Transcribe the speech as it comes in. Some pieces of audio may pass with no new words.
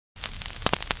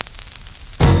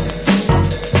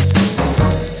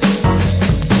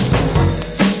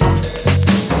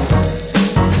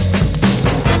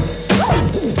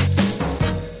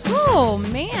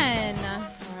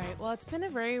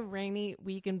a very rainy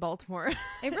week in Baltimore.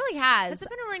 It really has. Has it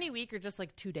been a rainy week or just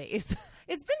like 2 days?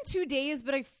 It's been 2 days,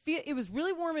 but I feel it was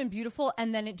really warm and beautiful,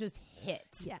 and then it just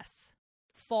hit. Yes.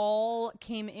 Fall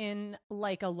came in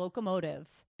like a locomotive.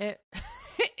 It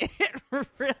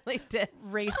really did.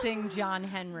 Racing John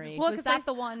Henry. Well, was that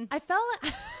the one? I felt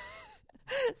like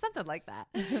something like that.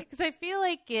 Because I feel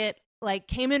like it like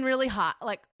came in really hot,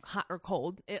 like hot or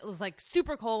cold. It was like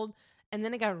super cold, and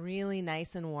then it got really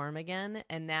nice and warm again,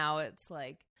 and now it's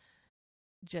like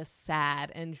just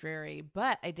sad and dreary.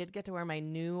 But I did get to wear my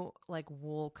new like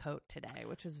wool coat today,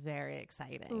 which was very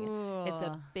exciting. Ooh. It's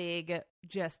a big,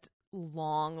 just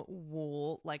long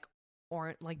wool, like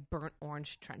burnt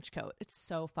orange trench coat. It's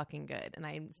so fucking good, and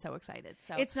I'm so excited.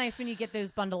 So It's nice when you get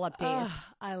those bundle up days.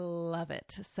 I love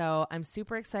it. So I'm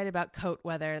super excited about coat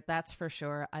weather. That's for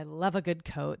sure. I love a good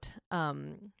coat.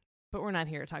 But we're not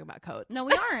here to talk about coats. No,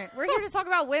 we aren't. We're here to talk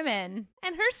about women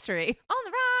and herstory on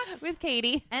the rocks with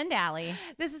Katie and Allie.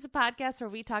 This is a podcast where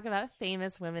we talk about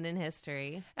famous women in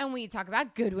history. And we talk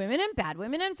about good women and bad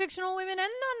women and fictional women and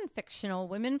non-fictional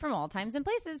women from all times and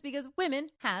places because women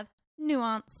have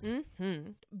nuance.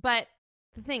 Mm-hmm. But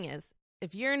the thing is,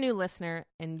 if you're a new listener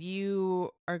and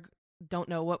you don't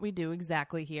know what we do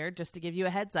exactly here, just to give you a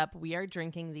heads up, we are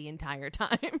drinking the entire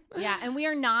time. Yeah, and we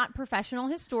are not professional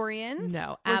historians.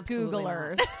 No, or absolutely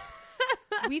Googlers.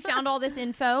 not. We found all this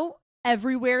info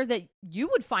everywhere that you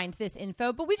would find this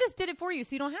info, but we just did it for you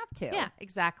so you don't have to. Yeah,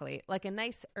 exactly. Like a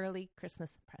nice early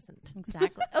Christmas present.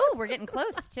 Exactly. Oh, we're getting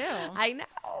close too. I know.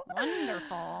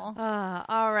 Wonderful.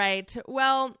 All right.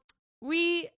 Well,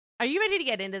 are you ready to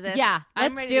get into this? Yeah,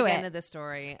 I'm let's ready do to it. get into this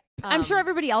story. I'm sure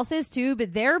everybody else is too,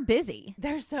 but they're busy.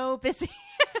 They're so busy.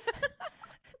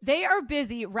 They are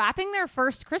busy wrapping their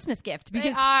first Christmas gift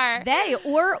because they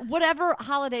or whatever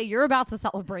holiday you're about to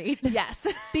celebrate. Yes.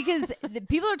 Because the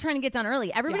people are trying to get done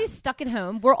early. Everybody's stuck at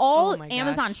home. We're all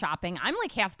Amazon gosh. shopping. I'm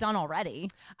like half done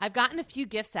already. I've gotten a few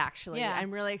gifts, actually. Yeah.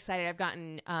 I'm really excited. I've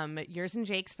gotten yours and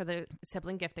Jake's for the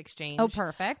sibling gift exchange. Oh,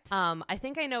 perfect. I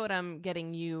think I know what I'm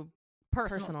getting you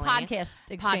personally. Podcast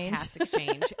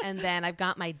exchange. And then I've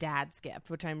got my dad's gift,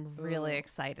 which I'm really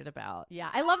excited about. Yeah,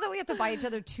 I love that we have to buy each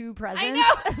other 2 presents. I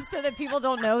know. So that people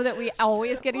don't know that we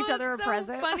always get each other a it's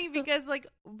present. so funny because like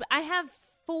I have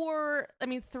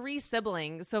 3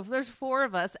 siblings. So if there's 4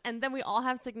 of us, and then we all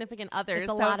have significant others. It's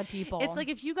a lot of people. It's like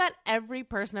if you got every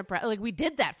person a present, like we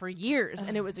did that for years,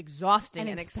 and it was exhausting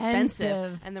and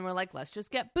expensive. And then we're like, let's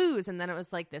just get booze. And then it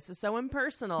was like, this is so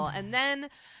impersonal. And then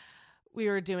we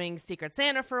were doing Secret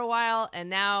Santa for a while, and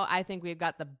now I think we've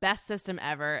got the best system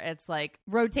ever. It's like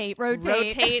rotate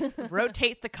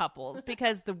the couples,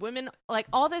 because the women, like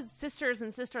all the sisters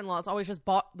and sister-in-laws, always just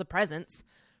bought the presents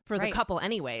for the couple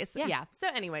anyways. Yeah. So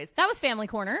anyways, that was family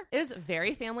corner. It was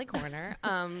very family corner.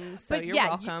 So but you're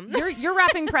welcome. You're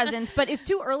wrapping presents, but it's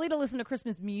too early to listen to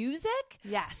Christmas music.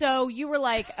 Yeah. So you were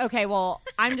like, okay, well,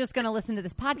 I'm just going to listen to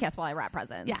this podcast while I wrap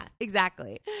presents. Yeah,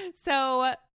 exactly.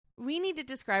 So we need to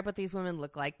describe what these women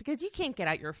look like, because you can't get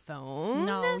out your phone.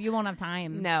 No, you won't have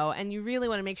time. No, and you really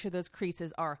want to make sure those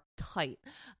creases are tight.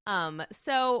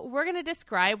 So we're going to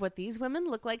describe what these women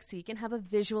look like so you can have a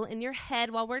visual in your head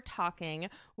while we're talking.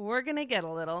 We're going to get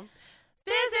a little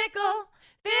physical.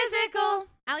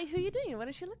 Allie, who are you doing? What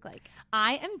does she look like?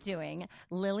 I am doing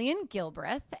Lillian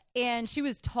Gilbreth, and she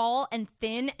was tall and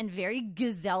thin and very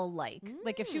gazelle-like.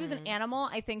 Like if she was an animal,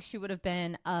 I think she would have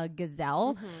been a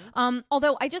gazelle.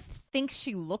 Although I just think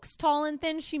she looks tall and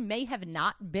thin. She may have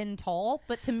not been tall,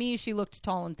 but to me, she looked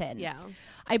tall and thin. Yeah.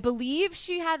 I believe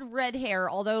she had red hair,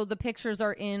 although the pictures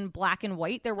are in black and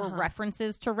white. There were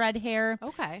references to red hair.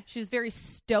 Okay. She was very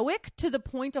stoic to the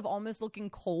point of almost looking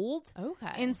cold.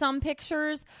 Okay. In some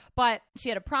pictures, but she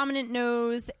had a prominent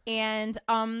nose, and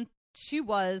she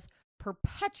was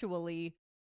perpetually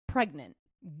pregnant.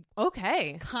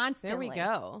 Okay. Constantly. There we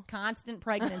go. Constant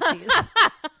pregnancies.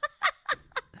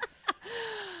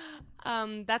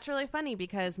 That's really funny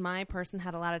because my person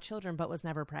had a lot of children but was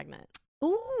never pregnant.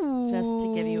 Ooh. Just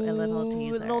to give you a little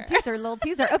teaser. Little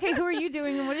teaser. Okay, who are you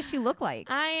doing and what does she look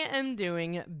like? I am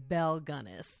doing Belle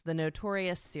Gunnis, the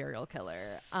notorious serial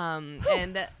killer.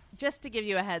 And just to give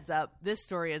you a heads up, this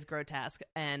story is grotesque,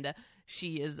 and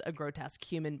she is a grotesque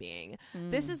human being.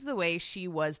 This is the way she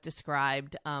was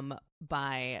described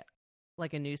by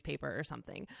like a newspaper or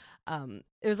something.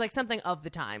 It was like something of the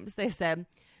times. They said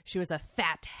she was a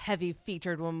fat,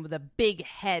 heavy-featured woman with a big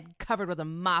head covered with a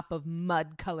mop of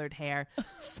mud-colored hair,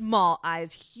 small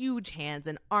eyes, huge hands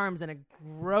and arms, and a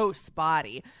gross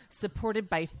body supported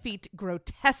by feet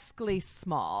grotesquely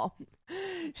small.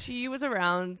 She was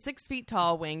around 6 feet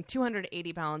tall, weighing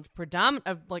 280 pounds,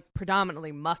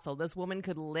 predominantly muscle. This woman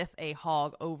could lift a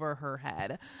hog over her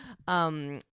head.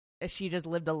 She just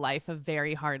lived a life of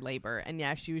very hard labor. And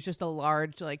yeah, she was just a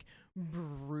large, like,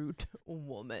 brute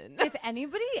woman. If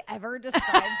anybody ever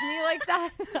described me like that,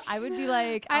 I would be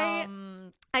like, I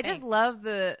just love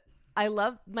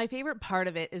my favorite part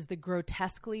of it is the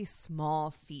grotesquely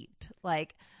small feet.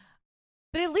 Like,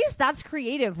 but at least that's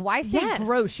creative. Why say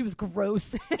gross? She was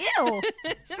gross. Ew.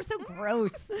 She's so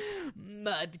gross.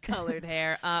 Mud-colored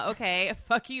hair. Okay,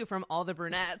 fuck you from all the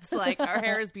brunettes. Like, our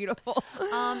hair is beautiful.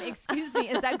 Excuse me,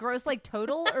 is that gross like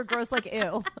total or gross like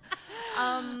ew?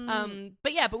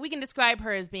 But we can describe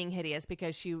her as being hideous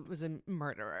because she was a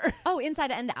murderer. Oh,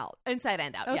 inside and out. Inside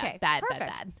and out. Okay,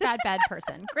 yeah. Bad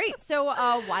person. Great. So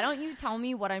why don't you tell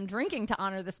me what I'm drinking to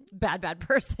honor this bad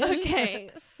person?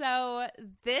 Okay, so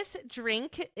this drink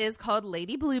is called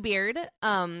Lady Bluebeard.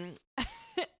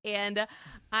 And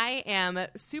I am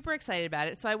super excited about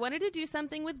it. So I wanted to do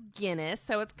something with Guinness.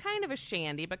 So it's kind of a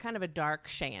shandy, but kind of a dark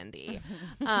shandy.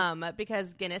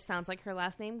 Because Guinness sounds like her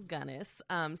last name, Gunnis.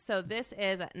 So this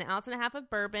is 1.5 ounces of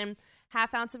bourbon,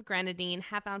 1/2 ounce of grenadine,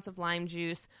 1/2 ounce of lime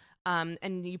juice.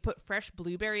 And you put fresh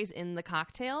blueberries in the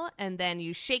cocktail, and then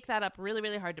you shake that up really,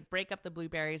 really hard to break up the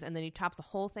blueberries. And then you top the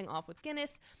whole thing off with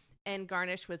Guinness and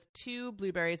garnish with 2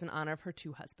 blueberries in honor of her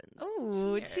 2 husbands.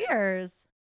 Oh, cheers.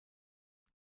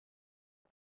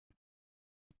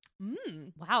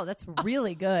 Wow, that's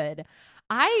really good.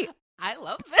 I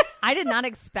love this. I did not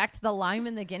expect the lime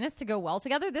and the Guinness to go well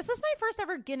together. This is my first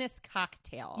ever Guinness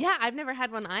cocktail. Yeah, I've never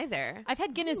had one either. I've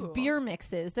had Guinness beer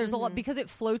mixes. There's a lot because it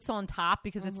floats on top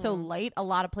because it's so light. A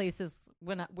lot of places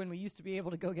when we used to be able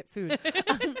to go get food,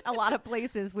 a lot of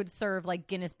places would serve like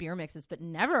Guinness beer mixes, but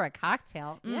never a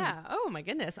cocktail. Yeah. Oh my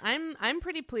goodness. I'm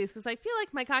pretty pleased because I feel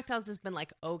like my cocktails has been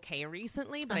like okay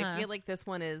recently, but I feel like this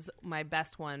one is my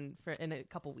best one in a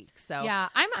couple weeks. So yeah,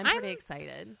 I'm pretty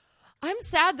excited. I'm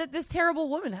sad that this terrible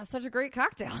woman has such a great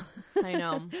cocktail. I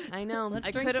know. Let's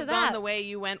I could have gone the way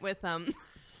you went with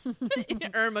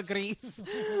Irma Gris,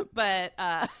 but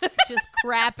just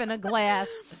crap in a glass.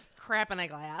 Crap in a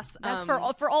glass. That's for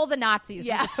all the Nazis.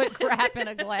 Yeah, who just put crap in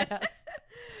a glass.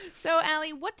 So,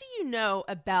 Allie, what do you know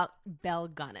about Belle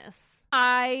Gunnis?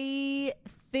 I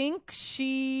think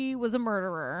she was a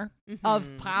murderer of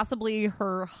possibly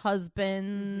her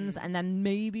husband's, and then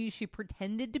maybe she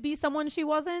pretended to be someone she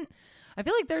wasn't. I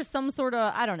feel like there's some sort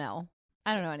of, I don't know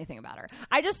anything about her.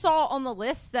 I just saw on the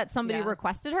list that somebody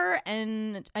requested her,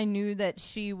 and I knew that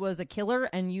she was a killer,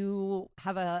 and you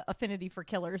have an affinity for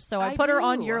killers, so I put her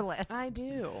on your list. I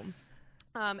do.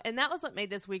 And that was what made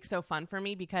this week so fun for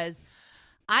me because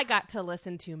I got to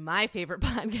listen to my favorite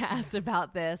podcast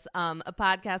about this, a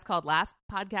podcast called Last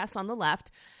Podcast on the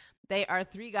Left. They are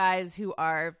 3 guys who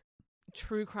are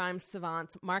true crime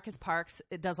savants. Marcus Parks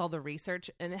does all the research,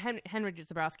 and Henry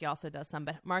Zabrowski also does some,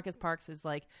 but Marcus Parks is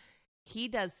like, he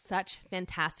does such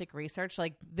fantastic research.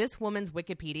 Like, this woman's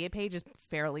Wikipedia page is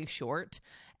fairly short,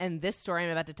 and this story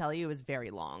I'm about to tell you is very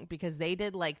long because they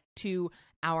did like 2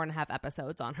 hour-and-a-half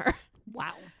episodes on her.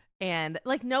 Wow. And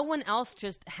like no one else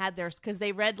just had theirs because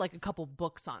they read like a couple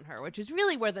books on her, which is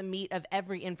really where the meat of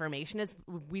every information is.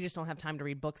 We just don't have time to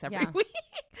read books every week.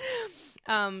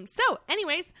 So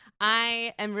anyways,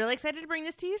 I am really excited to bring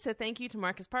this to you. So thank you to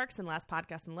Marcus Parks and Last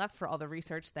Podcast and Left for all the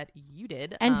research that you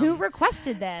did. And who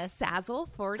requested this?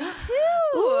 Sazzle42.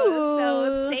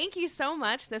 So thank you so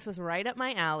much. This was right up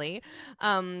my alley.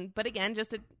 But again,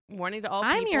 just a warning to all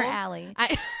people. I'm your alley.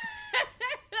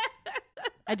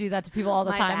 I do that to people all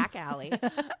the time. My back alley.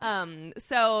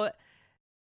 So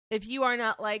if you are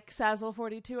not like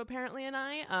Sazzle42 apparently and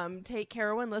I, take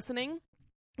care when listening,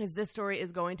 because this story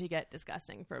is going to get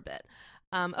disgusting for a bit.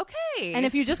 Okay. And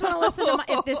if you just want to listen to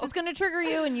if this is going to trigger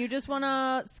you and you just want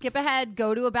to skip ahead,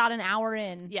 go to about an hour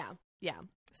in. Yeah.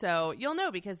 So you'll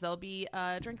know because there'll be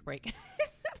a drink break.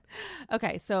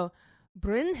 Okay, so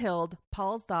Brynhild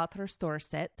Paulsdatter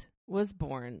Storstedt was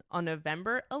born on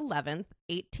November 11th,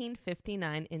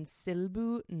 1859 in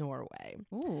Silbu, Norway.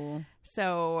 Ooh.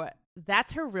 So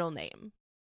that's her real name.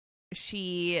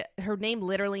 her name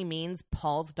literally means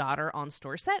Paul's daughter on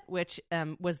Storset, which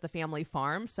was the family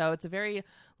farm. So it's a very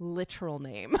literal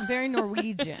name. Very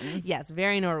Norwegian. Yes,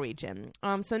 very Norwegian.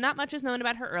 So not much is known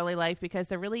about her early life because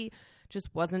there really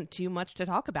just wasn't too much to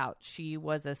talk about. She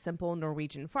was a simple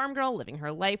Norwegian farm girl living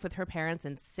her life with her parents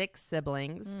and 6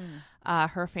 siblings.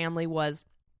 Her family was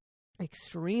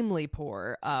extremely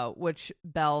poor, which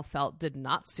Belle felt did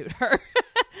not suit her.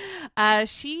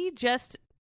 She just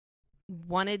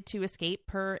wanted to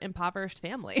escape her impoverished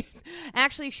family.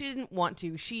 Actually, she didn't want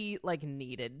to. She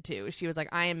needed to. She was like,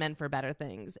 I am meant for better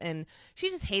things. And she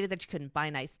just hated that she couldn't buy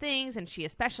nice things. And she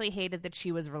especially hated that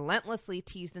she was relentlessly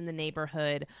teased in the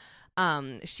neighborhood.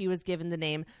 She was given the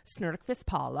name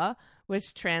Snurkvispala,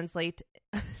 which translates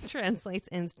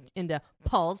into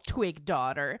Paul's twig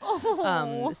daughter.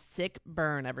 Sick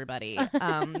burn, everybody.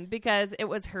 Because it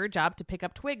was her job to pick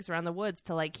up twigs around the woods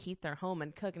to heat their home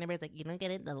and cook, and everybody's like, you don't get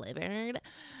it delivered.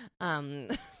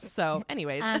 So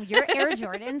anyways, your Air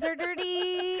Jordans are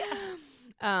dirty.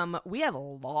 We have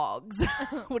logs.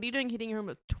 What are you doing heating your home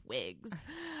with twigs?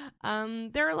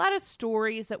 There are a lot of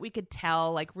stories that we could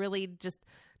tell, really just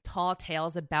tall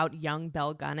tales about young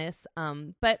Belle Gunness.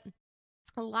 But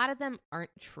a lot of them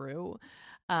aren't true.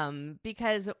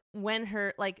 Because when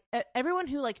her, everyone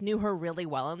who knew her really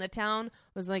well in the town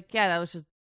was like, yeah,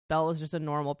 Belle was just a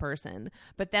normal person.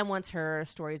 But then once her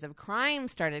stories of crime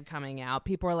started coming out,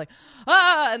 people were like,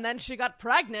 and then she got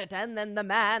pregnant, and then the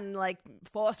man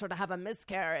forced her to have a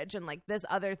miscarriage, and this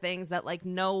other things that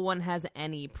no one has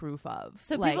any proof of.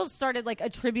 So people started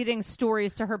attributing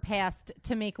stories to her past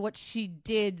to make what she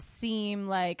did seem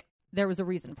like there was a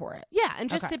reason for it. Yeah, and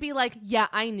just to be yeah,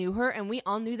 I knew her, and we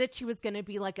all knew that she was going to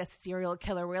be a serial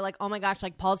killer. We're like, oh my gosh,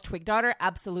 Paul's twig daughter?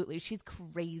 Absolutely. She's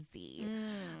crazy.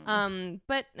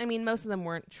 But, I mean, most of them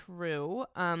weren't true.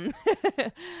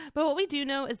 But what we do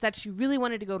know is that she really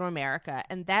wanted to go to America,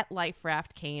 and that life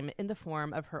raft came in the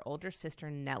form of her older sister,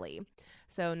 Nellie.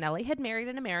 So Nellie had married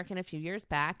an American a few years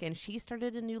back, and she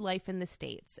started a new life in the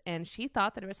States, and she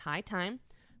thought that it was high time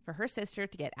for her sister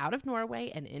to get out of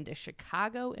Norway and into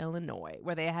Chicago, Illinois,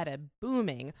 where they had a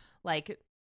booming,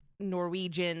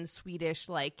 Norwegian, Swedish,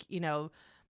 what do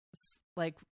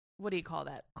you call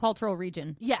that? Cultural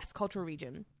region. Yes, cultural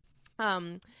region.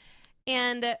 And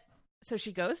so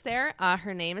she goes there.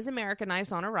 Her name is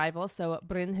Americanized on arrival, so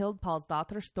Brynhild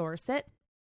Paulsdatter Storset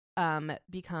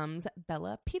becomes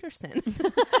Bella Peterson.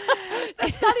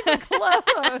 It's not even close.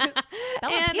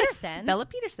 Bella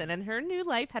Peterson, and her new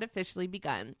life had officially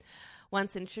begun.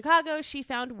 Once in Chicago, she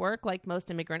found work like most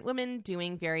immigrant women,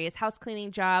 doing various house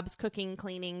cleaning jobs, cooking,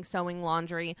 cleaning, sewing,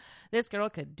 laundry. This girl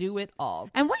could do it all.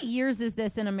 And what years is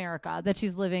this in America that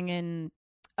she's living in?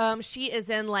 She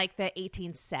is in the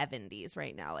 1870s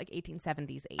right now,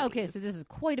 1870s, 80s. Okay, so this is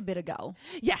quite a bit ago.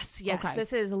 Yes. Okay.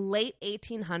 This is late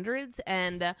 1800s,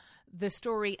 and the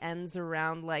story ends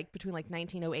around between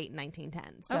 1908 and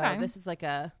 1910. So okay. This is so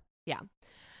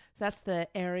that's the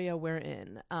area we're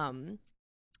in.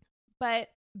 But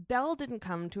Belle didn't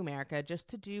come to America just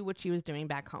to do what she was doing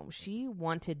back home. She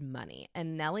wanted money,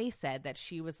 and Nellie said that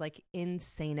she was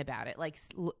insane about it.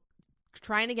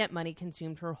 Trying to get money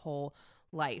consumed her whole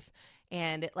life,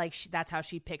 and that's how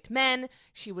she picked men.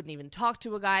 She wouldn't even talk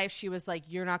to a guy if she was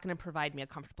you're not going to provide me a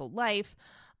comfortable life.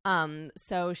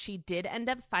 So she did end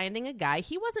up finding a guy.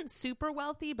 He wasn't super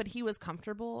wealthy, but he was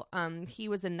comfortable. He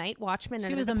was a night watchman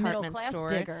in a department store. She was a middle-class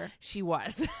digger. She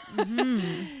was.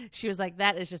 She was like,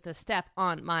 that is just a step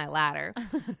on my ladder.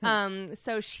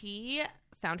 So she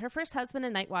found her first husband, a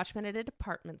night watchman at a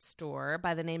department store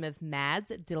by the name of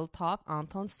Mads Diltoff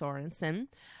Anton Sorensen.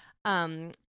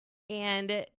 And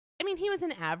I mean, he was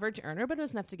an average earner, but it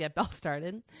was enough to get Belle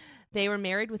started. They were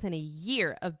married within a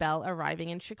year of Belle arriving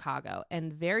in Chicago.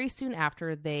 And very soon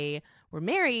after they were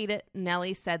married,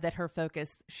 Nellie said that her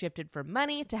focus shifted from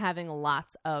money to having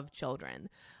lots of children.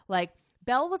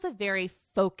 Belle was a very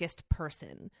focused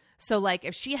person. So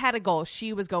if she had a goal,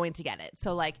 she was going to get it.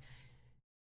 So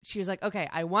she was like, okay,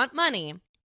 I want money,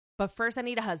 but first I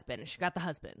need a husband. She got the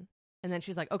husband. And then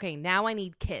she's like, okay, now I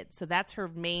need kids. So that's her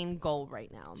main goal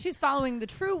right now. She's following the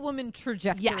true woman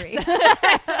trajectory.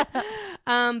 Yes.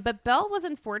 But Belle was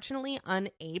unfortunately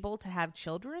unable to have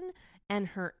children, and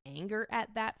her anger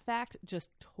at that fact just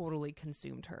totally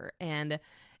consumed her. And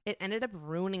it ended up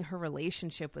ruining her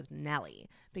relationship with Nellie,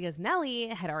 because Nellie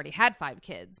had already had 5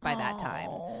 kids by that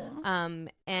time.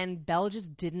 And Belle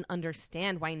just didn't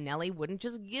understand why Nellie wouldn't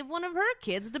just give one of her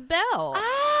kids to Belle.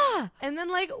 And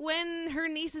then when her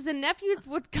nieces and nephews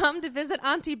would come to visit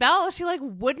Auntie Belle, she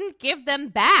wouldn't give them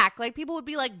back. People would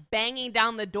be banging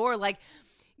down the door,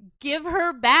 give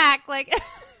her back.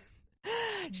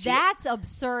 That's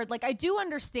absurd. Like, I do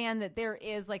understand that there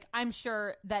is, like, I'm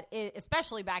sure that it,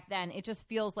 especially back then, it just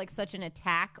feels like such an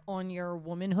attack on your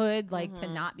womanhood, like, to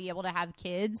not be able to have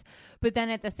kids. But then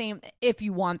at the same, if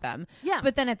you want them. Yeah.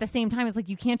 But then at the same time, it's like,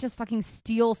 you can't just fucking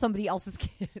steal somebody else's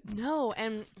kids. No,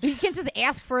 and you can't just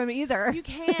ask for them either. You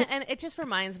can't. And it just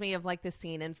reminds me of, like, the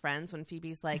scene in Friends when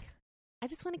Phoebe's like, I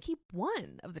just want to keep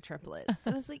one of the triplets.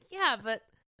 And it's like, yeah, but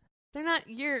they're not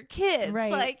your kids.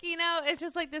 Right. Like, you know, it's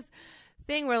just like this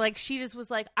thing where, like, she just was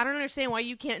like, I don't understand why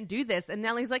you can't do this. And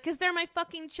Nellie's like, because they're my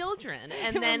fucking children.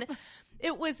 And then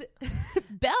it was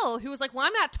Belle who was like, well,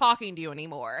 I'm not talking to you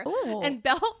anymore. Ooh. And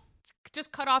Belle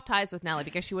just cut off ties with Nellie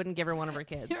because she wouldn't give her one of her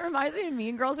kids. It reminds me of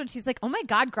Mean Girls when she's like, oh my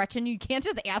God, Gretchen, you can't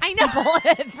just ask I know.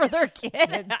 people for their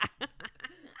kids.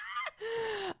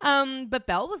 But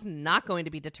Belle was not going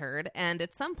to be deterred, and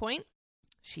at some point,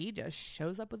 she just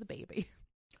shows up with a baby.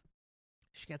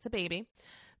 She gets a baby.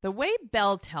 The way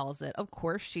Belle tells it, of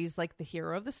course, she's like the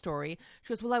hero of the story. She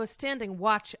goes, well, I was standing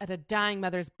watch at a dying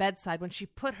mother's bedside when she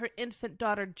put her infant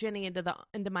daughter Ginny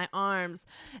into my arms,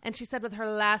 and she said with her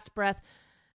last breath,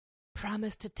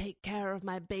 promise to take care of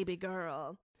my baby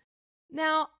girl.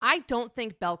 Now, I don't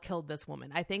think Belle killed this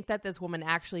woman. I think that this woman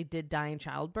actually did die in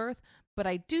childbirth, but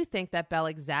I do think that Belle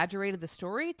exaggerated the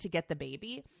story to get the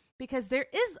baby because there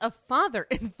is a father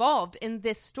involved in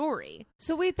this story.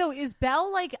 So wait, though, is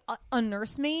Belle like a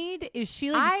nursemaid? Is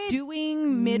she like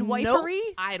doing midwifery?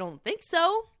 Nope, I don't think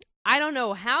so. I don't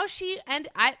know how she, and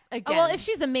I, again. Well, if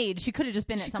she's a maid, she could have just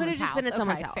been at someone's house. She could have just been at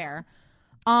someone's house. Fair.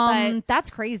 But that's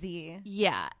crazy.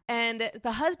 Yeah. And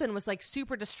the husband was like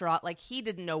super distraught. Like he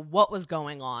didn't know what was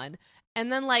going on.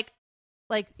 And then like,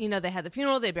 you know, they had the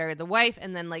funeral, they buried the wife.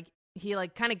 And then like, he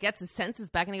like kind of gets his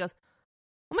senses back and he goes,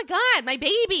 oh my God, my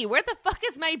baby, where the fuck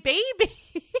is my baby?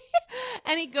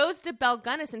 And he goes to Belle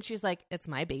Gunnis and she's like, it's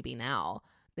my baby now.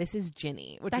 This is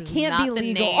Ginny, which that is can't not be the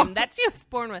legal. name that she was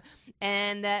born with.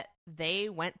 And they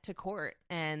went to court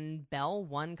and Belle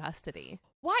won custody.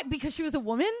 Why? Because she was a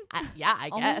woman? Yeah, I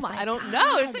guess. Oh my I don't God.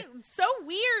 know. It's so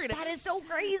weird. That is so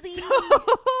crazy.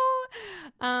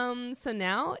 So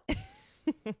now,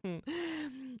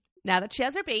 now that she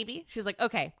has her baby, she's like,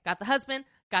 okay, got the husband,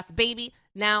 got the baby.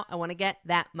 Now I want to get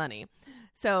that money.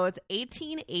 So it's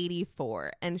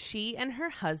 1884, and she and her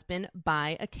husband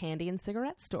buy a candy and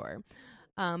cigarette store.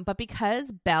 But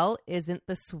because Belle isn't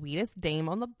the sweetest dame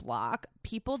on the block,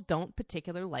 people don't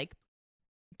particularly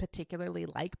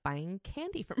like buying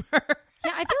candy from her.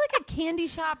 Yeah, I feel like a candy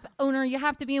shop owner, you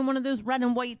have to be in one of those red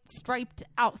and white striped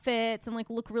outfits and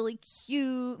like look really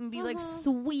cute and be like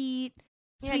sweet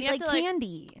you have like to,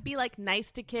 candy. Like, be like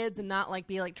nice to kids and not like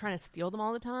be like trying to steal them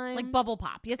all the time. Like Bubble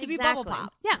Pop. You have to be Bubble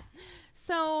Pop. Yeah.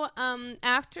 So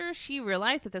after she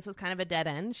realized that this was kind of a dead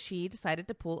end, she decided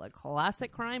to pull a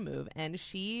classic crime move and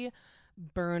she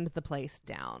burned the place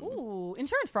down. Ooh,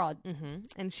 insurance fraud. Mm-hmm.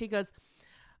 And she goes,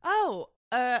 oh,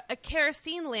 a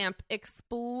kerosene lamp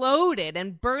exploded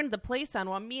and burned the place down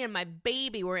while me and my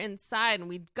baby were inside and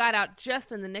we got out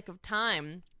just in the nick of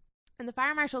time. And the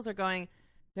fire marshals are going,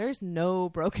 there's no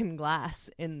broken glass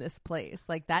in this place.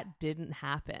 Like, that didn't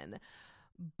happen.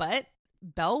 But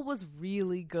Belle was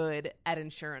really good at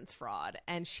insurance fraud,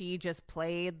 and she just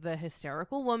played the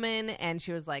hysterical woman, and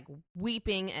she was, like,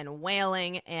 weeping and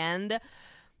wailing, and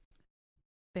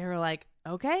they were like,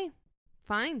 okay,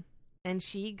 fine. And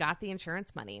she got the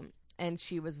insurance money, and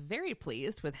she was very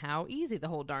pleased with how easy the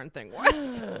whole darn thing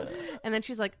was. And then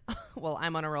she's like, well,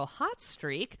 I'm on a real hot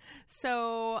streak,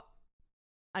 so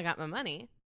I got my money.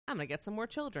 I'm going to get some more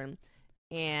children.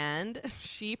 And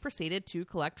she proceeded to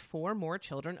collect 4 more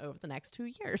children over the next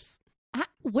 2 years.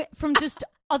 From just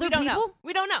other people? Know.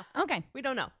 We don't know. Okay. We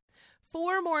don't know.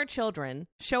 4 more children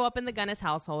show up in the Gunnis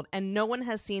household, and no one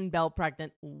has seen Belle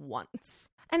pregnant once.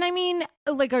 And I mean,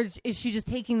 like, is she just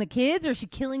taking the kids, or is she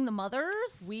killing the mothers?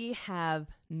 We have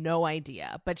no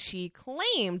idea. But she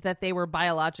claimed that they were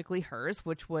biologically hers,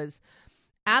 which was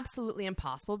absolutely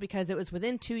impossible because it was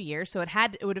within 2 years. So it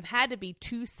would have had to be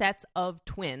 2 sets of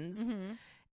twins. Mm-hmm.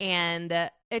 And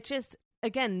it just,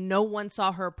 again, no one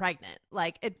saw her pregnant.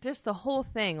 Like, it just, the whole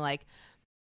thing, like,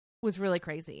 was really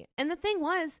crazy. And the thing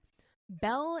was,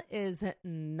 Belle is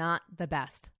not the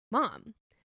best mom.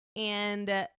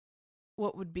 And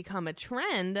what would become a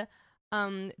trend,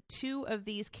 2 of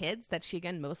these kids that she,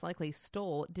 again, most likely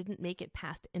stole didn't make it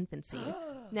past infancy.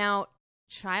 Now,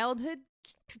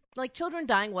 children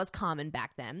dying was common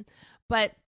back then,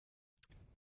 but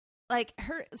like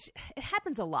it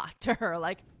happens a lot to her,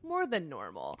 like more than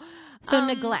normal. So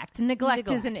neglect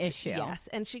is an issue. Yes.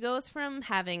 And she goes from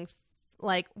having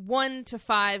like 1 to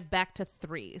 5 back to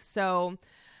 3. So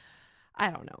I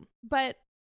don't know, but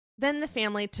then the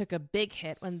family took a big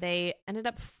hit when they ended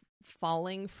up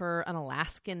falling for an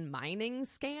Alaskan mining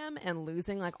scam and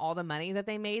losing like all the money that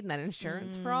they made in that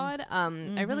insurance fraud.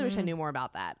 I really wish I knew more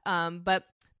about that. But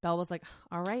Belle was like,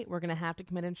 all right, we're going to have to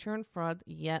commit insurance fraud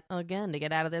yet again to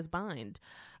get out of this bind.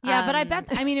 Yeah, but I bet,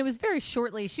 I mean, it was very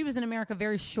shortly. She was in America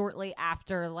very shortly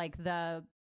after like the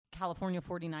California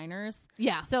 49ers.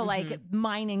 Yeah. So like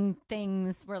mining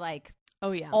things were like,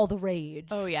 oh yeah, all the rage.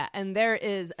 Oh yeah, and there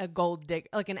is a gold dig,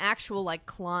 like an actual like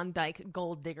Klondike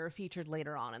gold digger featured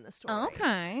later on in the story.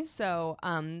 Okay. So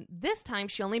this time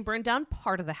she only burned down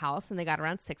part of the house, and they got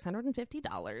around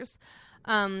 $650.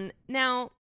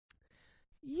 Now,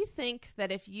 you think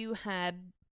that if you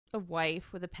had a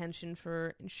wife with a penchant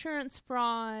for insurance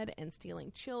fraud and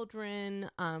stealing children,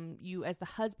 you as the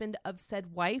husband of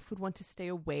said wife would want to stay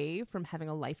away from having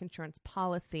a life insurance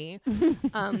policy.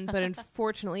 But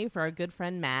unfortunately for our good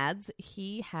friend Mads,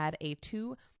 he had a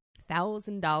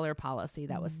 $2,000 policy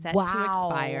that was set to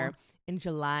expire in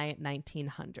July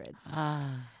 1900.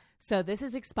 So this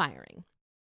is expiring.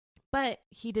 But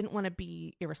he didn't want to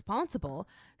be irresponsible.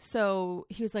 So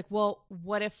he was like, well,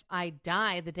 what if I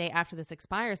die the day after this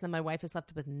expires? Then my wife is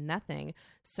left with nothing.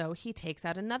 So he takes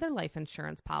out another life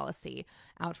insurance policy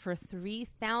out for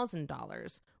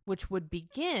 $3,000, which would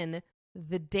begin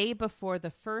the day before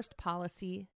the first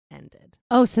policy ended.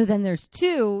 Oh, so then there's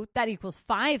two. That equals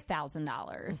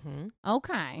 $5,000.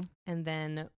 Okay. And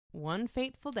then one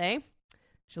fateful day,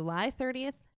 July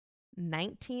 30th,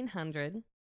 1900.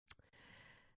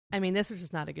 I mean, this was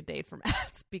just not a good day for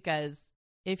Matt, because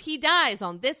if he dies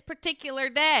on this particular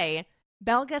day,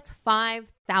 Belle gets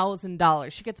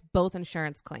 $5,000. She gets both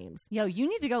insurance claims. Yo, you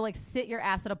need to go like sit your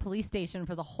ass at a police station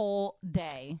for the whole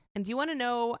day. And do you want to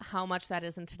know how much that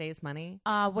is in today's money?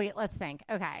 Wait, let's think.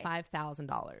 Okay.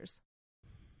 $5,000.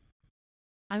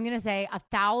 I'm going to say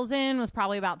 1,000 was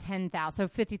probably about 10,000. So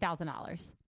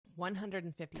 $50,000.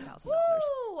 $150,000.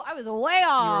 Ooh, I was way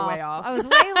off. You were way off. I was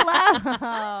way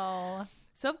low.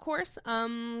 So, of course,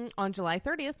 on July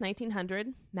 30th,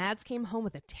 1900, Mads came home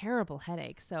with a terrible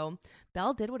headache. So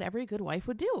Belle did what every good wife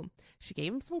would do. She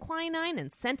gave him some quinine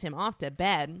and sent him off to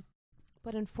bed.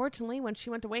 But unfortunately, when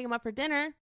she went to wake him up for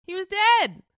dinner, he was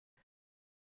dead.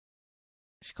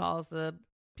 She calls the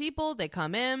people. They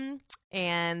come in,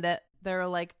 and they're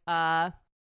like,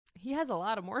 he has a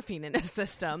lot of morphine in his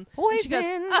system. Poison. And she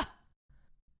goes,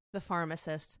 the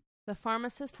pharmacist. The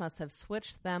pharmacist must have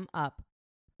switched them up.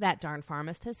 That darn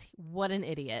pharmacist, what an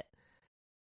idiot.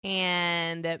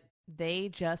 And they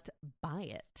just buy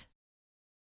it.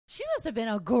 She must have been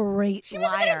a great liar.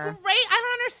 I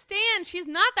don't understand. She's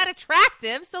not that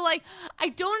attractive. So, like, I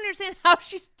don't understand how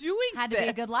she's doing Had this. to be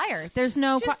a good liar. There's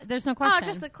no question. Oh,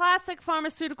 just a classic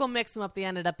pharmaceutical mix-em-up. They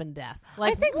ended up in death.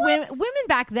 Like, I think women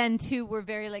back then, too, were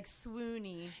very, like,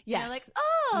 swoony. Yes. You know, like,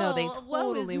 oh, no, they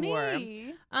woe is totally me.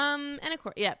 were. And, of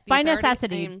course, yeah. the By authorities,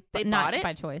 necessity, they but bought not it.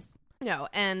 by choice. No,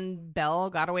 and Belle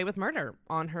got away with murder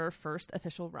on her first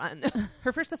official run.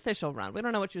 Her first official run. We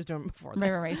don't know what she was doing before this.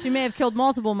 Right. She may have killed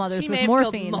multiple mothers She with may have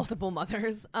morphine. killed multiple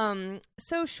mothers.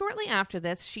 So shortly after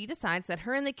this, she decides that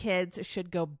her and the kids should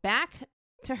go back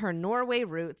to her Norway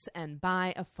roots and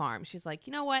buy a farm. She's like,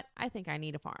 you know what? I think I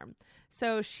need a farm.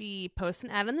 So she posts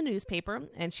an ad in the newspaper,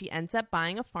 and she ends up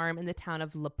buying a farm in the town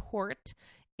of LaPorte,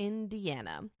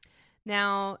 Indiana.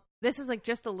 Now, this is like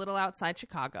just a little outside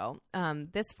Chicago.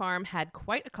 This farm had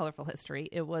quite a colorful history.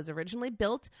 It was originally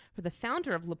built for the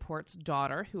founder of LaPorte's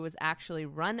daughter, who was actually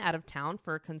run out of town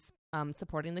for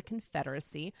supporting the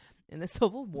Confederacy in the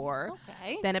Civil War.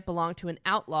 Okay. Then it belonged to an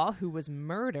outlaw who was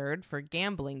murdered for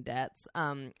gambling debts.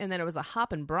 And then it was a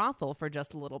hop and brothel for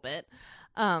just a little bit.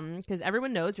 Because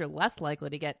everyone knows you're less likely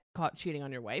to get caught cheating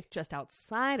on your wife just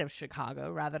outside of Chicago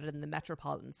rather than the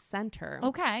metropolitan center.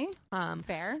 Okay.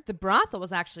 Fair. The brothel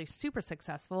was actually super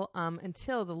successful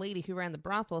until the lady who ran the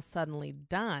brothel suddenly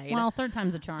died. Well, third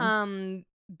time's a charm.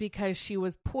 Because she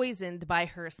was poisoned by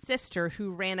her sister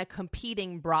who ran a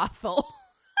competing brothel.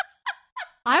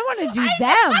 I want to do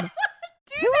them.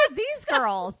 Who are these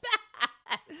girls?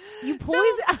 You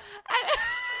poison.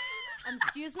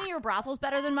 Excuse me, your brothel's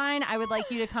better than mine. I would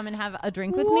like you to come and have a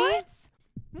drink with me.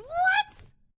 What?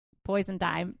 Poison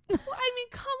time. I mean,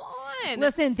 come on.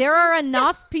 Listen, there are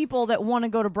enough people that want to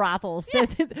go to brothels. Yeah.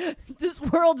 This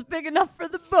world's big enough for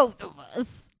the both of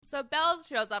us. So Belle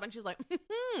shows up and she's like,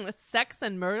 sex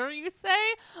and murder, you say?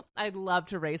 I'd love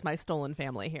to raise my stolen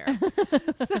family here.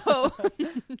 So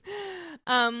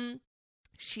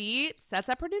she sets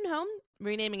up her new home,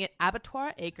 renaming it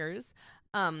Abattoir Acres,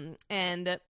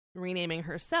 and renaming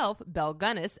herself Belle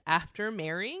Gunnis after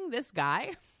marrying this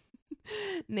guy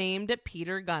named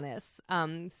Peter Gunnis.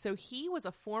 So he was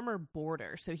a former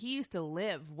boarder. So he used to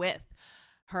live with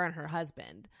her and her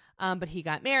husband. But he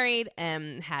got married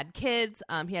and had kids.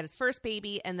 He had his first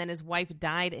baby, and then his wife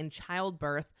died in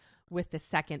childbirth with the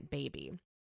second baby.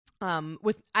 I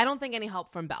don't think any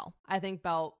help from Belle. I think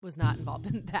Belle was not involved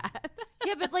in that.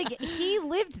 Yeah, but like he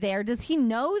lived there. Does he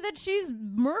know that she's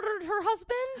murdered her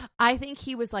husband? I think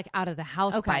he was like out of the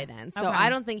house by then. So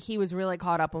I don't think he was really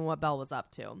caught up on what Belle was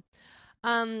up to.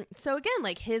 So again,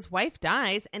 like his wife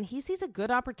dies and he sees a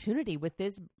good opportunity with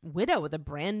this widow with a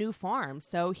brand new farm.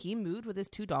 So he moved with his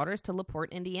 2 daughters to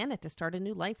LaPorte, Indiana to start a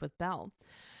new life with Belle.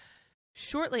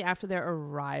 Shortly after their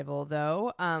arrival,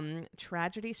 though,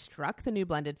 tragedy struck the new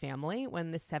blended family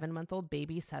when the 7-month-old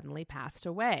baby suddenly passed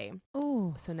away.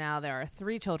 Oh, so now there are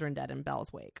 3 children dead in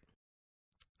Belle's wake.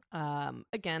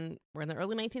 Again, we're in the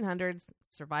early 1900s.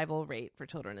 Survival rate for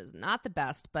children is not the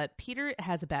best, but Peter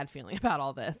has a bad feeling about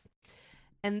all this.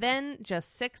 And then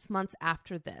just 6 months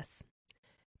after this,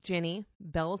 Ginny,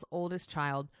 Belle's oldest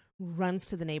child, runs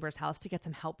to the neighbor's house to get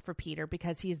some help for Peter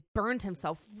because he's burned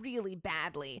himself really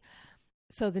badly.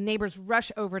 So the neighbors rush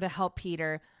over to help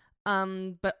Peter,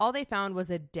 but all they found was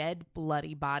a dead,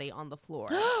 bloody body on the floor.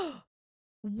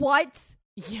 What?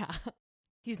 Yeah.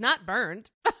 He's not burned.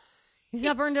 He's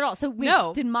not burned at all. So wait,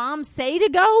 no. Did Mom say to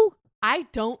go? I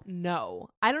don't know.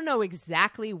 I don't know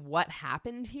exactly what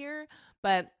happened here,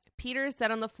 but Peter is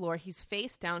dead on the floor. He's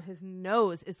face down. His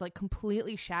nose is like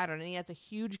completely shattered, and he has a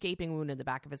huge gaping wound in the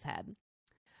back of his head.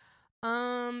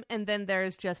 And then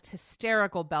there's just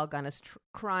hysterical Belle Gunnis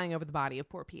crying over the body of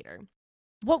poor Peter.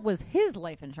 What was his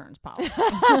life insurance policy?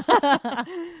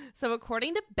 So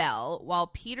according to Belle, while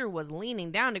Peter was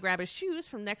leaning down to grab his shoes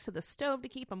from next to the stove to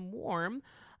keep him warm,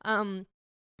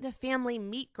 the family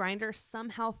meat grinder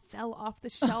somehow fell off the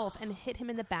shelf and hit him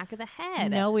in the back of the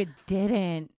head. No, it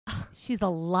didn't. She's a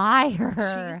liar.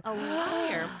 She's a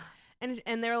liar.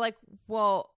 And they're like,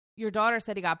 well, your daughter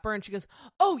said he got burned. She goes,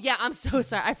 oh, yeah, I'm so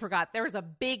sorry. I forgot. There was a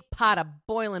big pot of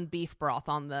boiling beef broth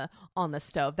on the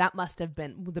stove. That must have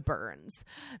been the burns.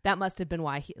 That must have been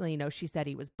why she said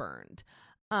he was burned.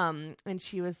 And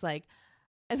she was like,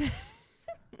 and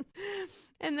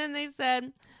then they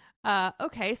said,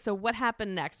 okay, so what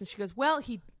happened next? And she goes, well,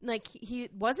 he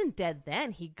wasn't dead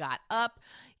then. He got up,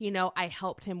 I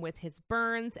helped him with his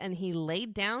burns and he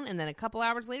laid down. And then a couple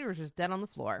hours later, he was just dead on the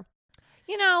floor.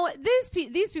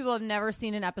 These people have never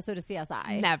seen an episode of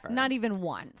CSI. Never. Not even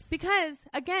once. Because,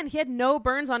 again, he had no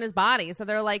burns on his body. So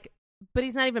they're like, but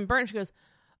he's not even burnt. She goes,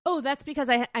 oh, that's because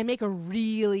I make a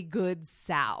really good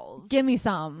salve. Give me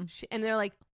some. And they're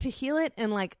like, to heal it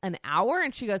in like an hour?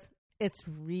 And she goes, it's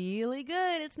really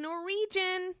good. It's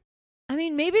Norwegian. I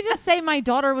mean, maybe just say my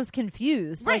daughter was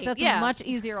confused. Right, like, that's yeah. a much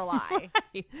easier lie.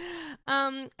 Right.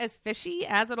 As fishy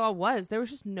as it all was, there was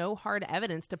just no hard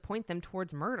evidence to point them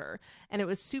towards murder. And it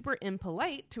was super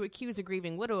impolite to accuse a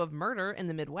grieving widow of murder in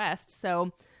the Midwest.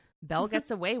 So Belle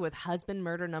gets away with husband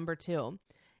murder number 2.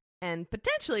 And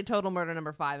potentially total murder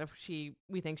number 5 if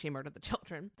we think she murdered the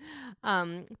children.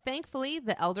 Thankfully,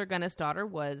 the elder Gunnis daughter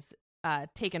was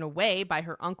taken away by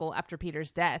her uncle after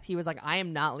Peter's death. He was like, I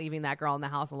am not leaving that girl in the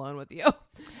house alone with you.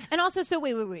 And also, so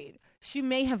wait. She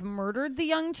may have murdered the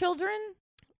young children?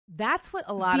 That's what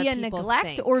a lot of people neglect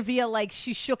think. Or via like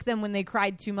she shook them when they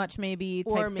cried too much, maybe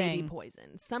type or maybe thing.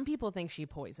 poison. Some people think she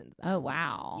poisoned them. Oh,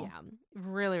 wow. Yeah.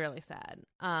 Really, really sad.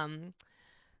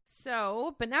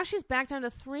 But now she's back down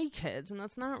to 3 kids, and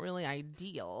that's not really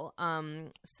ideal.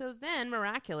 So then,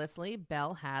 miraculously,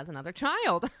 Belle has another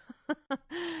child.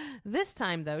 This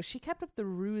time, though, she kept up the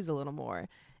ruse a little more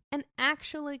and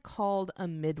actually called a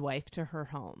midwife to her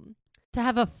home. To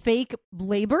have a fake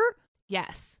labor?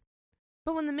 Yes.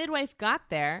 But when the midwife got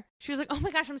there, she was like, oh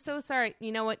my gosh, I'm so sorry.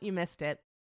 You know what? You missed it.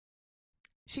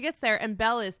 She gets there and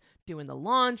Belle is doing the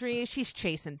laundry. She's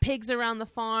chasing pigs around the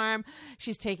farm.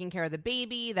 She's taking care of the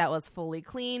baby that was fully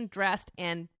clean, dressed,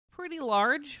 and pretty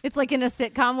large. It's like in a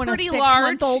sitcom when pretty a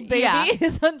 6-month-old baby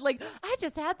is like, I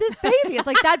just had this baby. It's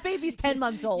like that baby's 10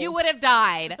 months old. You would have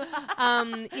died.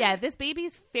 Yeah, this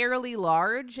baby's fairly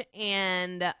large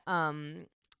and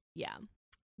yeah,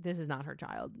 this is not her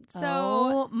child. So,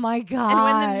 oh my God. And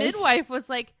when the midwife was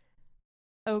like,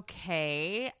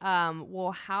 okay,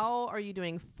 well, how are you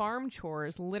doing farm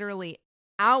chores literally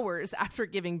hours after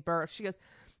giving birth? She goes,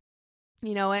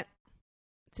 you know what?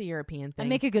 It's a European thing. I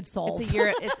make a good soul.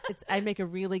 I make a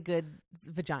really good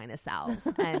vagina salve,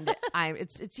 and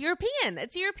it's European.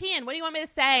 It's European. What do you want me to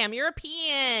say? I'm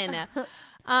European.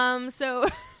 So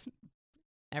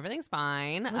everything's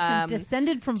fine. Listen,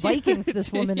 descended from Vikings,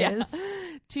 this woman is.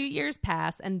 2 years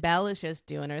pass, and Belle is just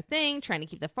doing her thing, trying to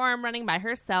keep the farm running by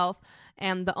herself.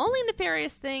 And the only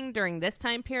nefarious thing during this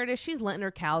time period is she's letting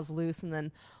her cows loose and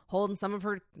then holding some of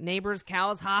her neighbors'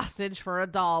 cows hostage for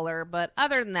 $1. But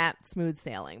other than that, smooth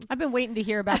sailing. I've been waiting to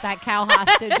hear about that cow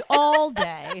hostage all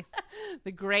day.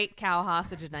 The great cow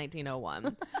hostage of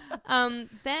 1901.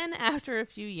 Then after a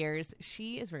few years,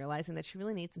 she is realizing that she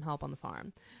really needs some help on the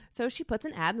farm. So she puts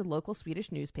an ad in the local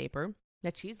Swedish newspaper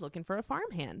that she's looking for a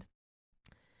farmhand.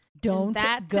 Don't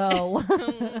go.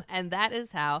 And that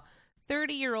is how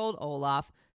 30-year-old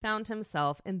Olaf found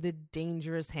himself in the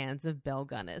dangerous hands of Belle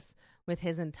Gunnis, with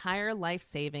his entire life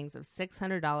savings of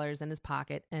 $600 in his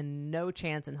pocket and no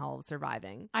chance in hell of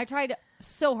surviving. I tried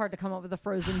so hard to come up with a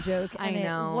Frozen joke, and I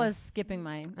know. it was skipping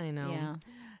my... I know. Yeah.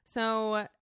 So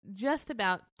just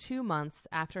about 2 months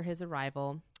after his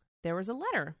arrival, there was a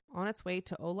letter on its way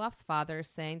to Olaf's father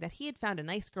saying that he had found a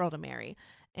nice girl to marry.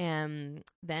 And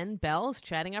then Belle's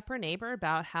chatting up her neighbor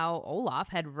about how Olaf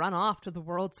had run off to the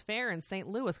World's Fair in St.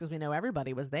 Louis, because we know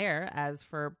everybody was there, as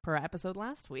per episode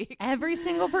last week. Every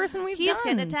single person He's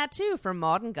getting a tattoo from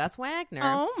Maud and Gus Wagner.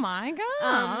 Oh my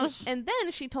gosh. And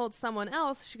then she told someone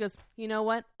else, she goes, you know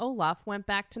what? Olaf went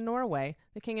back to Norway.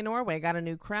 The king of Norway got a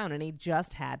new crown and he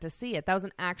just had to see it. That was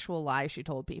an actual lie she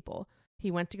told people.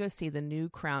 He went to go see the new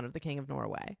crown of the king of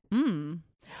Norway.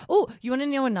 Oh, you want to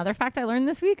know another fact I learned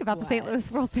this week about the St.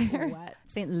 Louis World Fair? What?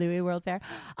 St. Louis World Fair.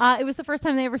 It was the first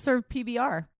time they ever served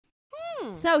PBR.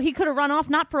 So he could have run off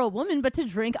not for a woman, but to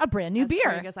drink a brand new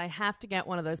beer. Because I have to get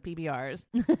one of those PBRs.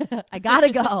 I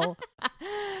gotta go.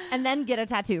 And then get a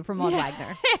tattoo from Maud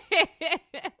Wagner.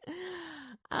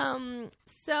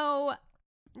 So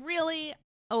really,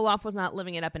 Olaf was not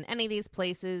living it up in any of these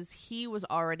places. He was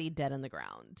already dead in the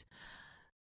ground.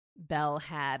 Belle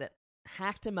had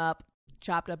hacked him up,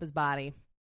 chopped up his body,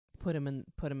 put him in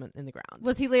the ground.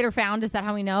 Was he later found? Is that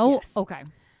how we know? Yes. Okay.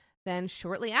 Then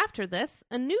shortly after this,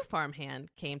 a new farmhand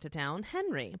came to town,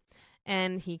 Henry,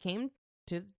 and he came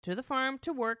to the farm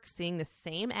to work, seeing the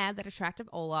same ad that attracted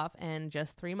Olaf, and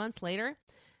just 3 months later,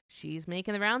 she's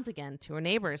making the rounds again to her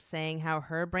neighbors, saying how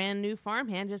her brand new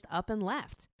farmhand just up and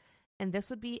left. And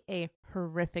this would be a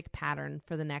horrific pattern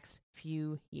for the next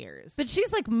few years. But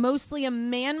she's like mostly a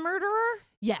man murderer?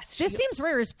 Yes. This seems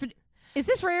rare. Is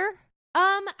this rare?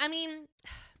 I mean,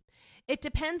 it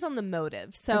depends on the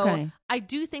motive. So Okay. I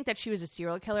do think that she was a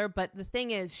serial killer, but the thing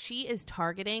is, she is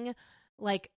targeting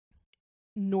like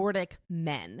Nordic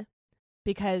men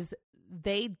because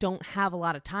they don't have a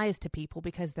lot of ties to people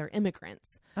because they're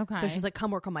immigrants. Okay. So she's like, come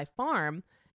work on my farm.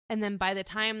 And then by the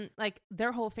time, like,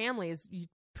 their whole family is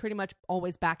pretty much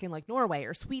always back in like Norway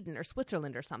or Sweden or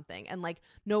Switzerland or something. And like,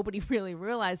 nobody really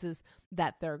realizes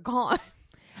that they're gone.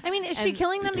 I mean, is she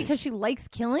killing them because she likes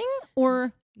killing,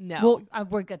 or no? Well,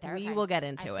 we'll get there. We Okay. will get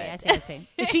into it. I see.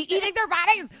 Is she eating their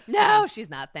bodies? No, she's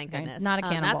not. Thank Okay, goodness. not a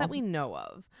cannibal. Not that we know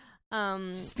of.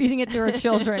 She's feeding it to her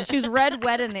children. She's red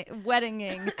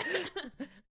weddinging.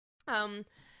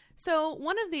 So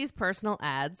one of these personal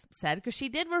ads said, because she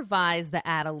did revise the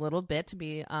ad a little bit to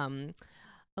be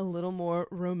a little more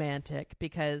romantic,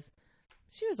 because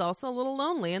she was also a little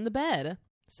lonely in the bed.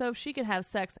 So if she could have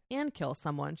sex and kill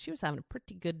someone, she was having a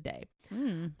pretty good day.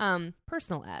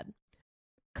 Personal ad.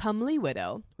 Comely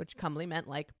widow, which comely meant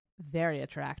like very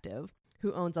attractive,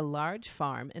 who owns a large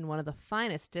farm in one of the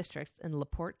finest districts in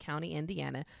LaPorte County,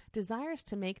 Indiana, desires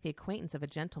to make the acquaintance of a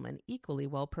gentleman equally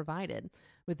well provided,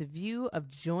 with a view of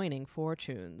joining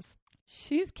fortunes.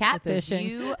 She's With catfishing. a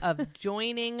view of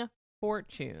joining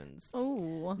fortunes.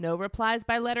 Oh. No replies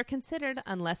by letter considered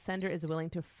unless sender is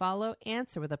willing to follow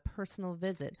answer with a personal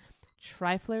visit.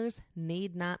 Triflers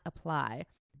need not apply.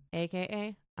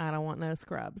 AKA, I don't want no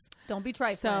scrubs. Don't be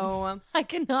trifling. So I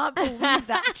cannot believe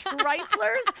that.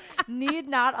 Triflers need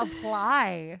not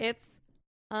apply. it's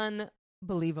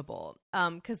unbelievable.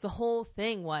 Because the whole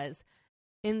thing was,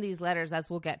 in these letters, as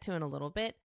we'll get to in a little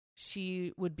bit,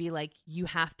 she would be like, you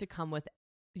have to come with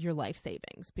your life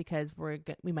savings because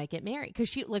we might get married. Because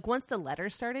she, like, once the letter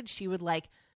started, she would like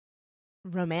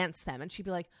romance them, and she'd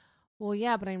be like, well,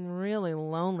 yeah, but I'm really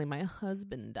lonely. My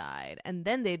husband died. And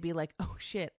then they'd be like, oh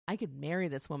shit, I could marry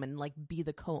this woman and like be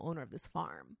the co-owner of this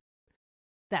farm.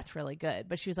 That's really good.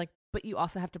 But she was like, but you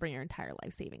also have to bring your entire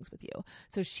life savings with you.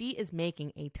 So she is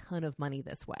making a ton of money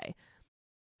this way.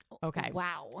 Okay.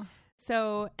 Wow.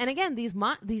 So, and again, these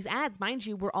ads, mind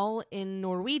you, were all in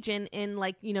Norwegian, in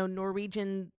like, you know,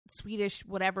 Norwegian, Swedish,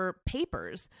 whatever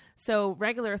papers. So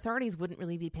regular authorities wouldn't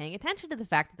really be paying attention to the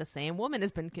fact that the same woman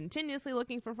has been continuously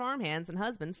looking for farmhands and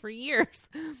husbands for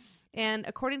years. And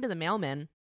according to the mailman,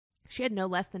 she had no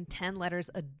less than 10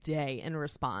 letters a day in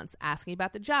response asking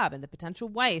about the job and the potential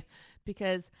wife,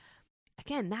 because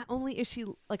again, not only is she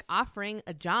like offering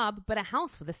a job, but a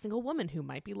house with a single woman who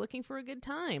might be looking for a good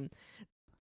time.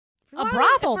 A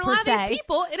brothel, for a per lot of se. these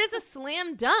people, it is a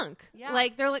slam dunk. Yeah.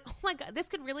 Like, they're like, oh my God, this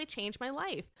could really change my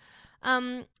life.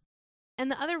 And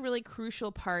the other really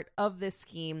crucial part of this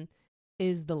scheme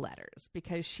is the letters,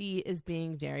 because she is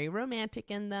being very romantic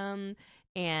in them.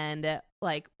 And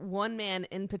like one man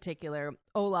in particular,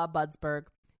 Ola Budsberg,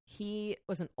 he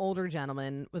was an older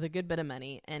gentleman with a good bit of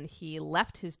money, and he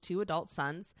left his 2 adult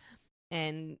sons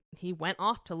and he went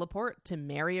off to Laporte to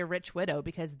marry a rich widow,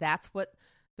 because that's what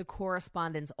the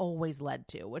correspondence always led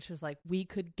to, which is like, we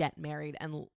could get married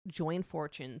and join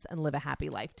fortunes and live a happy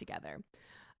life together.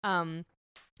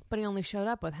 But he only showed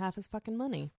up with half his fucking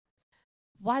money.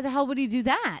 Why the hell would he do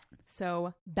that?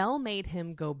 So Belle made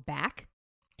him go back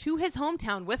to his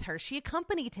hometown with her. She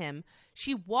accompanied him.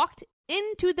 She walked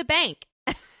into the bank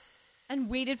and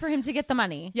waited for him to get the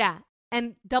money. Yeah.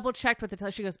 And double checked with the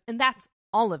teller. She goes, and that's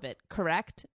all of it,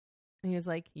 correct? And he was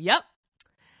like, yep.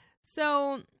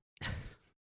 So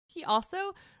he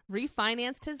also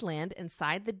refinanced his land and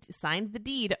signed the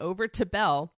deed over to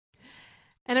Belle.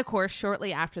 And of course,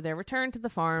 shortly after their return to the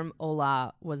farm,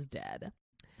 Ola was dead.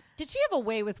 Did she have a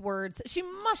way with words? She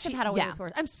must have had a way with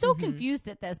words. I'm so confused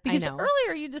at this, because know.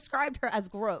 earlier you described her as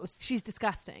gross. She's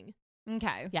disgusting.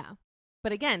 Okay. Yeah.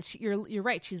 But again, you're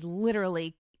right. She's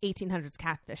literally 1800s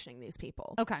catfishing these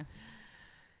people. Okay.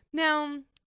 Now,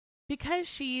 because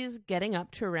she's getting up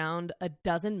to around a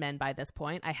dozen men by this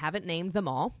point, I haven't named them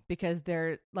all, because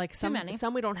they're like some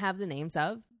we don't have the names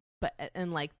of,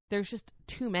 and like there's just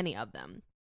too many of them.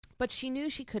 But she knew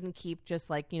she couldn't keep just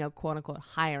like, quote unquote,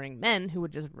 hiring men who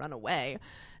would just run away.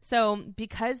 So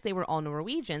because they were all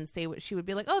Norwegians, she would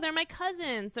be like, oh, they're my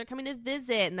cousins. They're coming to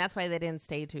visit. And that's why they didn't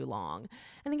stay too long.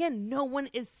 And again, no one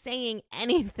is saying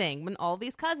anything when all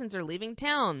these cousins are leaving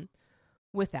town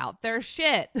without their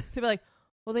shit. They'd be like,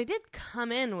 well, they did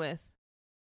come in with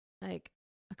like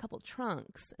a couple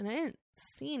trunks, and I didn't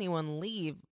see anyone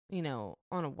leave, on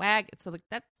a wagon. So like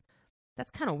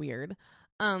that's kind of weird.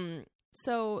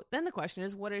 So then the question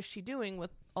is, what is she doing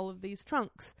with all of these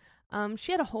trunks?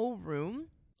 She had a whole room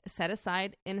set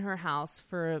aside in her house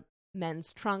for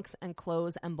men's trunks and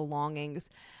clothes and belongings.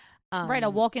 Right, a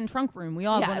walk-in trunk room. We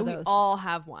all have one of those. We all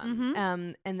have one.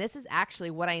 Mm-hmm. And this is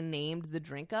actually what I named the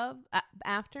drink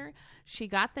after. She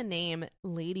got the name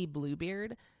Lady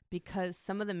Bluebeard because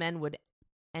some of the men would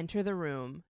enter the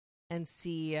room and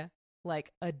see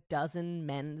like a dozen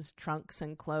men's trunks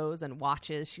and clothes and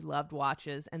watches. She loved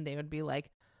watches, and they would be like,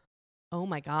 oh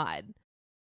my God.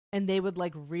 And they would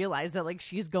like realize that like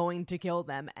she's going to kill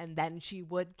them, and then she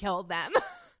would kill them.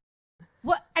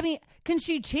 What? I mean, can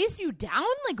she chase you down?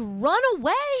 Like run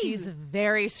away? She's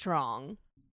very strong.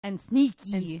 And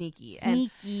sneaky.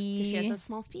 Sneaky. She has those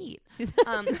small feet. She's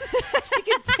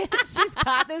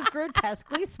got those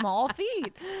grotesquely small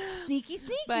feet. Sneaky.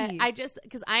 But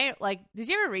because I did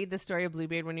you ever read the story of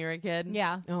Bluebeard when you were a kid?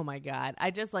 Yeah. Oh my God. I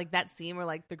just like that scene where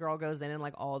like the girl goes in and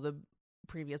like all the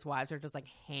previous wives are just like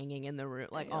hanging in the room.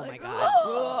 Like, oh my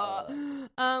God.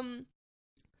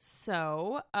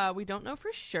 So we don't know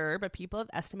for sure, but people have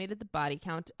estimated the body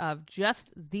count of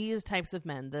just these types of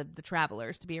men, the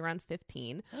travelers, to be around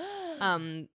 15.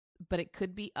 But it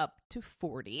could be up to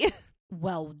 40.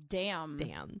 Well, damn.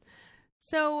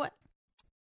 So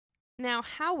now,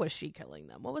 how was she killing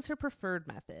them? What was her preferred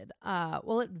method?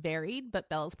 Well, it varied, but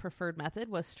Belle's preferred method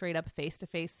was straight up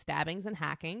face-to-face stabbings and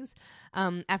hackings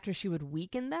after she would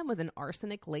weaken them with an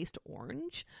arsenic-laced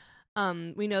orange.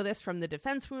 We know this from the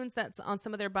defense wounds that's on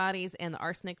some of their bodies and the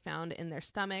arsenic found in their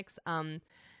stomachs.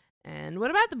 And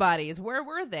what about the bodies? Where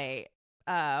were they?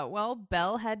 Well,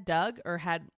 Belle had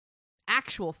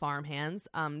actual farmhands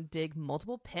dig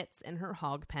multiple pits in her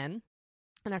hog pen.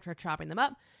 And after chopping them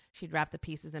up, she'd wrap the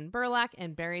pieces in burlap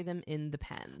and bury them in the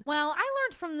pen. Well, I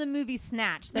learned from the movie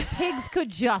Snatch that pigs could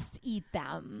just eat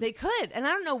them. They could. And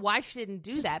I don't know why she didn't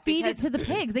do that. Feed it to the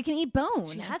pigs. They can eat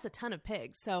bone. She has a ton of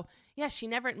pigs. So, yeah,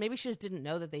 maybe she just didn't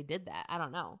know that they did that. I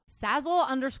don't know.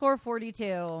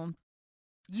 Sazzle_42.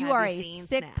 You Have are you a seen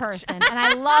sick Snatch? person. And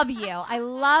I love you. I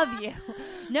love you.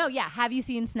 No, yeah. Have you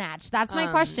seen Snatch? That's my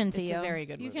question to you. It's a very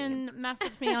good movie. You can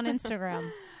message me on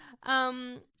Instagram.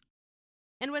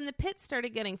 And when the pits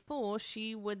started getting full,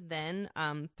 she would then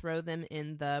throw them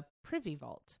in the privy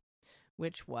vault,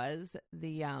 which was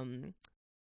the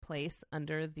place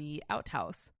under the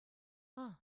outhouse.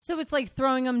 Oh. So it's like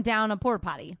throwing them down a porta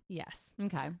potty. Yes.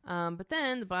 Okay. But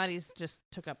then the bodies just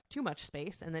took up too much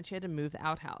space, and then she had to move the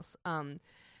outhouse. And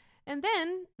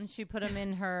then she put them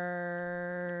in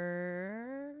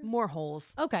her... More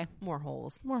holes. Okay. More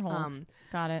holes.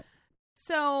 Got it.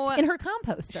 So in her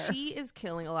composter. She is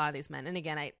killing a lot of these men. And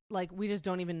again, we just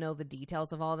don't even know the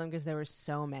details of all of them because there were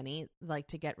so many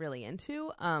to get really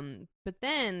into. But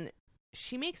then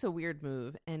she makes a weird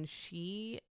move and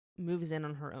she moves in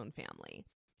on her own family.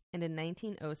 And in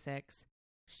 1906,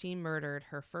 she murdered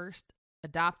her first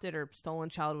adopted or stolen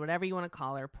child, whatever you want to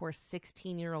call her, poor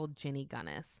 16-year-old Ginny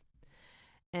Gunnis.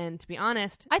 And to be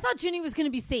honest, I thought Ginny was going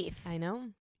to be safe. I know.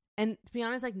 And to be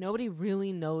honest, nobody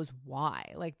really knows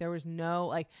why. There was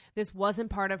no, this wasn't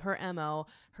part of her MO.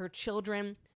 Her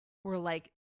children were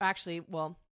actually,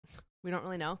 well, we don't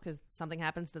really know because something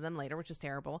happens to them later, which is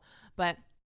terrible. But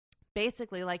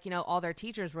basically, all their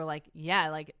teachers were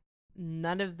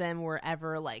none of them were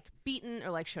ever beaten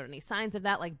or showed any signs of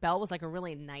that. Belle was a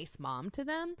really nice mom to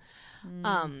them.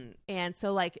 And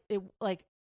so I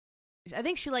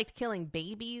think she liked killing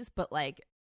babies, but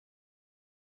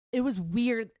it was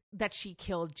weird that she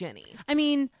killed Ginny. I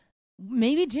mean,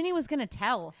 maybe Ginny was going to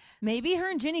tell. Maybe her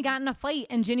and Ginny got in a fight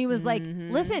and Ginny was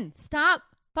listen, stop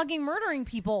fucking murdering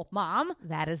people, Mom.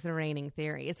 That is the reigning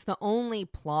theory. It's the only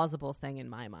plausible thing in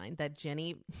my mind that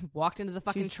Ginny walked into the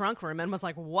fucking trunk room and was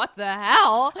like, what the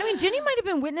hell? I mean, Ginny might have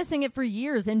been witnessing it for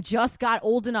years and just got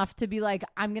old enough to be like,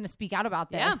 I'm going to speak out about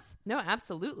this. Yeah. No,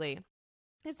 absolutely.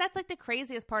 Because that's the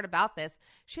craziest part about this.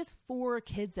 She has 4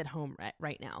 kids at home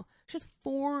right now. She has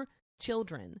 4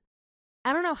 children.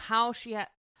 I don't know how she had...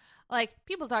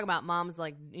 people talk about moms,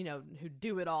 who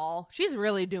do it all. She's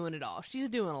really doing it all. She's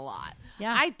doing a lot.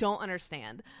 Yeah. I don't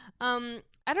understand. I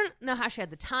don't know how she had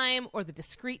the time or the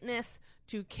discreetness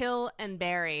to kill and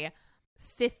bury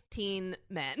 15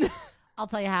 men. I'll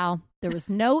tell you how. There was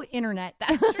no internet.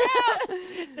 That's true.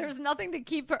 There was nothing to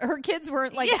keep her kids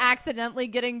weren't accidentally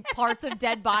getting parts of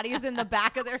dead bodies in the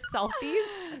back of their selfies.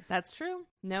 That's true.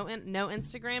 No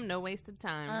Instagram, no wasted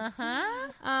time.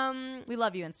 We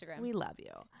love you, Instagram. We love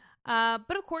you.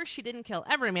 But of course, she didn't kill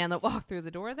every man that walked through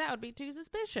the door. That would be too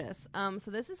suspicious. So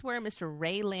this is where Mr.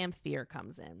 Ray Lamphere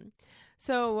comes in.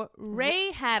 So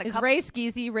Ray had Ray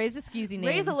skeezy? Ray's a skeezy name.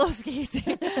 Ray's a little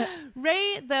skeezy.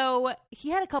 Ray, though, he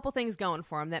had a couple things going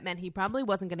for him that meant he probably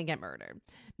wasn't going to get murdered.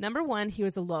 Number one, he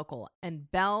was a local,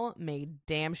 and Belle made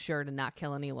damn sure to not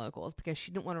kill any locals because she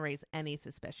didn't want to raise any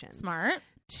suspicion. Smart.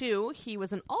 2, he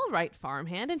was an all-right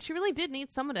farmhand, and she really did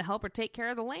need someone to help her take care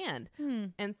of the land.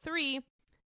 And 3,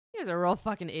 he was a real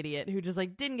fucking idiot who just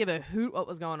didn't give a hoot what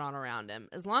was going on around him.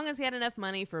 As long as he had enough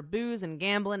money for booze and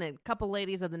gambling and a couple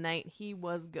ladies of the night, he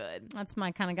was good. That's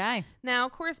my kind of guy. Now,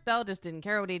 of course, Belle just didn't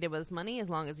care what he did with his money as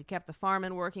long as he kept the farm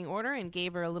in working order and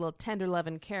gave her a little tender love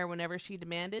and care whenever she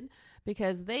demanded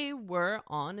because they were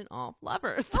on and off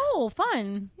lovers. Oh,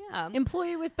 fun. Yeah.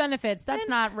 Employee with benefits. That's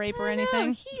not rape or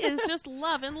anything. He is just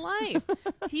loving life.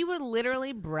 He would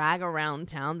literally brag around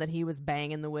town that he was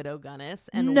banging the widow Gunnis.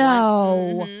 And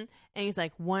and he's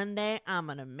like, one day I'm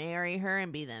going to marry her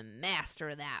and be the master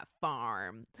of that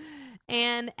farm.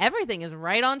 And everything is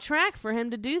right on track for him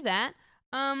to do that.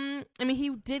 I mean, he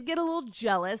did get a little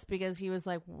jealous because he was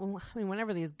like, well, I mean,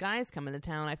 whenever these guys come into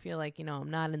town, I feel like,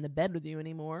 I'm not in the bed with you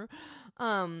anymore.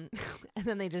 And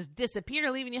then they just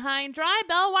disappear, leaving you high and dry.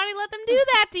 Belle, why do you let them do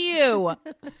that to you?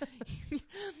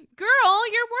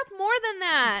 Girl, you're worth more than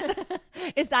that.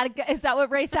 Is that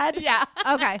what Ray said? Yeah.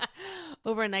 Okay.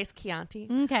 Over a nice Chianti.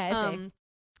 Okay, I see.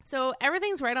 So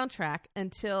everything's right on track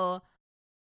until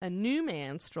a new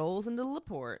man strolls into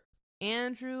LaPorte,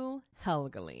 Andrew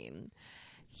Helgelien.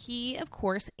 He, of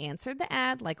course, answered the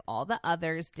ad like all the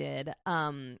others did,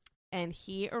 and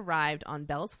he arrived on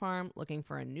Belle's farm looking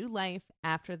for a new life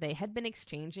after they had been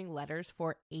exchanging letters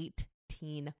for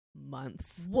 18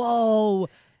 months. Whoa.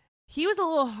 He was a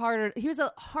little harder. He was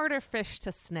a harder fish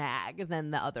to snag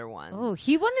than the other ones. Oh,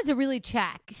 he wanted to really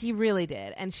check. He really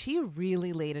did. And she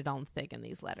really laid it on thick in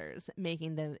these letters,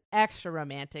 making them extra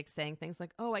romantic, saying things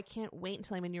like, oh, I can't wait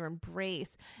until I'm in your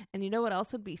embrace. And you know what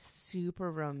else would be super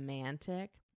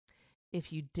romantic?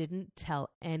 If you didn't tell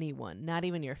anyone, not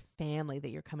even your family, that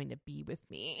you're coming to be with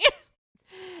me.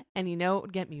 And you know what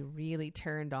would get me really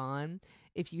turned on?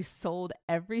 If you sold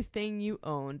everything you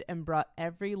owned and brought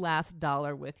every last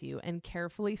dollar with you and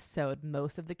carefully sewed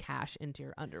most of the cash into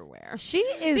your underwear. She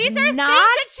is These are not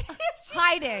things that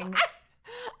hiding.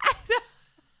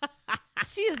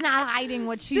 She is not hiding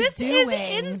what she's this doing.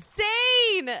 This is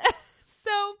insane.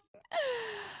 So,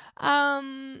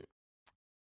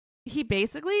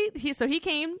 he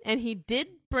came and he did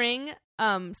bring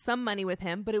some money with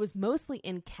him, but it was mostly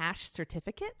in cash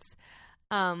certificates.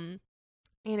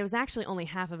 And it was actually only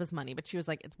half of his money, but she was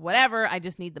like, it's whatever. I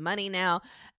just need the money now.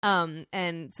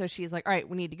 And so she's like, all right,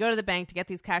 we need to go to the bank to get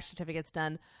these cash certificates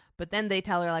done. But then they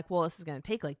tell her, like, well, this is going to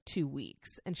take, like, 2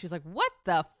 weeks. And she's like, what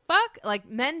the fuck? Like,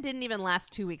 men didn't even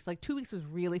last 2 weeks. Like, 2 weeks was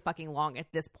really fucking long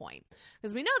at this point.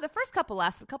 Because we know the first couple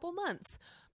lasted a couple months.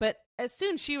 But as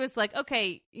soon she was like,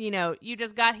 okay, you know, you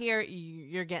just got here,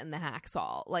 you're getting the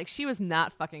hacksaw. Like, she was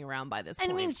not fucking around by this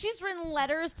point. I mean, she's written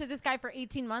letters to this guy for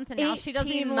 18 months, and now she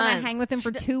doesn't even want to hang with him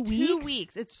for 2 weeks? 2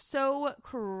 weeks. It's so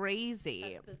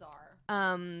crazy. That's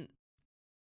bizarre.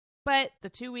 But the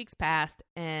 2 weeks passed,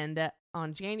 and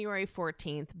on January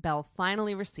 14th, Belle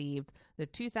finally received the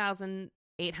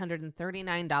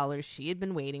 $2,839 she had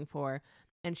been waiting for,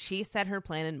 and she set her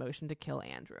plan in motion to kill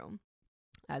Andrew.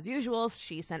 As usual,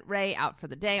 she sent Ray out for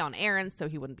the day on errands so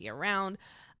he wouldn't be around,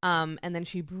 and then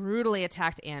she brutally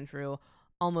attacked Andrew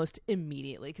almost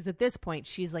immediately, because at this point,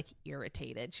 she's, like,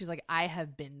 irritated. She's like, I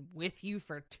have been with you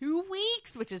for 2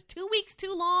 weeks, which is 2 weeks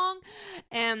too long,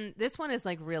 and this one is,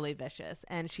 like, really vicious,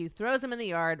 and she throws him in the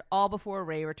yard all before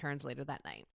Ray returns later that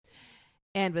night.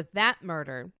 And with that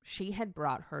murder, she had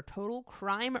brought her total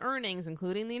crime earnings,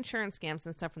 including the insurance scams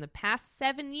and stuff from the past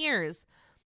 7 years,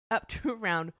 up to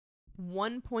around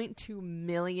 $1.2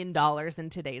 million in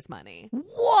today's money.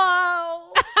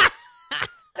 Whoa!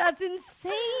 That's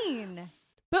insane.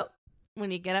 But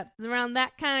when you get up around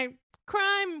that kind of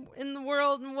crime in the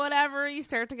world and whatever, you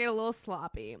start to get a little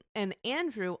sloppy. And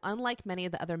Andrew, unlike many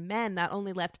of the other men, not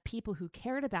only left people who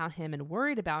cared about him and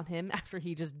worried about him after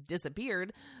he just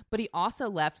disappeared, but he also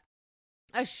left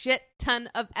a shit ton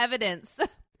of evidence.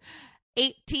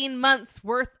 18 months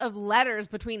worth of letters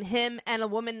between him and a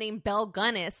woman named Belle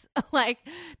Gunnis, like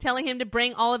telling him to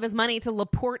bring all of his money to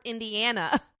LaPorte,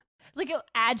 Indiana. Like an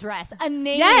address, a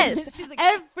name. Yes. She's like,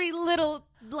 every little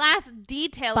last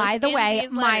detail. By the way,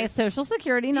 my social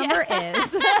security number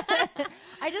is.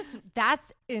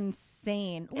 That's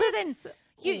insane. Listen,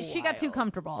 she got too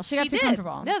comfortable. She got too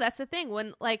comfortable. No, that's the thing.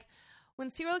 When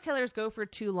serial killers go for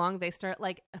too long, they start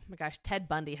like, oh my gosh, Ted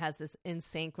Bundy has this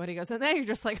insane quote. He goes, and then you're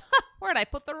just like, where'd I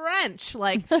put the wrench?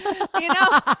 Like, you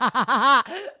know,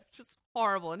 just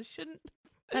horrible and shouldn't.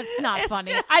 That's not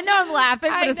funny. I know I'm laughing,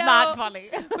 but it's not funny.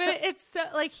 But it's so,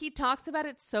 like, he talks about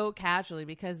it so casually,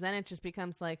 because then it just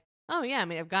becomes like, oh yeah, I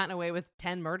mean, I've gotten away with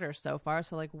 10 murders so far,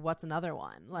 so like, what's another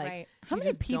one? Like, right. How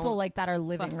many people like that are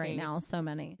living right now? So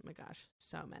many. Oh my gosh,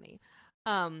 so many.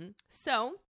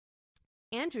 So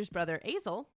Andrew's brother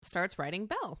Azel starts writing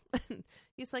Belle.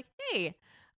 He's like, hey,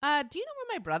 do you know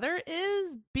where my brother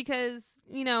is? Because,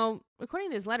 you know,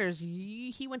 according to his letters,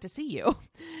 he went to see you.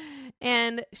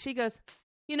 And she goes,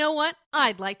 you know what?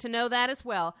 I'd like to know that as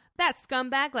well. That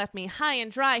scumbag left me high and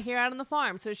dry here out on the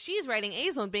farm. So she's writing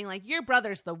Azel and being like, your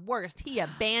brother's the worst. He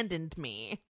abandoned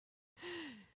me.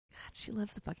 God, she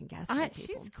loves the fucking gaslight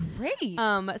people. She's great.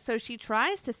 So she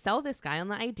tries to sell this guy on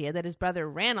the idea that his brother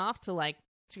ran off to, like,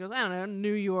 she goes, I don't know,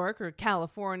 New York or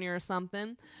California or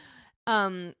something.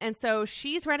 And so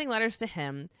she's writing letters to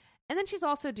him. And then she's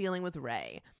also dealing with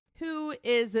Ray, who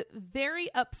is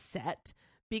very upset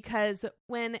because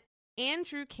when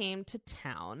Andrew came to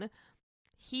town,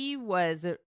 he was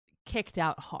kicked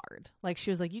out hard. Like, she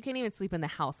was like, you can't even sleep in the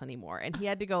house anymore. And he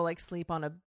had to go, like, sleep on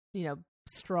a, you know,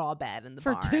 straw bed in the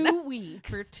barn. For 2 weeks.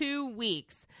 For 2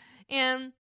 weeks.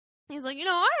 And he's like, you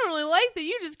know, I don't really like that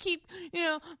you just keep, you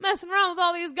know, messing around with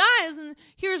all these guys. And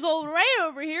here's old Ray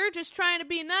over here just trying to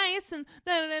be nice and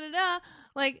da-da-da-da-da.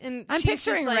 Like, and I'm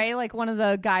picturing Ray like one of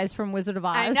the guys from Wizard of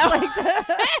Oz. I know. Like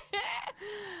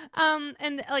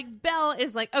and like Belle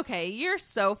is like, okay, you're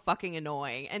so fucking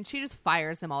annoying, and she just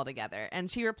fires him altogether,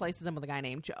 and she replaces him with a guy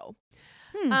named Joe.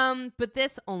 But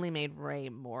this only made Ray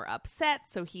more upset,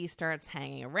 so he starts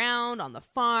hanging around on the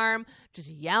farm, just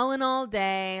yelling all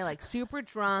day, like super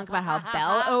drunk about how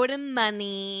Belle owed him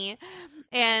money,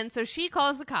 and so she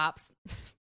calls the cops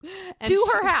to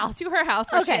her house,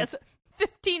 where she has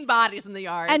 15 bodies in the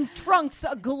yard. And trunks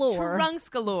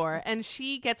galore. And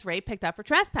she gets Ray picked up for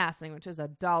trespassing, which is a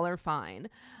 $1 fine.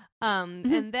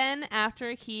 And then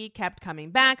after he kept coming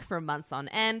back for months on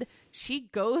end, she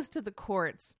goes to the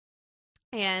courts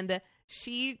and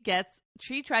she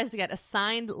tries to get a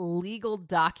signed legal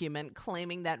document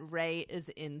claiming that Ray is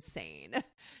insane.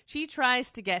 She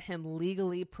tries to get him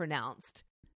legally pronounced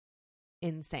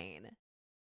insane.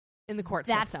 In the court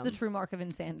system. That's the true mark of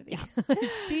insanity. Yeah.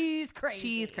 She's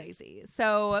crazy.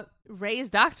 So Ray's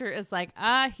doctor is like,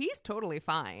 he's totally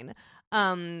fine.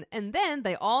 And then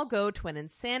they all go to an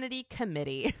insanity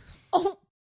committee. Oh,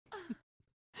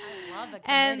 I love a committee.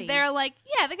 And they're like,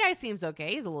 yeah, the guy seems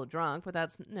okay. He's a little drunk, but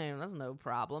that's no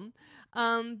problem.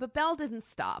 But Belle didn't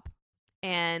stop.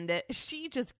 And she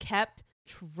just kept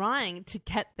trying to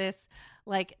get this,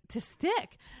 like, to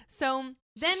stick. So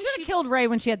then she should have killed Ray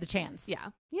when she had the chance.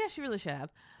 Yeah, she really should have.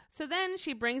 So then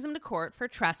she brings him to court for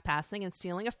trespassing and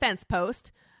stealing a fence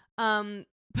post. But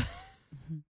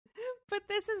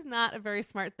this is not a very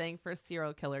smart thing for a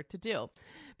serial killer to do,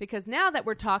 because now that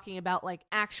we're talking about like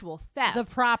actual theft, the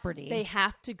property, they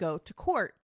have to go to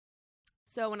court.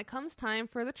 So when it comes time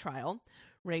for the trial,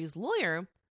 Ray's lawyer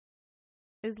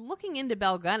is looking into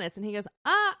Belle Gunness, and he goes,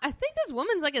 I think this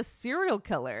woman's like a serial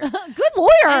killer. Good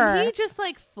lawyer. And he just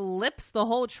like flips the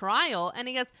whole trial, and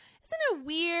he goes, isn't it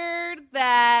weird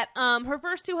that her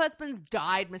first two husbands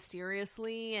died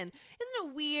mysteriously? And isn't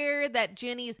it weird that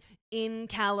Jenny's in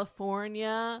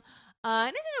California?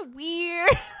 And isn't it weird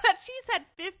that she's had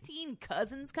 15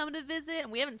 cousins come to visit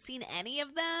and we haven't seen any of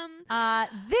them?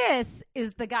 This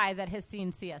is the guy that has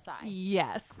seen CSI.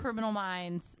 Yes. Criminal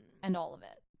Minds and all of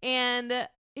it. And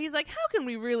he's like, how can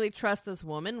we really trust this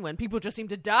woman when people just seem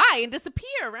to die and disappear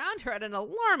around her at an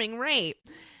alarming rate?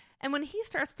 And when he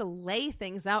starts to lay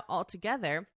things out all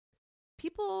together,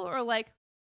 people are like,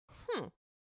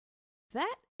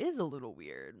 that is a little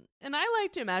weird. And I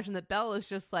like to imagine that Belle is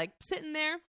just like sitting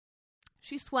there.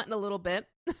 She's sweating a little bit.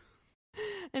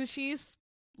 And she's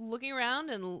looking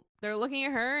around and they're looking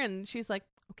at her and she's like,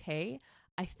 okay,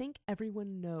 I think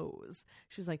everyone knows.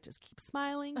 She's like, just keep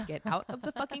smiling, get out of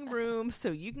the fucking room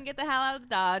so you can get the hell out of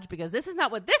Dodge, because this is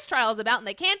not what this trial is about and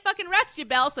they can't fucking arrest you,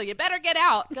 Belle, so you better get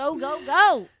out. Go, go,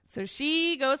 go. So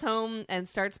she goes home and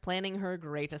starts planning her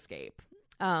great escape.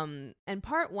 And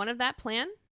part one of that plan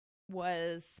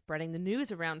was spreading the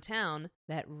news around town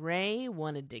that Ray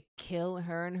wanted to kill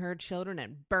her and her children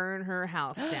and burn her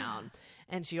house down.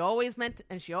 And she always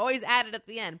added at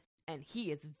the end, and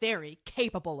he is very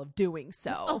capable of doing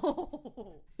so.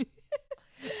 Oh.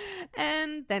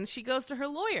 And then she goes to her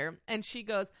lawyer and she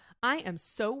goes, I am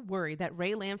so worried that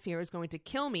Ray Lamphere is going to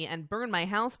kill me and burn my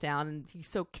house down, and he's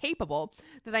so capable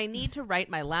that I need to write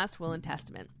my last will and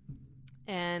testament.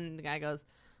 And the guy goes,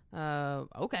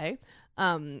 okay.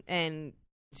 And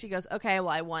she goes, okay, well,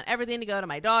 I want everything to go to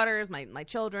my daughters, my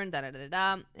children,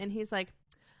 da-da-da-da. And he's like,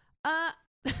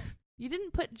 you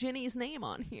didn't put Jenny's name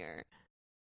on here.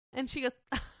 And she goes,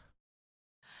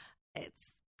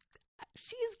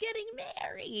 she's getting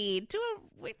married to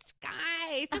a rich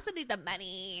guy. She doesn't need the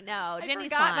money. No,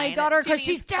 Jenny's fine. My daughter, because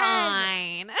she's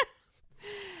fine.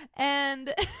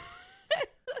 And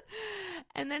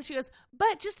and then she goes,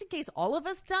 but just in case all of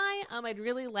us die, I'd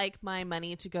really like my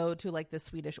money to go to like the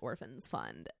Swedish Orphans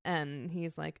Fund. And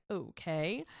he's like,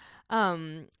 okay.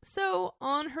 So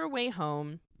on her way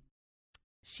home,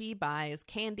 she buys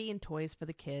candy and toys for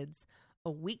the kids, a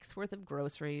week's worth of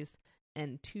groceries,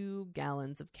 and 2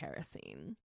 gallons of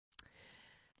kerosene.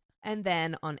 And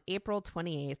then on April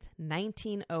 28th,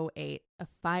 1908, a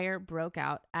fire broke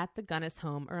out at the Gunness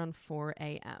home around 4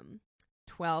 a.m.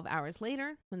 12 hours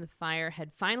later, when the fire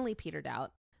had finally petered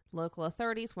out, local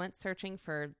authorities went searching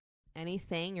for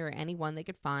anything or anyone they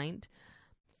could find.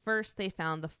 First, they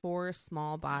found the 4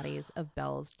 small bodies of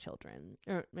Belle's children.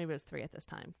 Or maybe it was 3 at this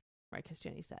time, right? Because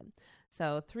Jenny said.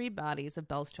 So 3 bodies of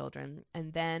Belle's children.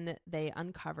 And then they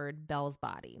uncovered Belle's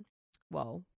body.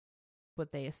 Well,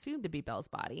 what they assumed to be Belle's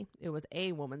body. It was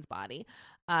a woman's body.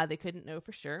 They couldn't know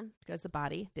for sure because the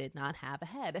body did not have a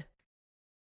head.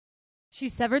 She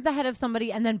severed the head of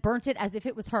somebody and then burnt it as if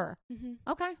it was her.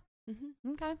 Mm-hmm. Okay.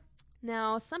 Mm-hmm. Okay.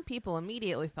 Now, some people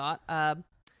immediately thought,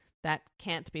 that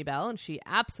can't be Belle, and she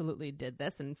absolutely did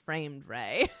this and framed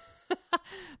Ray.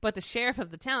 But the sheriff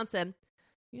of the town said,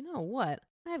 you know what?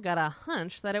 I've got a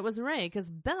hunch that it was Ray,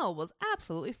 because Belle was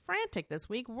absolutely frantic this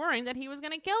week, worrying that he was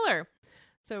going to kill her.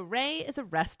 So Ray is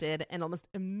arrested and almost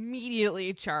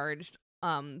immediately charged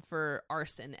for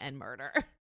arson and murder.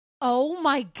 Oh,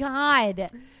 my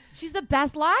God. She's the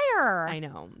best liar. I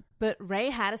know. But Ray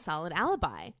had a solid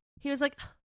alibi. He was like,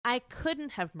 I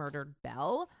couldn't have murdered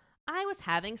Belle. I was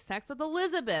having sex with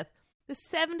Elizabeth, the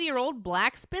 70-year-old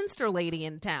black spinster lady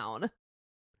in town.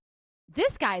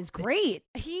 This guy's great.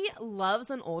 He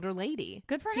loves an older lady.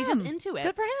 Good for him. He's just into it.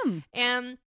 Good for him.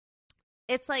 And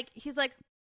it's like, he's like,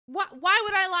 why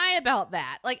would I lie about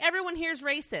that? Like, everyone here's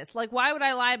racist. Like, why would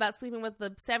I lie about sleeping with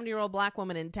the 70-year-old black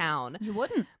woman in town? You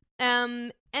wouldn't.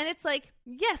 And it's like,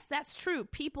 yes, that's true.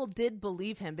 People did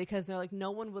believe him because they're like, no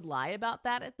one would lie about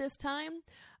that at this time.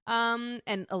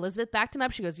 And Elizabeth backed him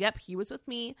up. She goes, yep, he was with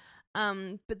me.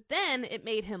 But then it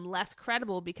made him less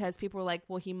credible because people were like,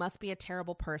 well, he must be a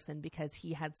terrible person because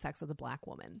he had sex with a black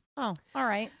woman. Oh, all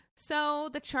right. So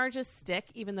the charges stick,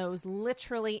 even though it was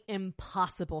literally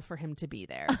impossible for him to be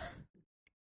there.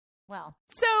 Well,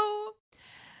 so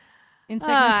in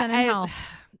sickness and in health.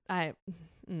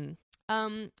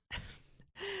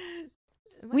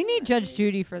 We need Judge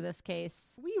Judy for this case.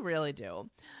 We really do.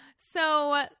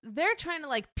 So they're trying to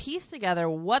like piece together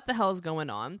what the hell's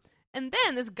going on. And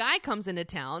then this guy comes into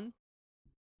town.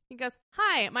 He goes,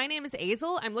 "Hi, my name is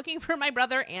Azel. I'm looking for my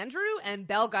brother Andrew and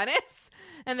Belle Gunnis."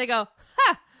 And they go,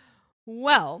 "Ha,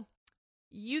 well,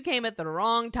 you came at the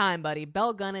wrong time, buddy.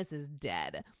 Belle Gunnis is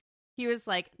dead." He was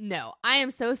like, "No, I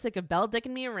am so sick of Belle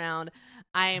dicking me around.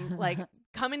 I'm like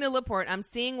coming to LaPorte. I'm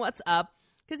seeing what's up."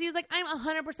 Because he was like, "I'm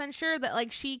 100% sure that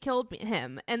like she killed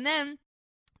him." And then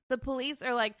the police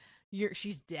are like,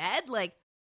 "She's dead?" Like,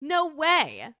 no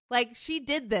way. Like, she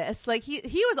did this. Like,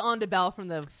 he was on to Belle from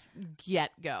the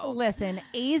get-go. Listen,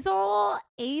 Azel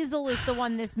is the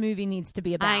one this movie needs to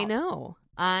be about.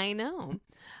 I know.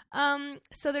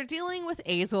 So they're dealing with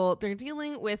Azel. They're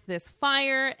dealing with this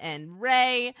fire and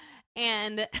Ray,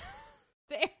 and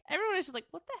everyone is just like,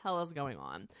 what the hell is going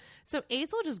on? So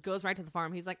Azel just goes right to the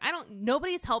farm. He's like,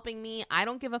 nobody's helping me. I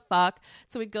don't give a fuck.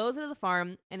 So he goes into the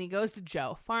farm, and he goes to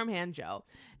Joe, farmhand Joe,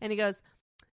 and he goes,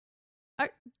 "Do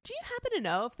you happen to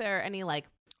know if there are any like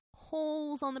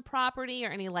holes on the property or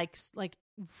any like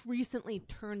recently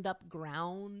turned up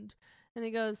ground?" And he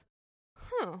goes,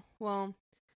 "Well,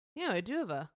 yeah, I do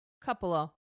have a couple of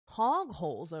hog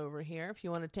holes over here if you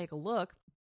want to take a look."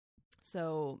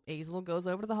 So Azel goes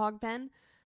over to the hog pen,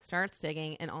 starts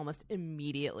digging, and almost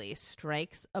immediately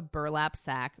strikes a burlap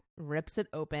sack, rips it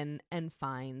open, and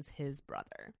finds his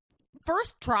brother.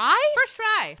 First try?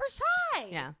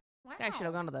 Yeah. Wow. This guy should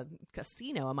have gone to the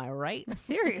casino, am I right?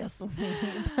 Seriously.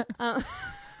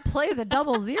 Play the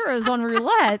double zeros on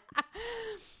roulette.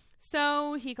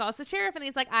 So he calls the sheriff and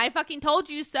he's like, "I fucking told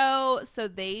you so." So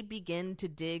they begin to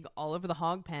dig all over the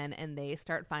hog pen and they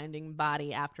start finding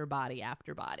body after body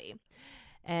after body.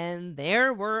 And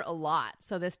there were a lot.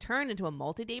 So this turned into a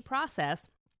multi-day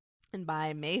process. And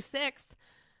by May 6th,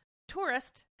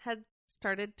 tourists had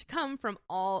started to come from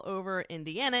all over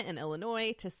Indiana and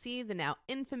Illinois to see the now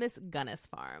infamous Gunnis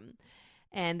farm.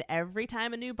 And every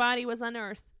time a new body was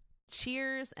unearthed,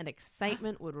 cheers and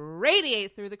excitement would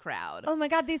radiate through the crowd. Oh my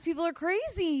God, these people are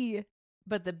crazy.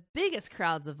 But the biggest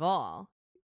crowds of all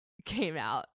came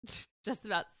out, just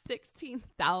about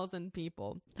 16,000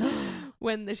 people,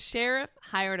 when the sheriff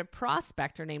hired a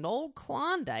prospector named Old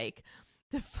Klondike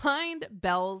to find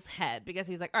Belle's head, because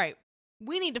he's like, all right,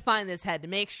 we need to find this head to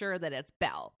make sure that it's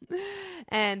Belle.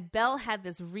 And Belle had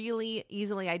this really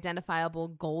easily identifiable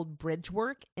gold bridge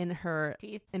work in her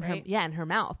teeth, in right? her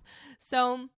mouth.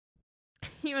 So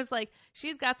he was like,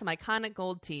 she's got some iconic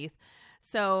gold teeth.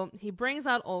 So he brings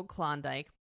out Old Klondike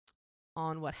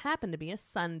on what happened to be a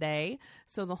Sunday.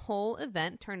 So the whole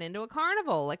event turned into a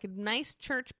carnival, like a nice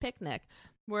church picnic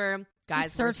where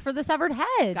guys search for the severed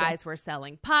head. Guys were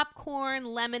selling popcorn,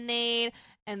 lemonade,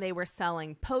 and they were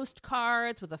selling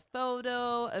postcards with a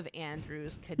photo of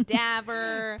Andrew's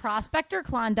cadaver. Prospector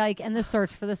Klondike and the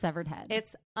search for the severed head.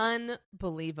 It's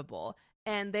unbelievable.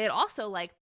 And they had also,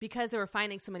 like, because they were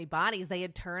finding so many bodies, they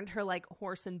had turned her, like,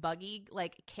 horse and buggy,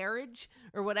 like, carriage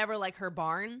or whatever, like, her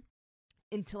barn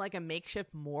into, like, a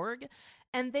makeshift morgue.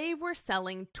 And they were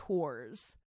selling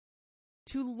tours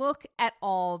to look at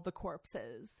all the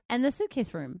corpses. And the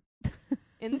suitcase room.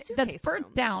 In the suitcase That's burnt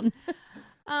room.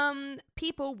 down.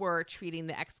 People were treating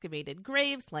the excavated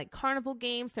graves like carnival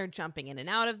games. They're jumping in and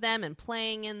out of them and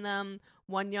playing in them.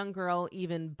 One young girl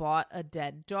even bought a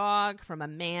dead dog from a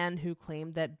man who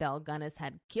claimed that Belle Gunnis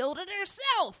had killed it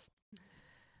herself.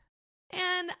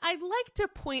 And I'd like to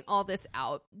point all this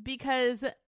out because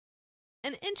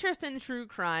an interest in true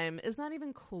crime is not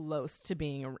even close to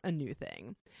being a new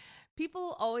thing.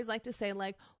 People always like to say,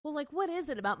 like, well, like, what is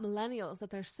it about millennials that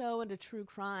they're so into true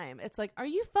crime? It's like, are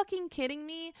you fucking kidding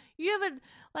me? You have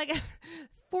a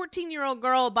 14-year-old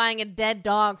girl buying a dead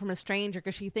dog from a stranger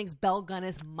because she thinks Belle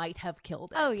Gunnis might have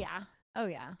killed it. Oh,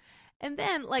 yeah. And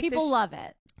then, like, people love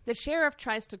it. The sheriff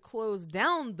tries to close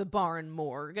down the barn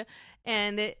morgue,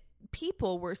 and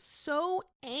people were so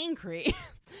angry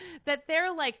that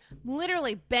they're like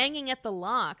literally banging at the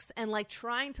locks and like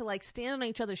trying to like stand on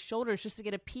each other's shoulders just to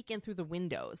get a peek in through the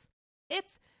windows.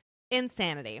 It's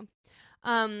insanity.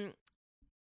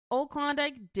 Old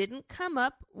Klondike didn't come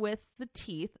up with the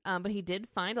teeth, but he did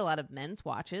find a lot of men's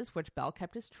watches, which Belle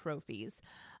kept as trophies.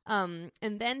 And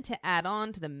then to add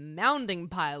on to the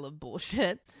mounding pile of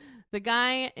bullshit, the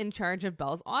guy in charge of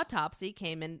Belle's autopsy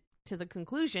came in to the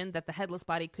conclusion that the headless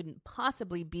body couldn't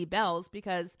possibly be Belle's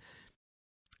because,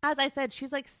 as I said,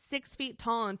 she's like 6 feet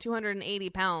tall and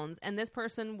 280 pounds, and this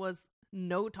person was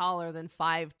no taller than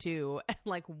 5'2" and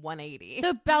like 180.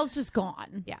 So Belle's just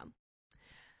gone. Yeah.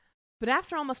 But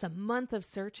after almost a month of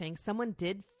searching, someone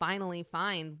did finally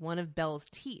find one of Belle's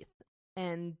teeth.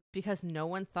 And because no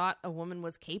one thought a woman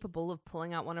was capable of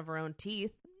pulling out one of her own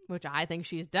teeth, which I think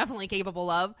she's definitely capable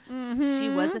of, she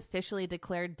was officially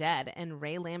declared dead, and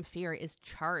Ray Lamphere is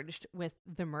charged with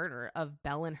the murder of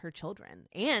Belle and her children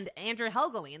and Andrew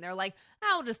Helgelien. They're like,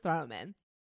 I'll just throw him in.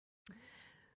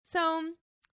 So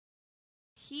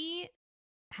he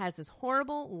has this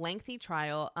horrible, lengthy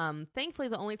trial. Thankfully,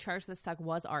 the only charge that stuck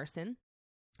was arson.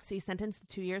 So he's sentenced to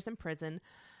 2 years in prison,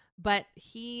 but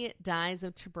he dies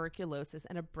of tuberculosis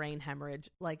and a brain hemorrhage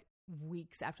like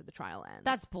weeks after the trial ends.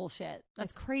 That's bullshit.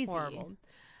 That's crazy. Horrible.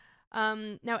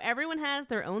 Now, everyone has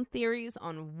their own theories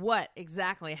on what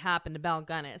exactly happened to Belle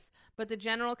Gunness, but the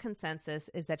general consensus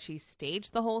is that she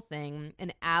staged the whole thing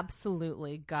and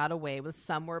absolutely got away with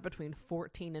somewhere between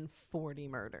 14 and 40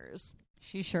 murders.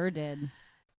 She sure did.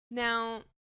 Now,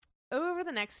 over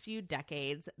the next few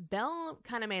decades, Belle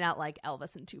kind of made out like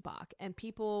Elvis and Tupac, and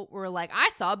people were like,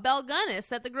 I saw Belle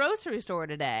Gunness at the grocery store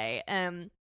today.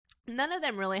 None of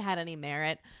them really had any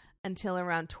merit until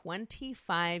around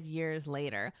 25 years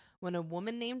later, when a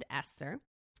woman named Esther,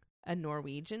 a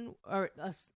Norwegian, or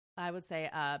I would say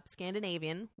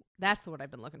Scandinavian, that's what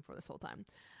I've been looking for this whole time,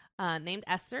 named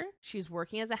Esther. She's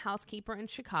working as a housekeeper in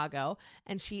Chicago,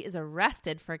 and she is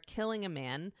arrested for killing a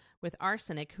man with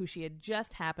arsenic who she had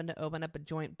just happened to open up a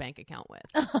joint bank account with.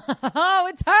 Oh,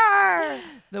 it's her!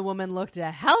 The woman looked a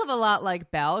hell of a lot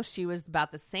like Belle. She was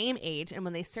about the same age, and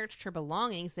when they searched her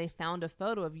belongings, they found a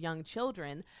photo of young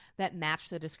children that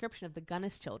matched the description of the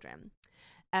Gunness children.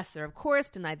 Esther, of course,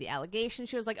 denied the allegation.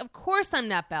 She was like, of course I'm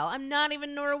not Belle. I'm not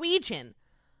even Norwegian.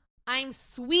 I'm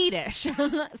Swedish.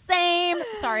 Same.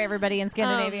 Sorry, everybody in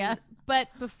Scandinavia. But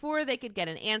before they could get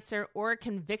an answer or a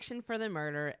conviction for the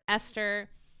murder, Esther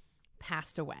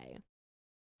passed away.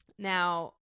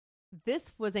 Now, this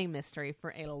was a mystery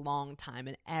for a long time,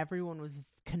 and everyone was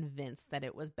convinced that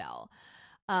it was Belle.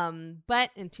 But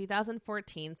in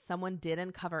 2014, someone did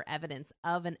uncover evidence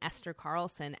of an Esther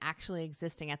Carlson actually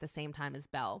existing at the same time as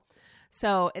Belle.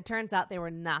 So it turns out they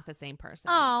were not the same person.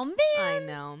 Oh, man. I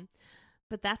know.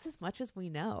 But that's as much as we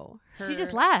know. She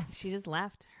just left. She just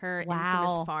left. Her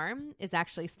infamous farm is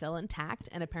actually still intact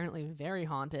and apparently very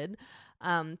haunted.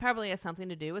 Probably has something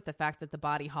to do with the fact that the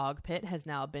body hog pit has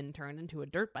now been turned into a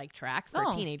dirt bike track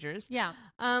for teenagers. Yeah.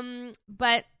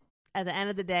 But at the end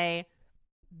of the day,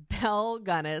 Belle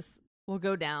Gunness will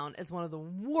go down as one of the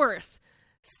worst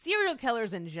serial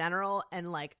killers in general.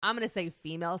 And like, I'm going to say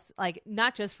females, like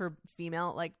not just for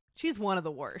female, like she's one of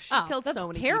the worst. She killed so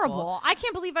many terrible. people. I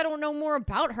can't believe I don't know more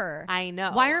about her. I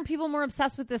know. Why aren't people more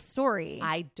obsessed with this story?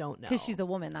 I don't know. Because she's a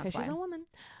woman, that's why. She's a woman.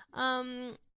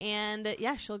 And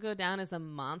yeah, she'll go down as a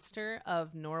monster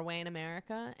of Norway and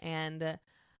America. And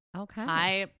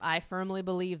okay, I firmly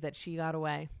believe that she got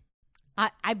away.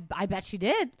 I bet she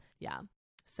did. Yeah.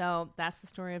 So that's the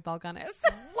story of Belle Gunness.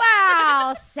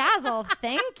 Wow, Sazzle,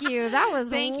 thank you. That was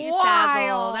thank you, wild.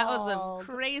 Sazzle. That was a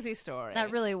crazy story.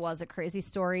 That really was a crazy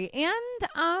story, and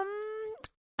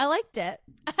I liked it.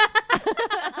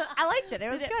 I liked it. It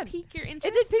was did good. It pique your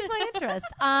interest? It did pique my interest.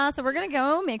 So we're gonna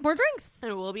go make more drinks,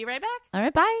 and we'll be right back. All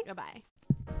right, bye. Goodbye.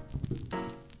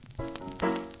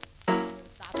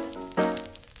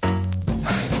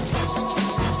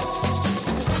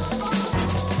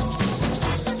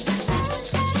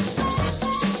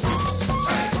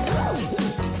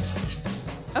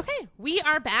 We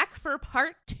are back for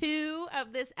part 2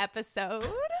 of this episode.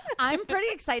 I'm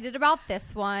pretty excited about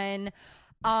this one.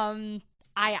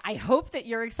 I hope that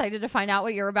you're excited to find out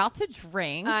what you're about to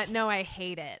drink. No, I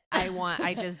hate it.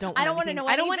 I just don't. I don't want to know.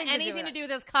 I don't want anything to do with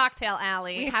this cocktail,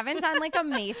 Allie. We haven't done like a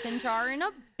mason jar in a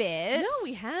bit. No,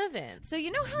 we haven't. So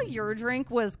you know how your drink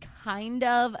was kind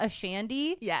of a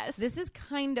shandy? Yes. This is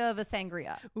kind of a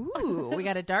sangria. Ooh, we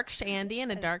got a dark shandy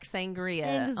and a dark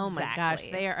sangria. Exactly. Oh my gosh,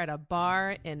 they are at a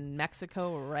bar in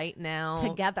Mexico right now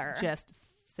together, just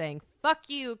saying fuck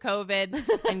you,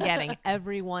 COVID, and getting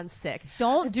everyone sick.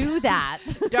 Don't do that.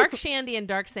 Dark shandy and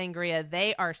dark sangria,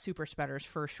 they are super spreaders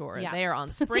for sure. Yeah. They are on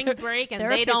spring break and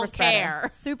they don't care.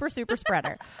 Super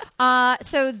spreader.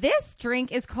 So this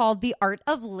drink is called The Art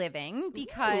of Living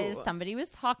because somebody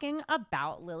was talking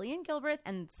about Lillian Gilbreth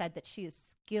and said that she is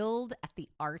skilled at the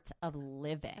art of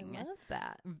living. I love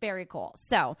that. Very cool.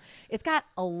 So it's got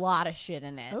a lot of shit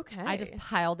in it. Okay. I just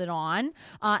piled it on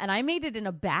and I made it in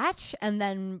a batch and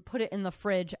then put it in the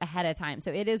fridge ahead of time.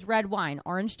 So it is red wine,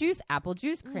 orange juice, apple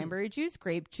juice, cranberry juice,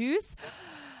 grape juice,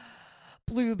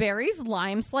 blueberries,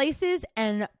 lime slices,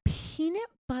 and peanut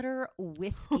butter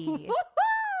whiskey.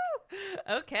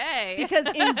 Okay. Because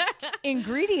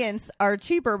ingredients are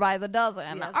cheaper by the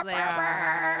dozen. Yes, they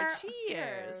are.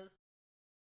 Cheers.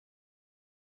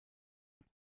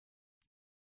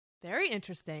 Very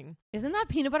interesting. Isn't that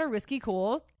peanut butter whiskey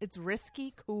cool? It's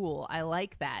risky cool. I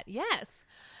like that. Yes.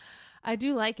 I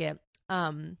do like it.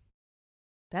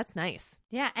 That's nice.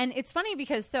 Yeah, and it's funny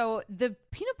because so the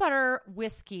peanut butter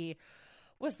whiskey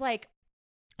was like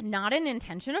not an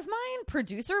intention of mine.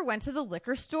 Producer went to the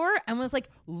liquor store and was like,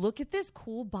 "Look at this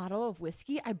cool bottle of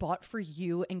whiskey I bought for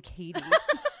you and Katie."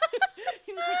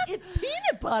 He was like, "It's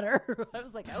peanut butter." I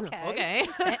was like, "Okay,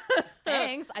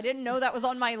 thanks." I didn't know that was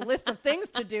on my list of things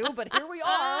to do, but here we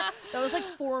are. That was like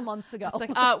 4 months ago. It's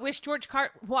like, wish George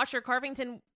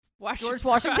Washington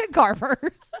Carver.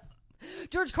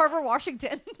 George Carver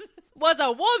Washington was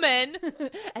a woman.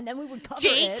 And then we would cover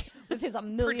Jake, it with his a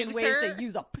million producer. ways to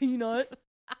use a peanut.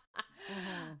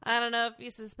 I don't know if you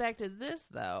suspected this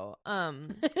though.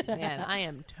 Man, I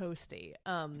am toasty.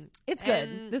 It's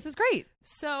good. This is great.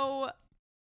 So,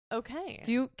 okay.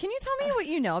 Can you tell me what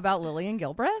you know about Lillian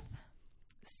Gilbreth?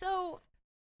 So,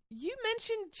 you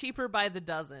mentioned Cheaper by the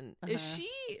Dozen. Is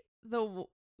she the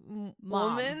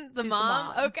woman? The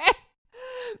mom? Okay.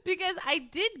 Because I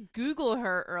did Google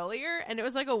her earlier, and it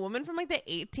was like a woman from like the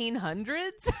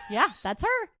 1800s. Yeah, that's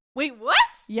her. Wait, what?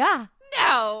 Yeah.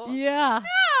 No. Yeah.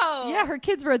 No. Yeah, her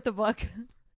kids wrote the book.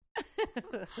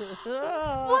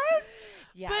 What?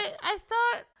 Yes. But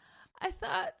I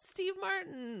thought Steve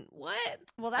Martin. What?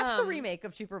 Well, that's the remake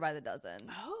of Cheaper by the Dozen.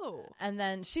 Oh. And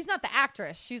then she's not the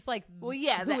actress. She's like, well,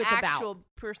 yeah, who the it's actual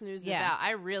about. person who's Yeah. about.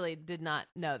 I really did not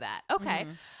know that. Okay.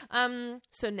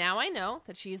 So now I know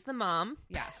that she's the mom.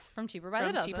 Yes, from Cheaper by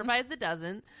the Dozen. Cheaper by the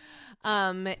Dozen.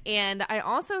 And I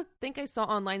also think I saw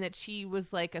online that she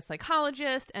was like a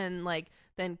psychologist, and like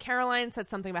then Caroline said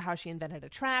something about how she invented a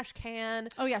trash can.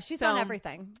 Oh yeah, she's done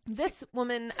everything. This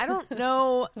woman, I don't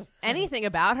know anything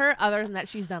about her other than that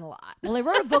she's done a lot. Well, I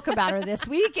wrote a book about her this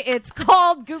week. It's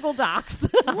called Google Docs.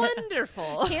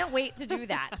 Wonderful. Can't wait to do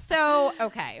that. So,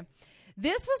 okay.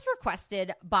 This was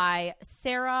requested by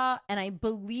Sarah, and I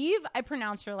believe I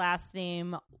pronounced her last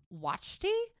name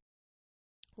Wachti.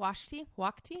 Wachti.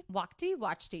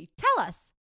 Tell us.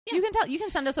 Yeah. You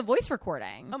can send us a voice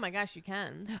recording. Oh my gosh, you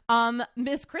can.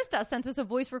 Miss Krista sent us a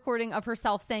voice recording of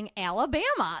herself saying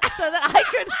Alabama so that I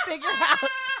could figure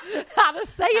out how to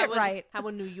say it right. How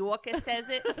a New Yorker says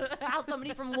it. How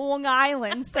somebody from Long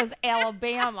Island says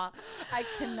Alabama. I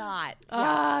cannot.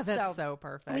 That's so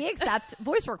perfect. We accept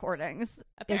voice recordings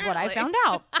Apparently. is what I found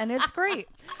out. And it's great.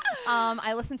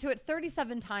 I listened to it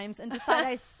 37 times and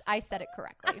decided I said it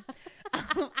correctly.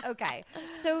 Okay.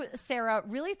 So Sarah,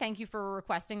 really thank you for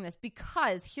requesting this,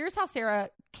 because here's how Sarah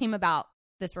came about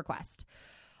this request.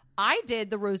 I did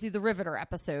the Rosie the Riveter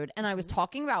episode, and I was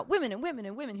talking about women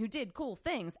who did cool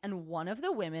things. And one of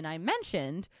the women I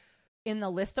mentioned in the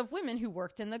list of women who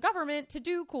worked in the government to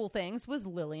do cool things was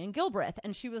Lillian Gilbreth.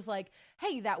 And she was like,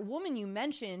 hey, that woman you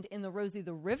mentioned in the Rosie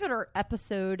the Riveter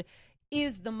episode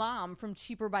is the mom from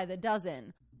Cheaper by the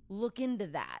Dozen. Look into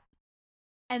that.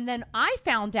 And then I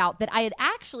found out that I had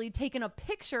actually taken a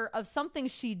picture of something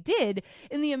she did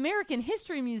in the American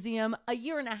History Museum a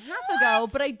year and a half ago,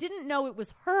 but I didn't know it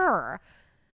was her.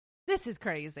 This is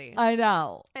crazy. I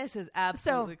know. This is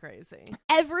absolutely crazy.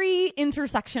 Every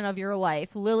intersection of your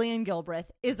life, Lillian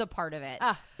Gilbreth is a part of it.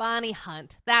 Bonnie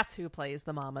Hunt. That's who plays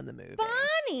the mom in the movie.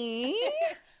 Bonnie.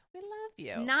 We love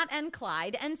you. Not and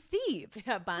Clyde and Steve.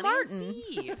 Yeah, Bonnie Martin. and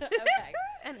Steve. Okay.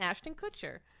 And Ashton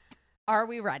Kutcher. Are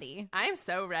we ready? I'm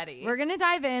so ready. We're going to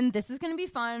dive in. This is going to be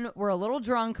fun. We're a little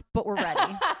drunk, but we're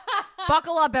ready.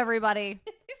 Buckle up, everybody.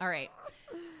 All right.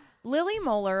 Lily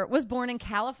Moeller was born in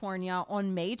California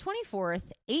on May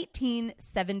 24th,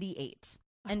 1878.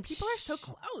 And people are so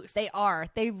close. They are.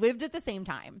 They lived at the same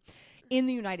time in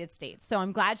the United States. So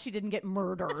I'm glad she didn't get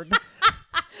murdered.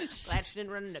 Glad she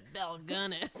didn't run into Belle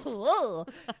Gunness.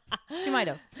 She might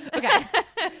have. Okay.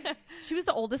 She was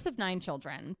the oldest of 9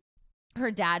 children. Her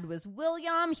dad was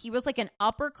William. He was like an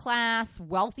upper class,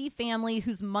 wealthy family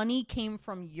whose money came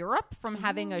from Europe from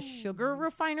having a sugar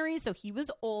refinery. So he was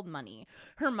old money.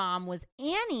 Her mom was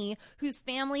Annie, whose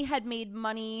family had made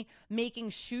money making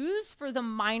shoes for the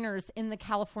miners in the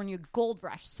California gold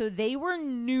rush. So they were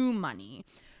new money.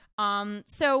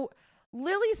 So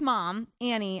Lily's mom,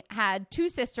 Annie, had 2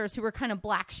 sisters who were kind of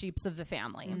black sheeps of the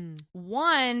family.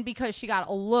 One because she got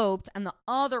eloped, and the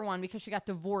other one because she got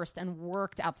divorced and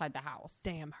worked outside the house.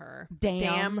 Damn her.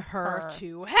 Damn her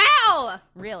to hell.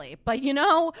 Really. But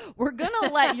we're going to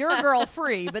let your girl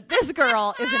free, but this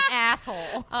girl is an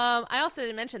asshole. I also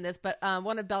didn't mention this, but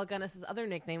one of Belle Gunness' other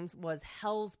nicknames was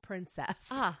Hell's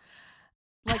Princess.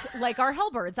 Like our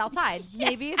Hellbirds outside. Yes.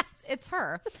 Maybe it's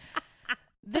her.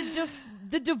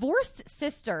 The divorced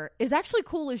sister is actually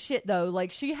cool as shit, though.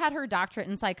 Like, she had her doctorate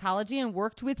in psychology and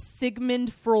worked with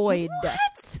Sigmund Freud.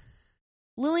 What?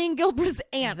 Lillian Gilbert's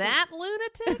aunt. That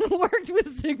lunatic? Worked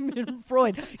with Sigmund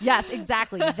Freud. Yes,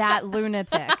 exactly. That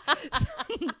lunatic.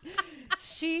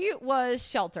 She was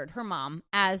sheltered, her mom,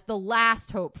 as the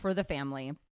last hope for the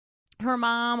family. Her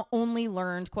mom only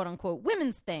learned, quote unquote,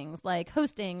 women's things like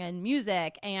hosting and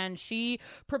music, and she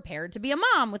prepared to be a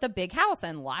mom with a big house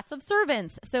and lots of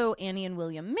servants. So Annie and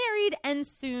William married, and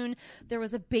soon there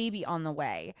was a baby on the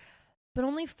way. But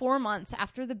only 4 months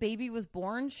after the baby was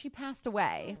born, she passed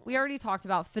away. We already talked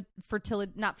about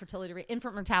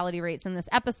infant mortality rates in this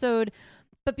episode.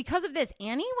 But because of this,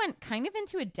 Annie went kind of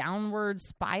into a downward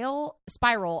spiral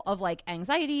of like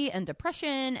anxiety and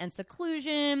depression and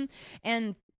seclusion.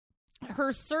 And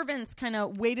her servants kind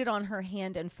of waited on her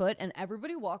hand and foot, and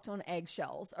everybody walked on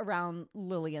eggshells around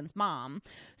Lillian's mom.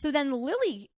 So then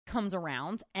Lily comes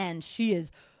around, and she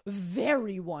is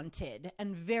very wanted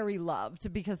and very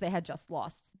loved because they had just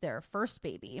lost their first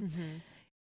baby. Mm-hmm.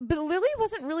 But Lily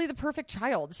wasn't really the perfect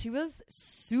child. She was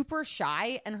super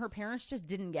shy, and her parents just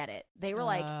didn't get it. They were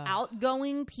like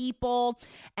outgoing people,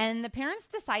 and the parents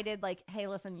decided like, hey,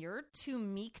 listen, you're too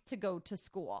meek to go to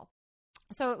school.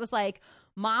 So it was like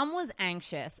mom was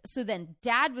anxious. So then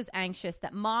dad was anxious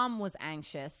that mom was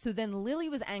anxious. So then Lily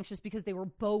was anxious because they were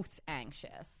both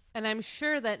anxious. And I'm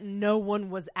sure that no one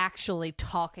was actually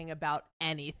talking about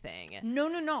anything.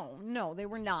 No. They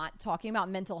were not talking about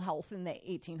mental health in the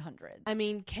 1800s. I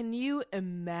mean, can you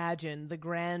imagine the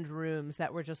grand rooms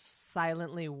that were just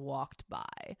silently walked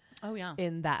by? Oh, yeah.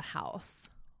 In that house.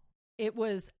 It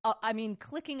was,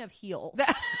 clicking of heels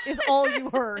is all you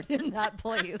heard in that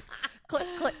place. Click,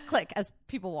 click, click as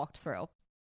people walked through.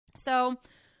 So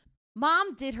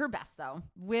mom did her best, though.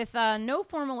 With no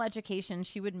formal education,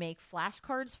 she would make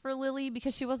flashcards for Lily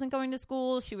because she wasn't going to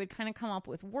school. She would kind of come up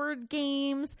with word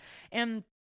games. And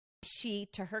she,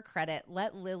 to her credit,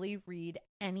 let Lily read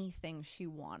anything she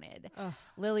wanted. Ugh.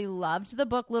 Lily loved the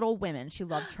book Little Women. She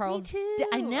loved Charles. Me too.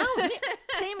 I know.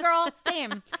 Same girl.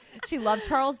 Same. She loved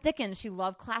Charles Dickens. She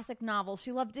loved classic novels.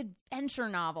 She loved adventure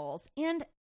novels. And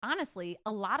honestly,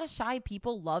 a lot of shy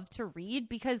people love to read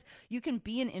because you can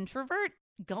be an introvert,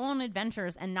 go on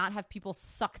adventures, and not have people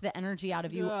suck the energy out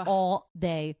of you all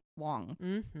day long.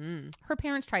 Mm-hmm. Her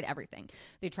parents tried everything.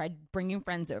 They tried bringing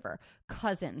friends over,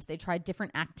 cousins. They tried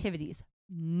different activities.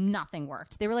 Nothing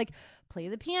worked. They were like, play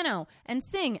the piano and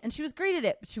sing. And she was great at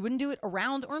it, but she wouldn't do it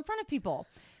around or in front of people.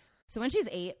 So when she's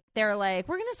 8, they're like,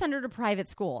 we're going to send her to private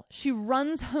school. She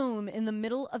runs home in the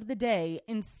middle of the day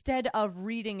instead of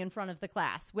reading in front of the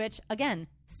class, which, again,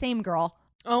 same girl.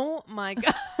 Oh, my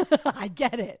God. I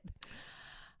get it.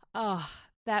 Oh,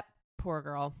 that poor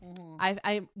girl. Mm-hmm.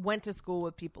 I went to school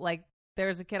with people, like,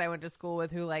 there's a kid I went to school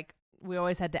with who, like, we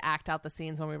always had to act out the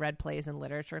scenes when we read plays in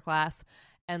literature class.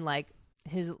 And, like,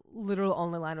 his literal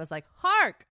only line was, like,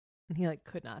 hark! And he, like,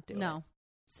 could not do it. No.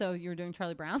 So you were doing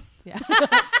Charlie Brown? Yeah.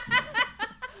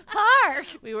 Hark!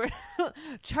 We were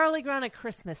Charlie Brown, a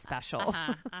Christmas special.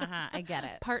 I get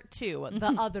it. Part 2, the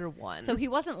other one. So he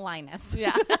wasn't Linus.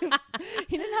 Yeah.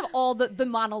 He didn't have all the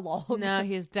monologue. No,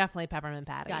 he's definitely Peppermint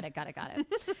Patty. Got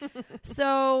it.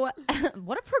 So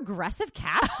what a progressive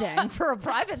casting for a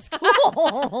private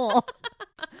school.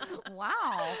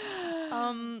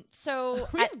 Wow. So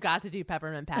we've got to do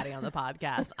Peppermint Patty on the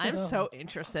podcast. I'm so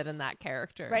interested in that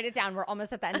character. Write it down. We're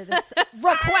almost at the end of this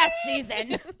request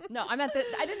season. No, I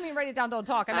didn't mean write it down, don't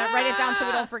talk. I meant write it down so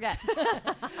we don't forget.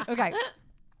 Okay.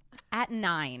 At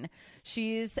 9,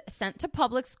 she's sent to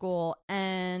public school,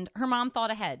 and her mom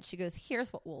thought ahead. She goes,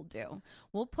 here's what we'll do.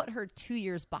 We'll put her 2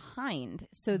 years behind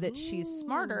so that she's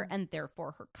smarter, and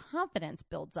therefore her confidence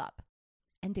builds up.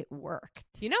 And it worked.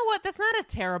 You know what? That's not a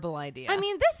terrible idea. I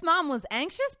mean, this mom was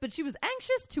anxious, but she was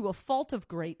anxious to a fault of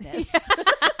greatness. Yeah.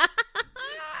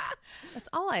 That's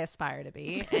all I aspire to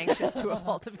be, anxious to a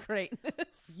fault of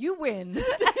greatness. You win.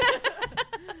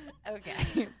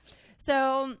 Okay.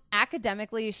 So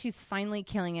academically, she's finally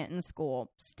killing it in school.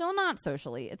 Still not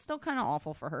socially. It's still kind of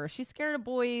awful for her. She's scared of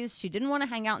boys. She didn't want to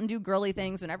hang out and do girly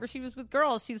things. Whenever she was with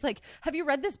girls, she's like, have you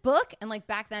read this book? And like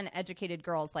back then, educated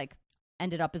girls like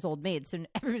ended up as old maids. So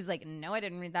everybody's like, no, I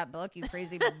didn't read that book, you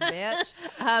crazy bitch.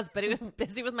 But he was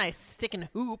busy with my stick and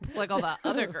hoop like all the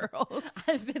other girls.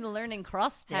 I've been learning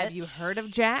cross stitch. Have you heard of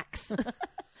Jax?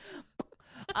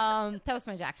 That was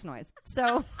my Jax noise.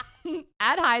 So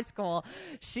at high school,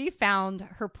 she found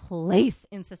her place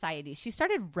in society. She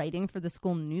started writing for the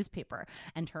school newspaper,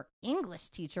 and her English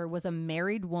teacher was a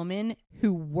married woman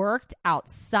who worked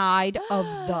outside of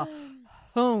the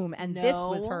home, and this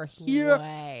was her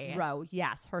hero.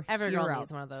 Yes, her Every hero. girl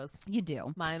needs one of those. You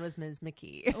do. Mine was Ms.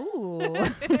 McKee. Ooh.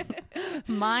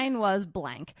 Mine was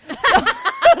blank. So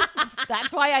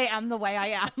that's why I am the way I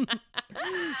am.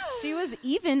 She was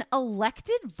even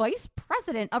elected vice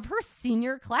president of her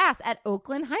senior class at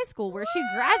Oakland High School, where she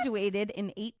graduated in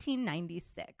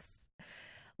 1896.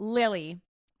 Lily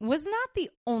was not the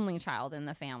only child in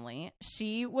the family.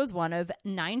 She was one of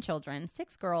 9 children,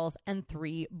 6 girls and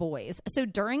 3 boys. So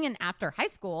during and after high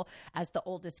school, as the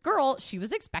oldest girl, she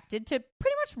was expected to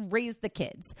pretty much raise the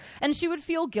kids. And she would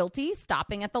feel guilty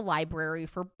stopping at the library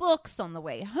for books on the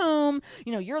way home.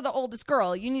 You know, you're the oldest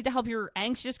girl. You need to help your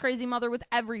anxious, crazy mother with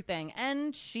everything.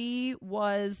 And she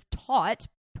was taught,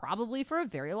 probably for a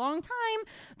very long time,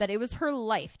 that it was her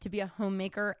life to be a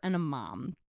homemaker and a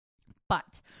mom.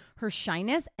 But her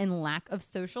shyness and lack of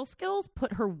social skills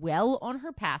put her well on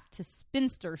her path to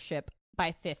spinstership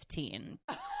by 15.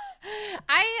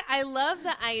 I love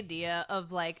the idea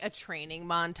of like a training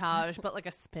montage, but like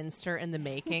a spinster in the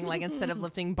making. Like instead of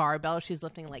lifting barbells, she's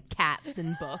lifting like cats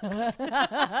and books.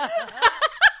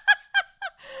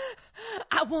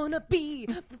 I want to be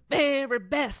the very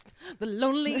best, the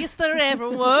loneliest there ever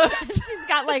was. She's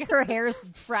got like her hair's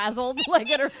frazzled like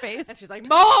in her face. And she's like,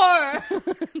 more!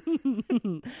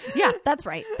 Yeah, that's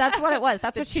right. That's what it was.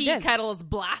 That's the what she tea did. kettle is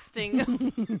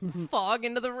blasting fog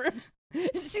into the room.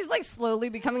 She's like slowly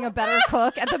becoming a better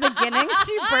cook. At the beginning,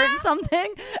 she burnt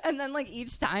something, and then like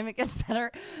each time it gets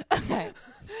better. Okay.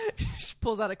 She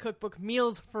pulls out a cookbook,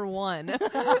 meals for one. And then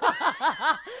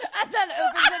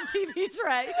opens a TV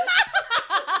tray.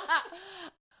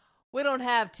 We don't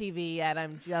have TV yet.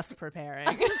 I'm just preparing.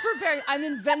 I'm just preparing. I'm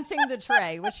inventing the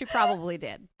tray, which she probably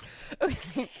did.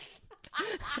 Okay.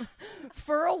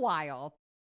 For a while,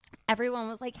 everyone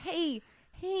was like, hey.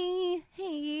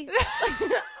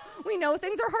 We know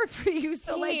things are hard for you,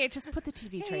 so hey, like, just put the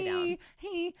TV tray down.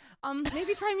 Hey,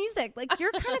 maybe try music. Like,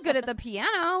 you're kind of good at the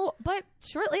piano. But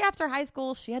shortly after high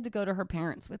school, she had to go to her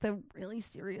parents with a really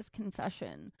serious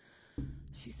confession.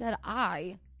 She said,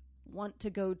 I want to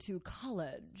go to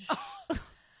college.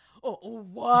 Oh,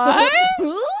 what?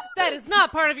 That is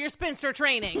not part of your spinster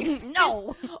training.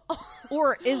 No.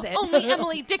 Or is it? Only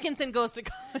Emily Dickinson goes to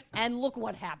college. And look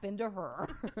what happened to her.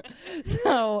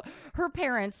 So her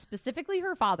parents, specifically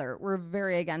her father, were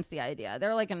very against the idea.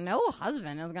 They're like, no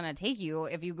husband is going to take you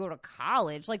if you go to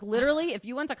college. Like literally, if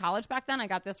you went to college back then, I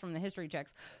got this from the history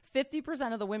checks,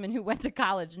 50% of the women who went to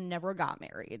college never got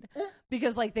married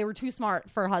because like they were too smart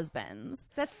for husbands.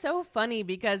 That's so funny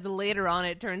because later on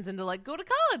it turns into like, go to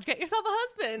college, get yourself a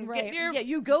husband. Right. Get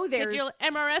you go there. Get your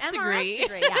MRS degree.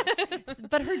 Yeah.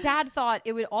 But her dad thought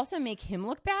it would also make him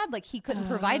look bad. Like he couldn't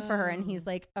provide for her and he's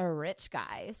like a rich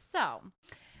guy. So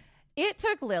it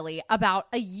took Lily about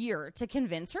a year to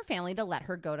convince her family to let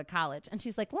her go to college. And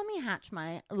she's like, let me hatch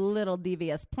my little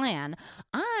devious plan.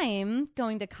 I'm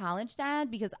going to college,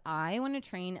 Dad, because I want to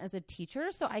train as a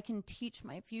teacher so I can teach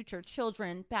my future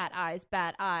children bat eyes,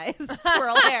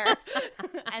 twirl hair.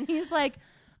 And he's like,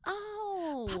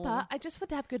 oh, Papa, I just want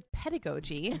to have good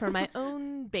pedagogy for my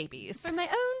own babies. For my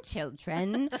own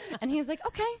children. And he's like,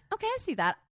 okay, I see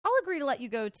that. I'll agree to let you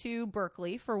go to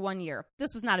Berkeley for 1 year.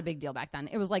 This was not a big deal back then.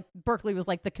 It was like Berkeley was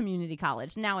like the community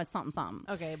college. Now it's something.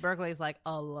 Okay, Berkeley's like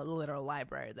a literal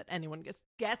library that anyone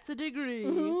gets a degree.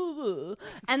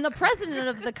 And the president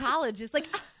of the college is like,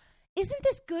 isn't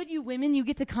this good, you women? You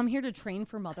get to come here to train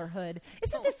for motherhood.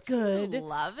 Isn't this good?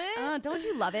 Love it? Don't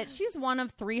you love it? She's one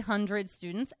of 300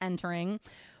 students entering.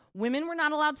 Women were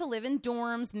not allowed to live in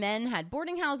dorms. Men had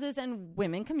boarding houses, and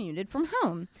women commuted from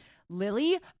home.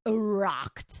 Lily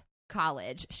rocked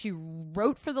college. She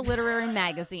wrote for the literary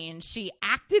magazine. She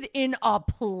acted in a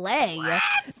play. What?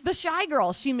 The Shy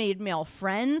Girl. She made male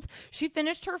friends. She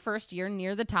finished her first year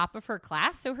near the top of her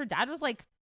class. So her dad was like,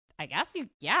 I guess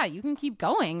you can keep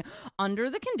going under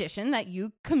the condition that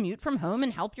you commute from home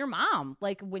and help your mom,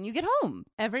 like when you get home.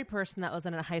 Every person that was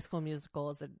in a High School Musical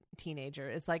as a teenager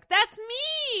is like, that's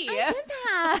me. I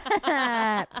did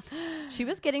that. She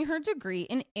was getting her degree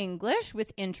in English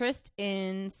with interest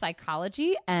in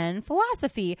psychology and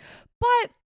philosophy,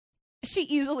 but she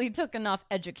easily took enough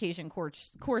education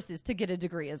courses to get a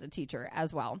degree as a teacher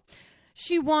as well.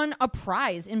 She won a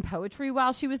prize in poetry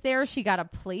while she was there. She got a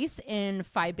place in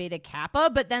Phi Beta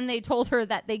Kappa, but then they told her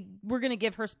that they were going to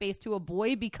give her space to a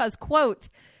boy because, quote,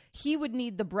 he would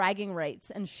need the bragging rights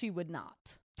and she would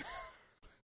not.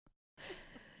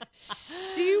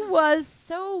 She was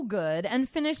so good and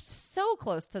finished so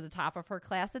close to the top of her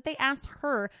class that they asked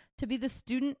her to be the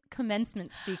student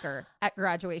commencement speaker at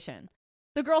graduation.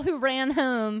 The girl who ran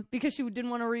home because she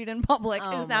didn't want to read in public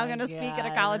is now going to speak at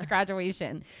a college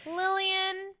graduation.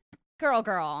 Lillian.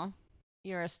 Girl.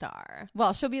 you're a star.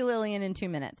 Well, she'll be Lillian in 2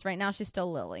 minutes. Right now, she's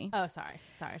still Lily. Oh, sorry.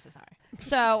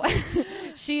 So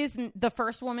she's the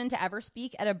first woman to ever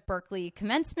speak at a Berkeley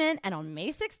commencement. And on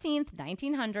May 16th,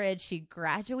 1900, she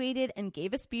graduated and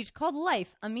gave a speech called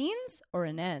Life, a Means or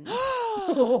an End?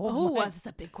 That's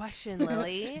a big question,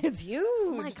 Lily. It's huge.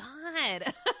 Oh, my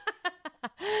God.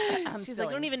 She's silly. like,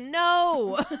 I don't even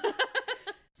know.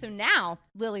 So now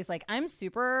Lily's like, I'm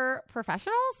super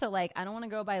professional. So like, I don't want to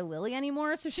go by Lily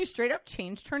anymore. So she straight up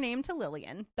changed her name to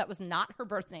Lillian. That was not her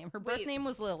birth name. Her birth name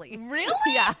was Lily. Really?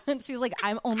 Yeah. And she's like,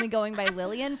 I'm only going by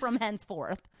Lillian from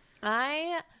henceforth.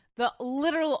 The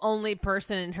literal only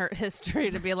person in her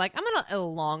history to be like, I'm going to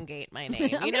elongate my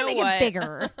name. I'm you know make what? It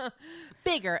bigger.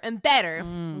 Bigger and better.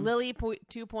 Lily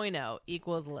 2.0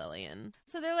 equals Lillian.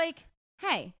 So they're like,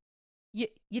 hey, you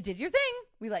did your thing.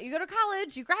 We let you go to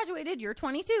college. You graduated. You're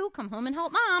 22. Come home and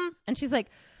help mom. And she's like,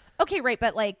 okay, right.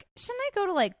 But like, shouldn't I go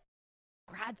to like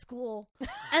grad school?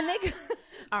 And they go,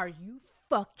 are you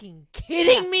fucking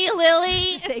kidding me,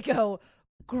 Lily? They go,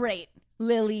 great.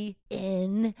 Lily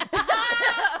in.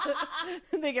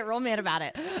 They get real mad about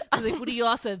it. I'm like, what are you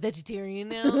also a vegetarian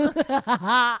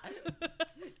now?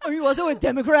 Are you also a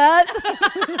Democrat?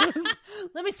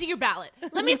 Let me see your ballot.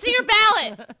 Let me see your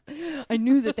ballot. I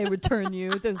knew that they would turn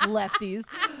you, those lefties.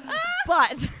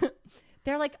 But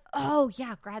they're like, oh,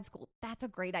 yeah, grad school. That's a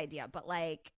great idea. But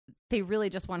like, they really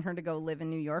just want her to go live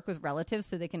in New York with relatives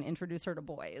so they can introduce her to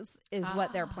boys is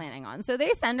what they're planning on. So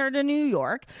they send her to New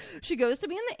York. She goes to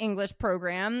be in the English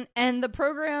program. And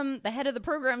the head of the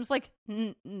program's like,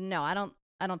 no, I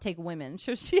don't take women.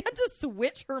 So she had to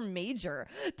switch her major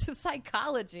to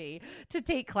psychology to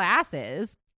take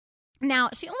classes. Now,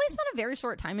 she only spent a very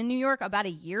short time in New York, about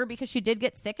a year, because she did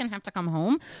get sick and have to come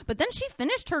home. But then she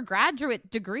finished her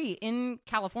graduate degree in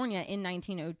California in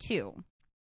 1902.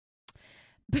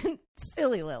 But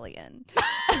silly Lillian.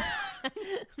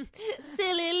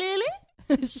 Silly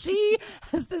Lily? She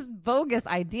has this bogus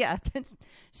idea that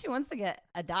she wants to get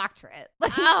a doctorate.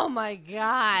 Like, oh, my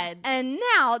God. and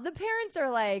now the parents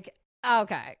are like,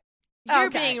 okay. You're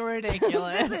being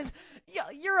ridiculous.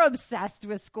 You're obsessed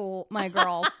with school, my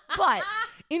girl. But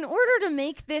in order to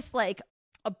make this like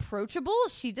approachable,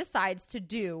 she decides to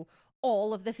do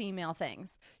all of the female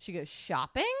things. She goes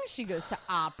shopping. She goes to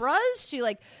operas. She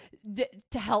like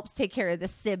helps take care of the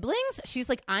siblings. She's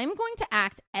like, I'm going to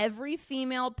act every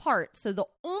female part. So the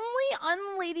only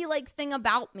unladylike thing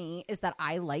about me is that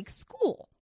I like school.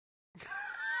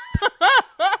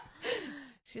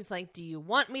 She's like, do you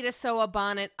want me to sew a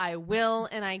bonnet? I will,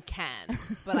 and I can.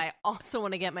 But I also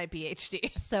want to get my PhD.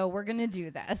 So we're going to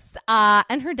do this.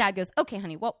 And her dad goes, okay,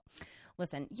 honey, well,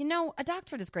 listen, a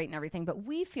doctorate is great and everything, but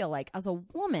we feel like as a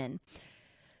woman,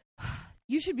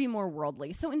 you should be more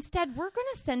worldly. So instead, we're going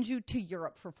to send you to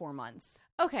Europe for 4 months.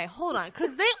 Okay, hold on.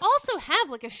 Because they also have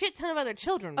like a shit ton of other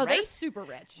children, right? They're super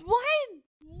rich.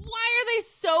 Why are they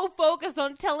so focused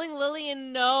on telling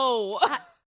Lillian no?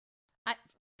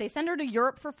 They send her to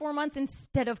Europe for 4 months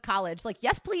instead of college. Like,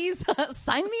 yes, please,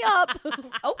 sign me up.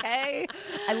 Okay.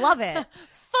 I love it.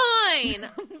 Fine.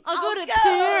 I'll go to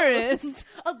Paris.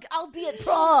 I'll be at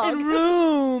Prague. In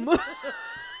Rome.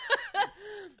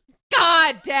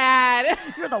 God, Dad.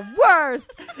 You're the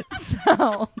worst.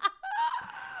 So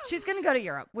she's going to go to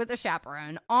Europe with a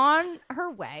chaperone. On her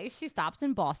way, she stops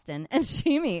in Boston and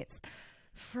she meets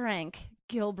Frank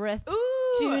Gilbreth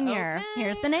Jr. Okay.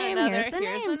 Here's the name. Here's the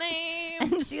name.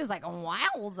 And she is like,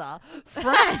 wowza.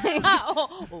 Frank.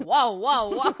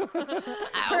 Whoa.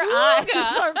 Her eyes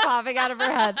are popping out of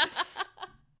her head.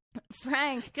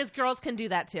 Frank. Because girls can do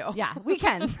that too. Yeah, we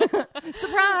can.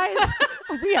 Surprise.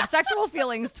 We have sexual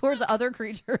feelings towards other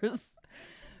creatures.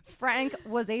 Frank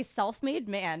was a self-made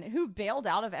man who bailed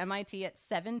out of MIT at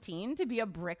 17 to be a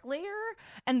bricklayer,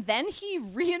 and then he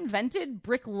reinvented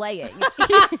bricklaying.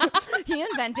 He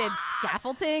invented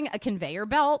scaffolding, a conveyor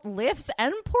belt, lifts,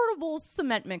 and portable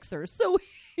cement mixers. So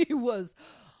he was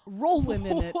rolling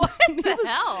in it. What the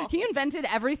hell? He invented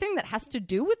everything that has to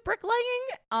do with bricklaying,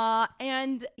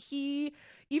 and he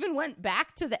even went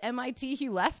back to the MIT he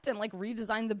left and like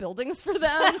redesigned the buildings for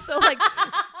them. So like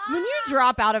when you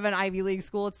drop out of an Ivy League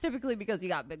school, it's typically because you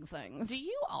got big things. Do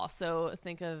you also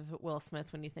think of Will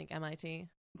Smith when you think MIT?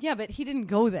 Yeah, but he didn't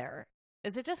go there.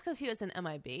 Is it just because he was in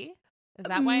MIB? Is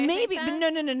that why? Maybe, I think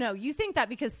that? But no. You think that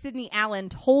because Sidney Allen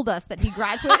told us that he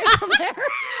graduated from there.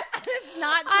 And it's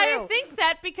not true. I think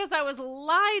that because I was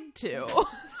lied to.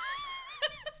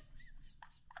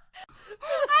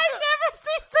 I've never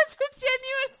seen such a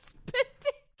genuine spit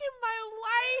take in my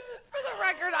life. For the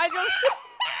record, I just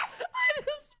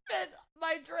spit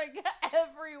my drink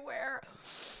everywhere.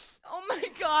 Oh my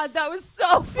God, that was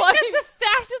so funny. Because the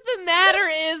fact of the matter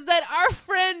is that our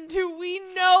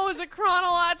a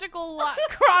pathological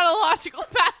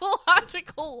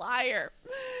liar.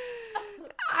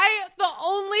 The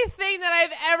only thing that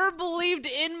I've ever believed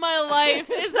in my life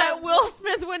is that Will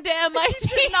Smith went to MIT.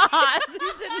 He did not. He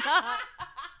did not.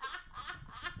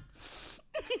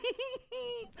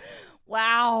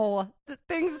 Wow. The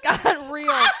things got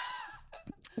real.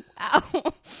 Wow.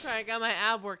 Sorry, I got my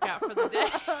ab workout for the day.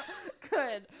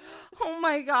 Good. Oh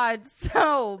my God.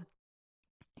 So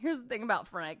here's the thing about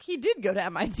Frank. He did go to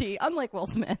MIT, unlike Will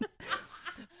Smith.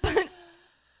 But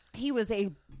he was a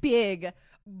big,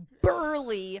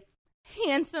 burly,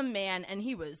 handsome man, and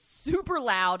he was super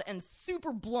loud and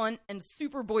super blunt and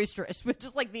super boisterous, which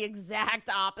is like the exact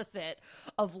opposite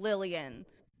of Lillian.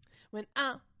 When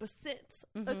opposites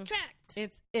attract.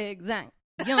 It's exact.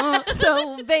 You're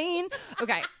so vain.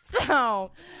 Okay,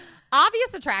 so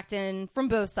obvious attraction from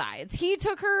both sides. He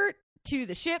took her to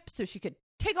the ship so she could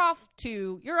take off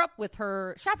to Europe with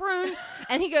her chaperone,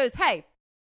 and he goes, hey,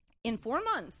 in 4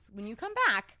 months, when you come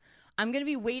back, I'm going to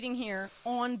be waiting here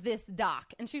on this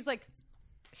dock. And she's like,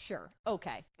 sure,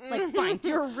 okay. Like, fine,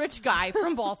 you're a rich guy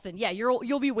from Boston. Yeah,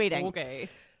 you'll be waiting. Okay.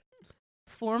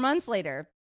 4 months later,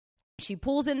 she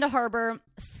pulls into harbor,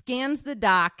 scans the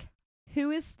dock. Who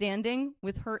is standing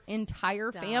with her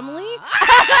entire family?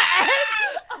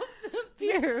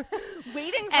 Pier,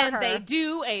 waiting for her. And they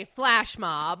do a flash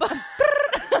mob.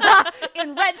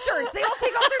 In red shirts. They all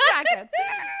take off their jackets.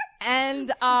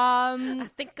 And I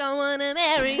think I want to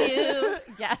marry you.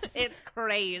 Yes. It's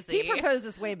crazy. He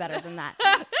proposes way better than that.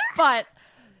 But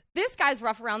this guy's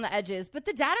rough around the edges. But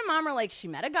the dad and mom are like, she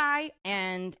met a guy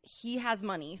and he has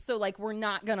money. So, like, we're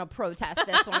not going to protest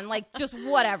this one. Like, just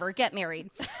whatever. Get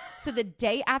married. So the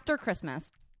day after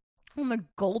Christmas, on the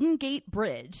Golden Gate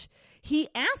Bridge, he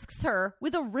asks her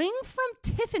with a ring from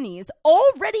Tiffany's,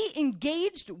 already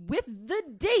engaged with the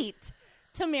date,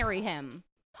 to marry him.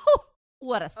 Oh,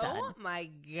 what a stud. Oh, my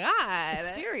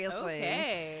God. Seriously.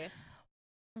 Okay.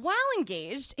 While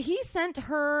engaged, he sent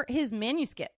her his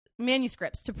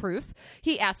manuscripts to proof.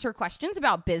 He asked her questions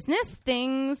about business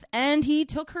things, and he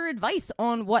took her advice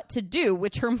on what to do,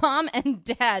 which her mom and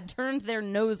dad turned their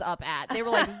nose up at. They were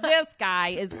like, this guy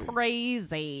is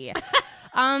crazy.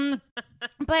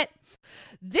 But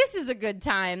this is a good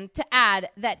time to add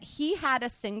that he had a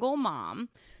single mom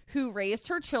who raised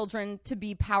her children to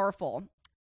be powerful.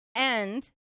 And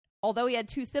although he had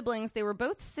 2 siblings, they were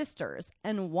both sisters,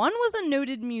 and one was a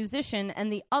noted musician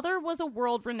and the other was a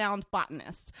world-renowned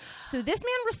botanist. So this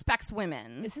man respects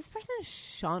women. Is this person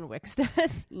Sean Wickstead?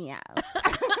 Yes.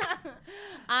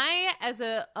 I, as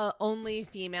a only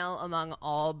female among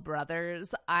all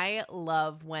brothers, I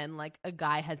love when, like, a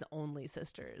guy has only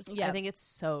sisters. Yeah. I think it's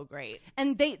so great.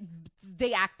 And they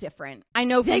act different. I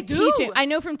know from teaching. I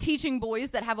know from teaching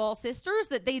boys that have all sisters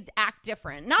that they act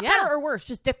different. Not better or worse,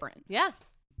 just different. Yeah.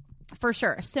 For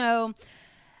sure. So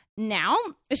now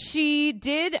she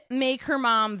did make her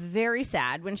mom very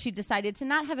sad when she decided to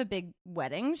not have a big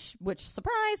wedding, which,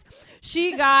 surprise,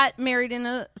 she got married in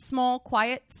a small,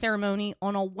 quiet ceremony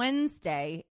on a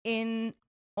Wednesday in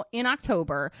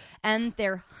October, and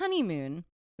their honeymoon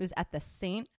was at the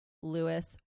St.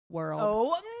 Louis World.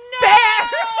 Oh, no!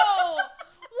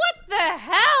 What the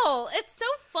hell? It's so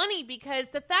funny because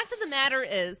the fact of the matter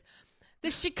is, the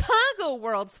Chicago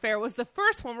World's Fair was the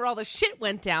first one where all the shit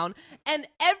went down, and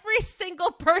every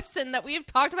single person that we've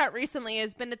talked about recently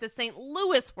has been at the St.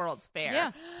 Louis World's Fair.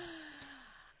 Yeah.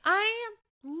 I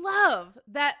love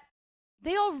that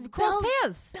they all cross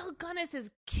paths. Bill Gunnis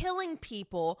is killing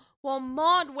people while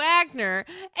Maud Wagner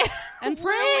and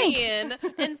Frank Lillian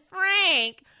and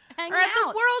Frank are at the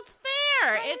World's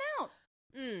Fair.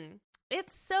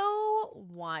 It's so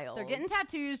wild. They're getting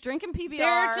tattoos, drinking PBR.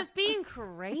 They're just being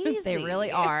crazy. They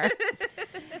really are.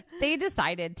 They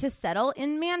decided to settle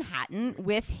in Manhattan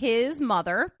with his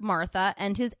mother, Martha,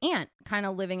 and his aunt, kind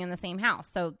of living in the same house.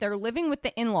 So they're living with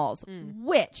the in-laws,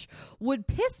 which would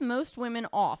piss most women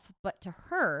off. But to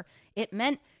her, it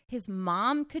meant his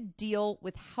mom could deal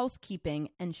with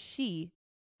housekeeping and she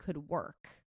could work.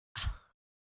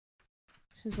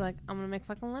 She's like, I'm going to make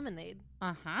fucking lemonade.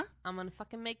 Uh-huh. I'm going to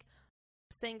fucking make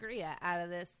sangria out of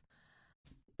this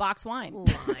box wine.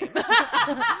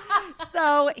 Lime.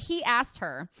 So he asked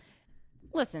her,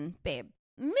 listen, babe,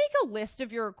 make a list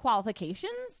of your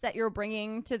qualifications that you're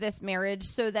bringing to this marriage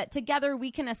so that together we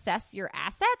can assess your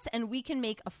assets and we can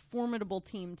make a formidable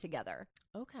team together.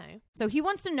 Okay. So he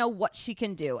wants to know what she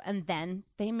can do. And then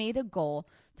they made a goal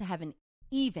to have an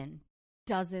even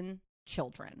dozen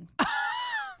children.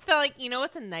 So, like, you know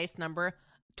what's a nice number?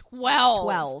 12.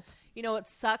 12. You know what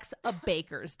sucks? A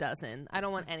baker's dozen. I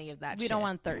don't want any of that shit. We don't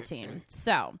want 13.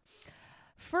 So,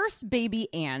 first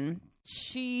baby Anne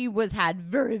she was had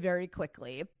very, very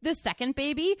quickly. The second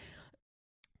baby,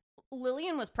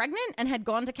 Lillian was pregnant and had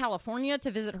gone to California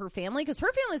to visit her family because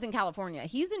her family's in California.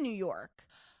 He's in New York.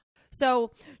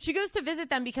 So she goes to visit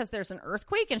them because there's an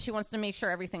earthquake and she wants to make sure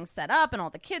everything's set up and all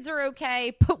the kids are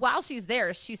okay. But while she's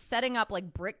there, she's setting up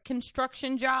like brick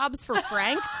construction jobs for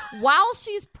Frank while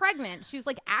she's pregnant. She's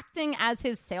like acting as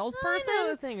his salesperson. I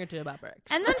know a thing or two about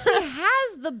bricks. And then she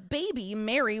has the baby,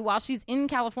 Mary, while she's in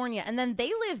California. And then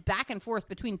they live back and forth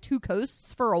between two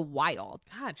coasts for a while.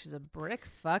 God, she's a brick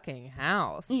fucking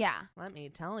house. Yeah. Let me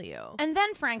tell you. And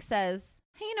then Frank says,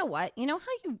 hey, you know what? You know how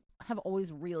you have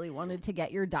always really wanted to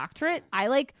get your doctorate? I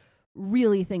like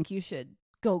really think you should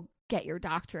go get your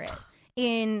doctorate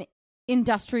in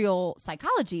industrial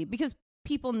psychology because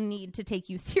people need to take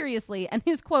you seriously. And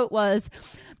his quote was,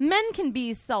 men can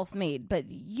be self-made, but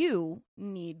you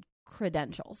need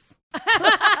credentials.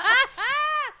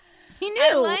 He knew.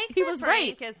 I like he was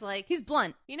right. Is like, he's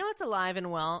blunt. You know what's alive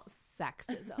and well?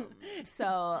 Sexism.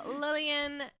 So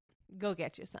Lillian, go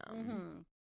get you some. Mm-hmm.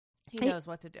 He knows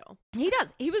what to do. He does.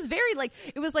 He was very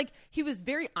it was like he was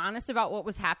very honest about what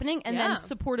was happening and then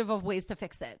supportive of ways to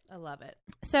fix it. I love it.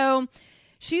 So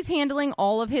she's handling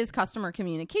all of his customer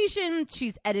communication.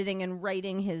 She's editing and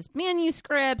writing his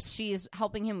manuscripts. She's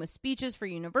helping him with speeches for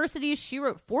universities. She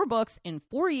wrote 4 books in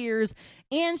 4 years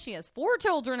and she has 4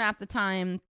 children at the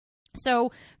time.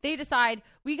 So they decide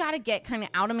we got to get kind of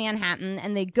out of Manhattan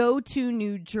and they go to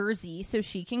New Jersey so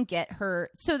she can get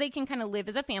so they can kind of live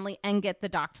as a family and get the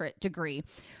doctorate degree.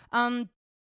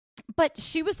 But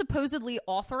she was supposedly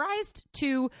authorized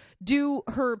to do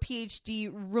her PhD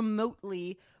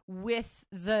remotely with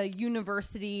the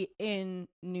university in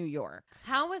New York.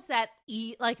 How was that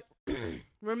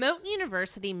remote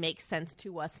university makes sense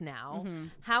to us now. Mm-hmm.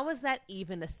 How was that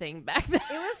even a thing back then?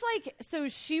 It was like, so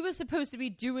she was supposed to be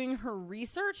doing her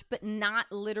research, but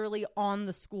not literally on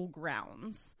the school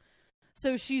grounds.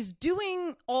 So she's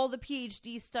doing all the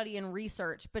PhD study and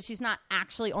research, but she's not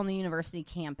actually on the university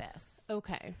campus.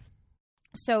 Okay.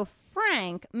 So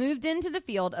Frank moved into the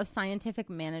field of scientific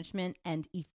management and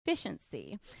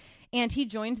efficiency, and he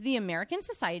joined the American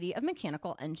Society of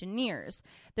Mechanical Engineers.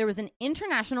 There was an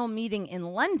international meeting in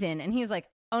London, and he's like,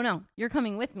 oh no, you're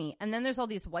coming with me. And then there's all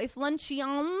these wife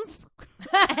luncheons,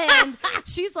 and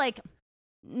she's like,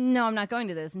 no, I'm not going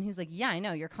to those. And he's like, yeah, I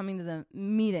know, you're coming to the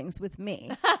meetings with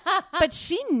me. But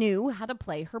she knew how to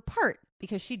play her part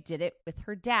because she did it with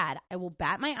her dad. I will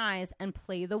bat my eyes and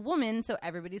play the woman so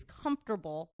everybody's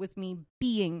comfortable with me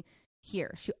being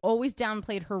here. She always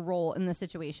downplayed her role in the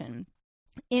situation.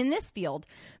 In this field,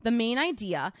 the main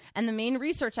idea and the main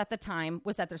research at the time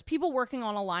was that there's people working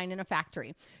on a line in a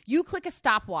factory. You click a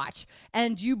stopwatch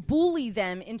and you bully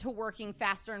them into working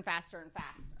faster and faster and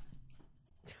faster.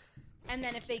 And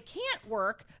then if they can't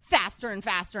work faster and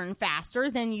faster and faster,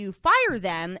 then you fire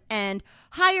them and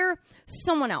hire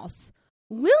someone else.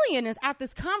 Lillian is at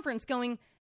this conference going,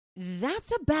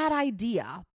 that's a bad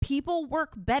idea. People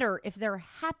work better if they're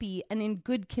happy and in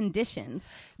good conditions.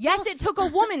 Yes, it took a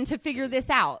woman to figure this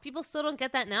out. People still don't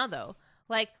get that now, though.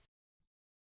 Like,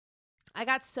 I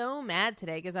got so mad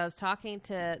today because I was talking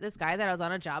to this guy that I was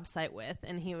on a job site with,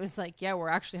 and he was like, yeah, we're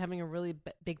actually having a really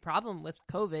big problem with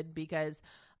COVID because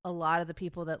a lot of the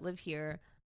people that live here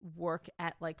work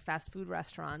at like fast food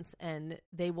restaurants and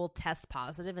they will test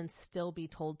positive and still be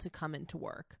told to come into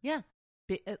work. Yeah.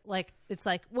 It's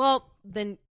like, well,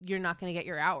 then you're not going to get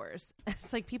your hours.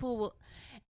 It's like people will.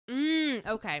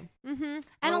 Okay. Mm-hmm.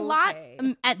 And a lot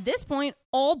at this point,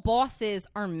 all bosses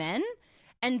are men.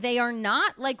 And they are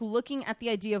not like looking at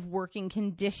the idea of working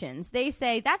conditions. They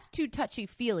say that's too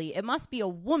touchy-feely. It must be a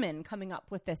woman coming up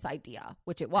with this idea,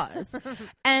 which it was.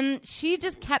 And she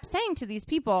just kept saying to these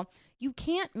people, you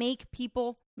can't make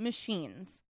people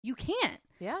machines. You can't.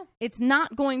 Yeah. It's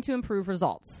not going to improve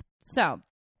results. So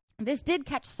this did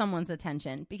catch someone's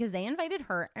attention because they invited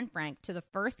her and Frank to the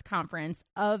first conference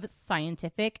of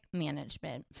scientific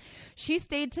management. She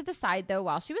stayed to the side, though,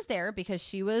 while she was there because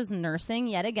she was nursing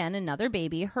yet again another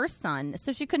baby, her son,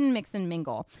 so she couldn't mix and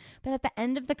mingle. But at the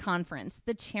end of the conference,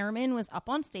 the chairman was up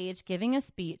on stage giving a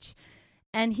speech,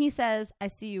 and he says, I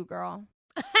see you, girl.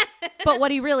 But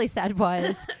what he really said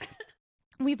was,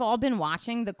 we've all been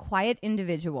watching the quiet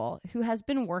individual who has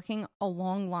been working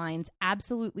along lines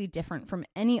absolutely different from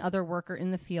any other worker in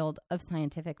the field of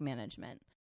scientific management.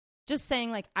 Just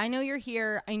saying, like, I know you're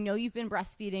here. I know you've been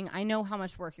breastfeeding. I know how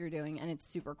much work you're doing, and it's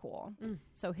super cool.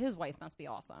 So his wife must be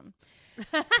awesome.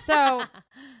 So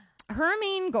her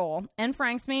main goal and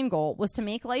Frank's main goal was to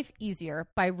make life easier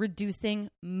by reducing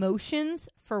motions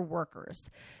for workers.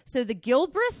 So the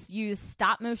Gilbreths used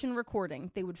stop motion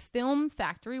recording. They would film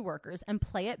factory workers and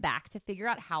play it back to figure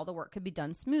out how the work could be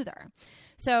done smoother.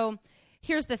 So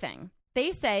here's the thing.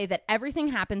 They say that everything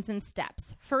happens in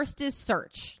steps. First is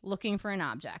search, looking for an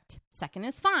object. Second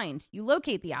is find, you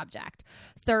locate the object.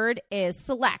 Third is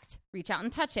select, reach out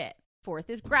and touch it. Fourth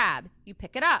is grab, you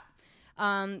pick it up.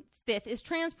 Fifth is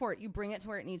transport, you bring it to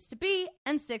where it needs to be.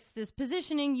 And sixth is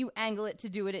positioning, you angle it to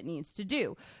do what it needs to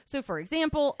do. So for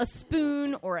example, a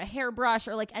spoon or a hairbrush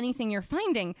or like anything you're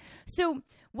finding. So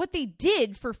what they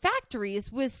did for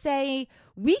factories was say,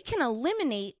 we can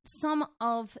eliminate some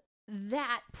of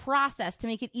that process to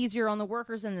make it easier on the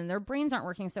workers, and then their brains aren't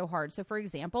working so hard. So for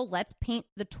example, let's paint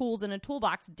the tools in a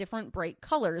toolbox different bright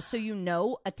colors. So you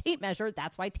know a tape measure,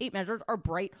 that's why tape measures are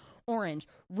bright orange,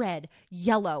 red,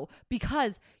 yellow,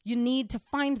 because you need to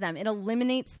find them. It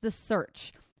eliminates the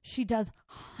search. She does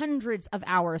hundreds of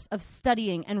hours of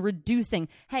studying and reducing.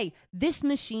 Hey, this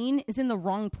machine is in the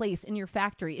wrong place in your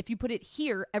factory. If you put it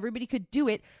here, everybody could do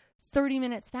it 30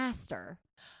 minutes faster.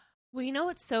 Well, you know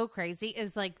what's so crazy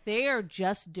is like they are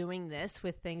just doing this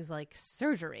with things like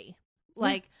surgery.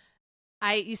 Like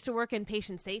I used to work in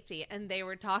patient safety, and they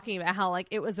were talking about how like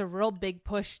it was a real big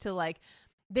push to like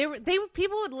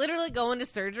people would literally go into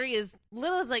surgery as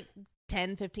little as like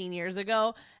 10, 15 years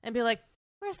ago and be like,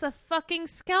 where's the fucking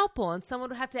scalpel? And someone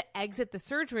would have to exit the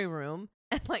surgery room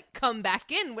and like come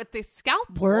back in with the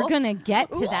scalpel. We're going to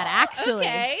get to that actually.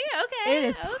 Okay. It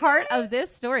is part of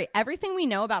this story. Everything we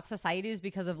know about society is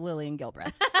because of Lillian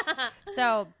Gilbreth.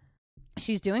 So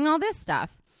she's doing all this stuff,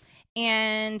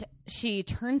 and she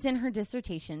turns in her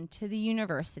dissertation to the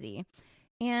university,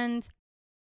 and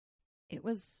it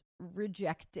was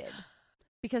rejected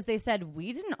because they said,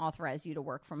 we didn't authorize you to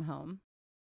work from home.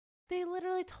 They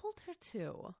literally told her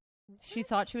to. She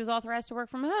thought she was authorized to work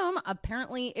from home.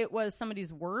 Apparently, it was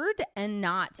somebody's word and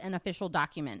not an official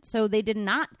document. So they did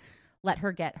not let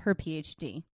her get her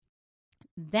PhD.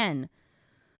 Then,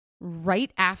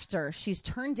 right after she's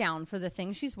turned down for the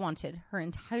thing she's wanted her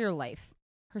entire life,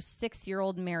 her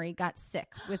 6-year-old Mary got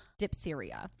sick with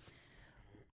diphtheria.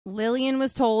 Lillian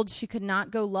was told she could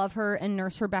not go love her and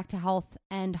nurse her back to health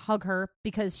and hug her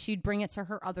because she'd bring it to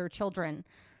her other children.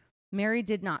 Mary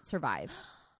did not survive.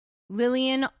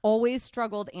 Lillian always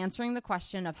struggled answering the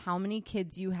question of how many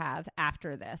kids you have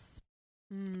after this.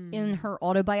 In her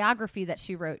autobiography that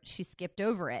she wrote, she skipped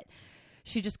over it.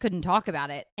 She just couldn't talk about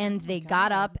it. And they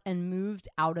got up and moved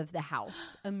out of the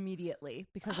house immediately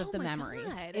because of the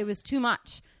memories. God. It was too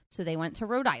much. So they went to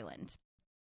Rhode Island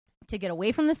to get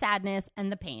away from the sadness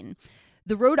and the pain.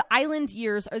 The Rhode Island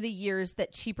years are the years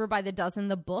that Cheaper by the Dozen,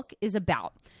 the book, is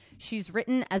about. She's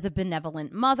written as a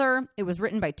benevolent mother. It was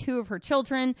written by 2 of her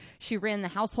children. She ran the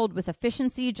household with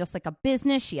efficiency, just like a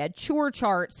business. She had chore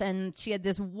charts, and she had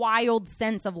this wild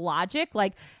sense of logic.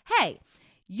 Like, hey,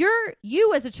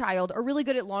 you as a child are really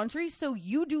good at laundry, so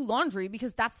you do laundry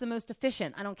because that's the most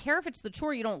efficient. I don't care if it's the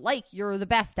chore you don't like, you're the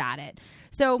best at it.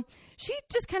 So she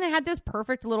just kind of had this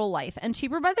perfect little life. And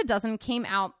Cheaper by the Dozen came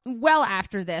out well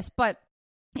after this, but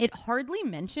it hardly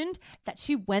mentioned that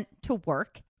she went to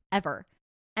work ever.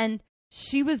 And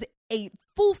she was a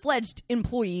full-fledged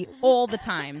employee all the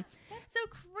time. That's so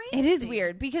crazy. It is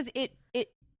weird because it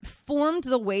formed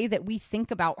the way that we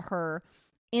think about her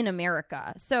in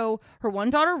America. So her one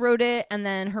daughter wrote it, and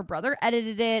then her brother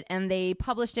edited it, and they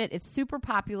published it. It's super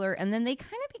popular, and then they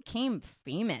kind of became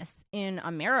famous in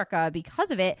America because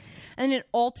of it, and it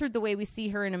altered the way we see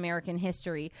her in American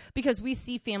history because we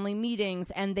see family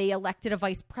meetings, and they elected a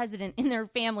vice president in their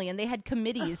family, and they had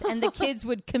committees, and the kids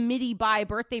would committee buy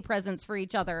birthday presents for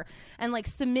each other and like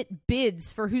submit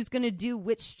bids for who's going to do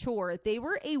which chore. They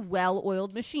were a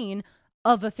well-oiled machine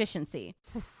of efficiency.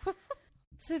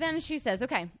 So then she says,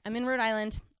 okay, I'm in Rhode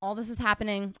Island. All this is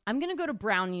happening. I'm going to go to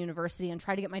Brown University and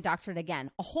try to get my doctorate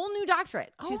again. A whole new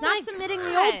doctorate. She's not submitting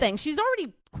the old thing. She's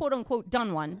already, quote unquote,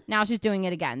 done one. Now she's doing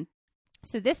it again.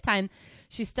 So this time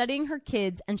she's studying her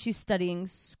kids and she's studying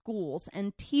schools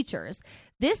and teachers.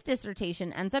 This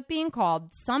dissertation ends up being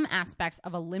called Some Aspects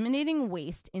of Eliminating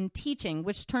Waste in Teaching,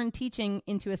 which turned teaching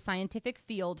into a scientific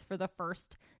field for the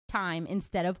first time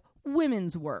instead of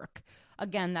women's work.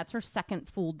 Again, that's her second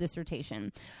full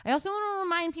dissertation. I also want to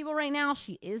remind people right now,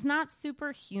 she is not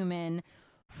superhuman.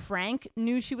 Frank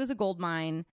knew she was a gold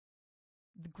mine.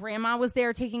 The grandma was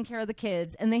there taking care of the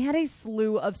kids, and they had a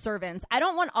slew of servants. I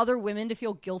don't want other women to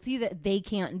feel guilty that they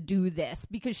can't do this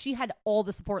because she had all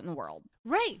the support in the world.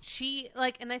 Right. She,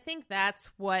 like, and I think that's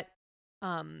what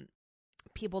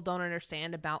people don't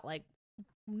understand about, like,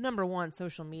 number one,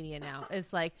 social media now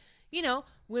is like, you know,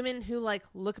 women who like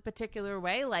look a particular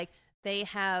way, like they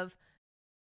have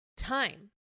time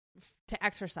to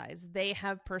exercise. They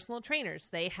have personal trainers.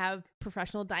 They have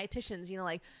professional dietitians, you know,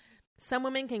 like some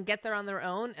women can get there on their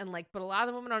own and like, but a lot of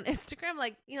the women on Instagram,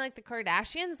 like, you know, like the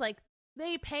Kardashians, like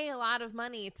they pay a lot of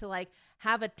money to like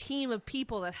have a team of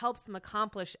people that helps them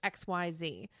accomplish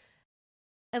XYZ.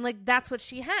 And like, that's what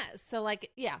she has. So like,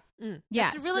 yeah.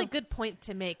 That's a really good point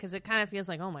to make because it kind of feels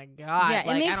like, oh my God. Yeah,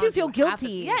 like, it makes you feel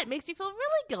guilty. Yeah, it makes you feel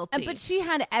really guilty. But she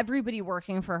had everybody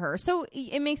working for her. So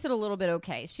it makes it a little bit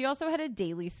okay. She also had a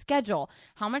daily schedule.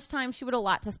 How much time she would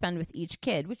allot to spend with each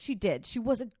kid, which she did. She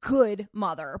was a good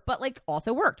mother, but like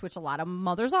also worked, which a lot of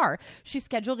mothers are. She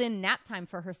scheduled in nap time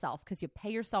for herself because you pay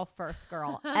yourself first,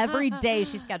 girl. Every day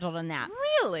she scheduled a nap.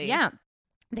 Really? Yeah.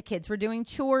 The kids were doing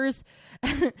chores.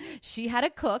 She had a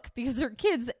cook because her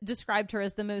kids described her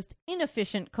as the most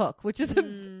inefficient cook, which is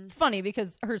funny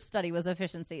because her study was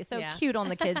efficiency. So cute on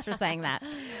the kids for saying that.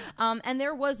 And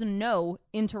there was no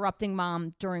interrupting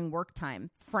mom during work time.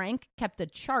 Frank kept a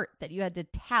chart that you had to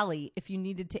tally if you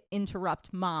needed to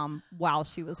interrupt mom while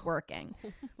she was working,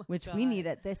 which we need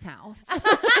at this house.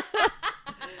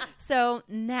 So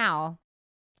now,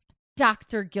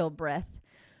 Dr. Gilbreth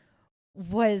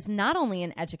was not only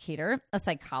an educator, a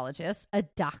psychologist, a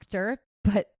doctor,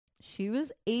 but she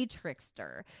was a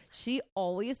trickster. She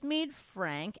always made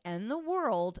Frank and the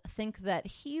world think that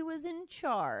he was in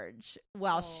charge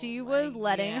while she was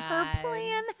letting her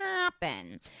plan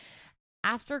happen.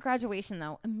 After graduation,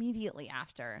 though, immediately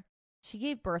after, she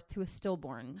gave birth to a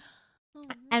stillborn.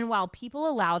 And while people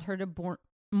allowed her to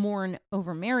mourn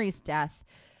over Mary's death,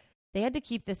 they had to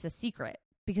keep this a secret.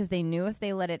 Because they knew if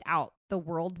they let it out, the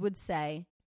world would say,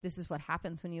 this is what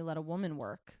happens when you let a woman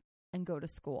work and go to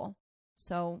school.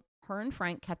 So her and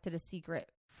Frank kept it a secret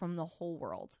from the whole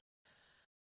world.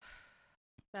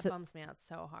 That bums me out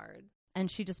so hard.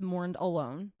 And she just mourned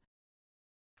alone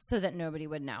so that nobody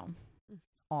would know.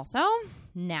 Also,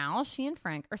 now she and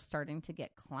Frank are starting to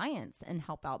get clients and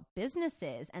help out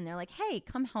businesses. And they're like, hey,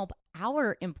 come help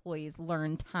our employees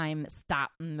learn time stop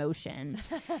motion.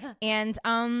 And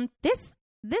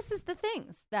this is the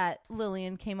things that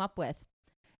Lillian came up with.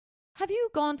 Have you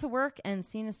gone to work and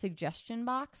seen a suggestion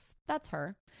box? That's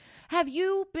her. Have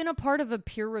you been a part of a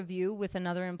peer review with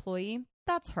another employee?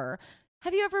 That's her.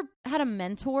 Have you ever had a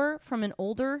mentor from an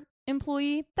older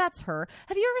employee? That's her.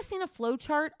 Have you ever seen a flow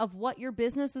chart of what your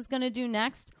business is going to do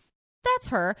next? That's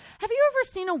her. Have you ever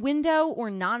seen a window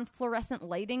or non-fluorescent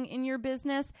lighting in your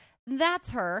business? That's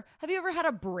her. Have you ever had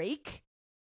a break?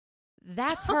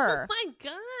 That's her. Oh my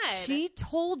God. She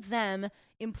told them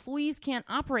employees can't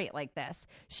operate like this.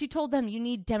 She told them you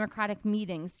need democratic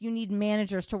meetings. You need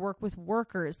managers to work with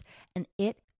workers. And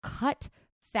it cut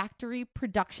factory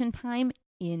production time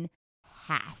in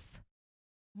half.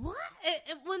 What?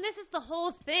 When this is the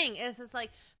whole thing, is it's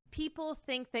like people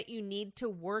think that you need to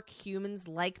work humans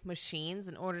like machines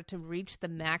in order to reach the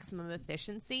maximum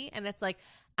efficiency. And it's like,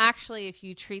 actually, if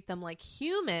you treat them like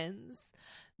humans,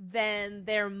 then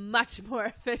they're much more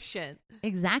efficient.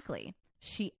 Exactly.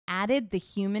 She added the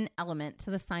human element to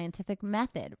the scientific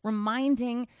method,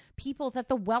 reminding people that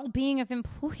the well-being of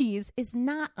employees is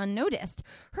not unnoticed.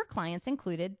 Her clients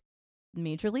included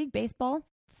Major League Baseball,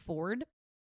 Ford,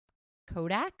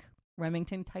 Kodak,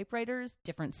 Remington typewriters,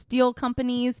 different steel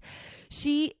companies.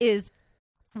 She is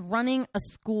running a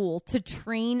school to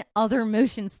train other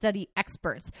motion study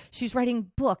experts. She's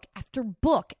writing book after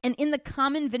book and in the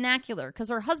common vernacular because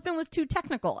her husband was too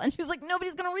technical and she was like,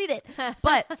 nobody's going to read it.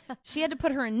 But she had to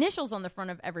put her initials on the front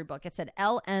of every book. It said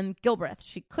L.M. Gilbreth.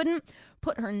 She couldn't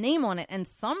put her name on it, and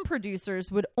some producers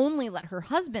would only let her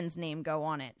husband's name go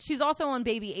on it. She's also on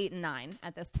Baby 8 and 9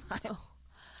 at this time.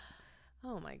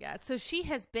 Oh my God. So she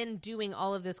has been doing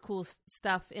all of this cool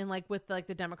stuff in like with like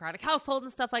the democratic household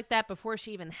and stuff like that before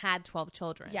she even had 12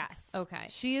 children. Yes. Okay.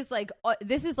 She is like,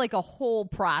 this is like a whole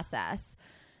process.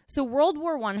 So World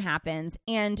War I happens,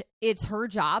 and it's her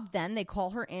job. Then they call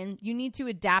her in. You need to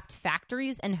adapt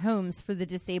factories and homes for the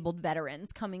disabled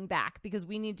veterans coming back because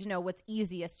we need to know what's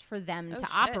easiest for them to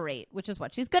operate, which is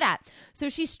what she's good at. So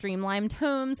she streamlined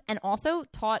homes and also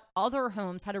taught other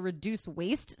homes how to reduce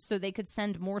waste so they could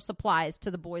send more supplies to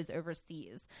the boys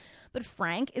overseas. But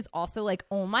Frank is also like,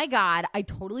 oh my God, I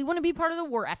totally want to be part of the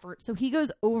war effort. So he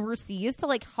goes overseas to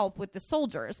like help with the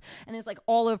soldiers and is like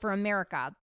all over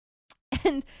America.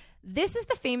 And this is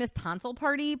the famous tonsil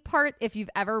party part. If you've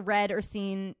ever read or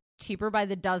seen Cheaper by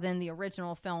the Dozen, the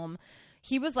original film,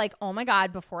 he was like, oh my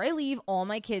God, before I leave, all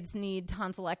my kids need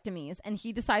tonsillectomies. And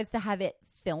he decides to have it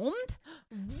filmed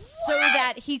so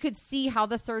that he could see how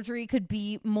the surgery could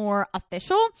be more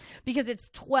official, because it's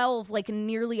 12 like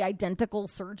nearly identical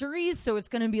surgeries. So it's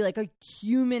going to be like a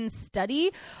human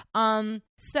study.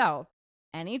 So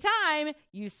anytime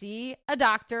you see a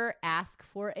doctor ask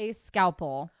for a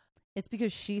scalpel, it's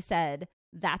because she said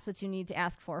that's what you need to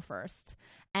ask for first.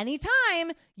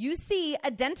 Anytime you see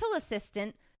a dental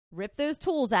assistant rip those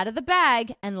tools out of the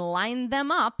bag and line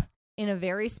them up in a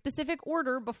very specific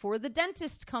order before the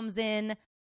dentist comes in,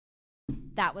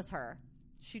 that was her.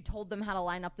 She told them how to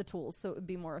line up the tools so it would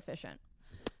be more efficient.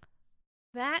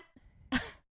 That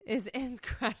is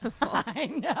incredible. I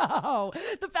know.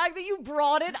 The fact that you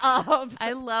brought it up.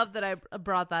 I love that I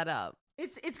brought that up.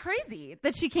 It's crazy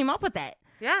that she came up with it.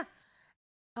 Yeah.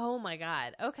 Oh my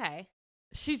God. Okay.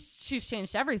 She's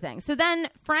changed everything. So then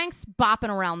Frank's bopping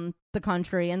around the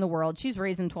country and the world. She's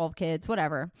raising 12 kids,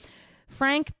 whatever.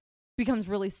 Frank becomes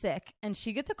really sick, and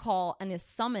she gets a call and is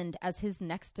summoned as his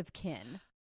next of kin.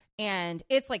 And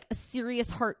it's like a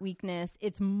serious heart weakness.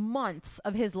 It's months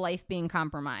of his life being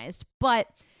compromised. But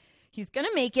he's going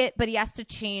to make it, but he has to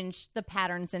change the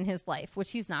patterns in his life,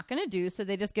 which he's not going to do. So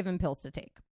they just give him pills to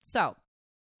take. So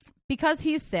because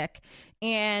he's sick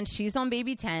and she's on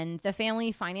baby 10, the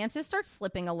family finances start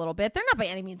slipping a little bit. They're not by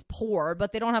any means poor,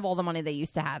 but they don't have all the money they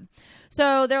used to have.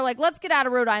 So they're like, let's get out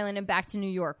of Rhode Island and back to New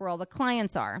York where all the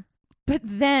clients are. But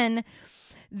then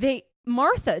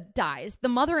Martha dies, the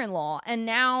mother-in-law, and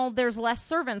now there's less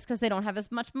servants because they don't have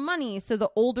as much money. So the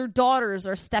older daughters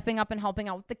are stepping up and helping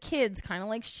out with the kids, kind of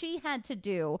like she had to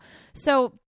do.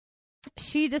 So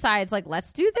she decides, like,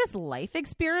 let's do this life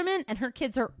experiment, and her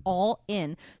kids are all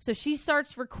in. So she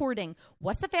starts recording,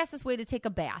 what's the fastest way to take a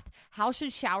bath? How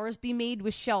should showers be made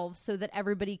with shelves so that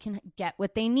everybody can get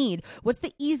what they need? What's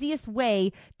the easiest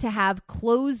way to have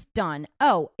clothes done?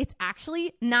 Oh, it's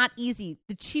actually not easy.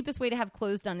 The cheapest way to have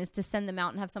clothes done is to send them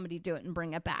out and have somebody do it and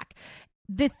bring it back.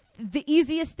 The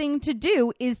easiest thing to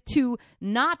do is to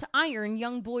not iron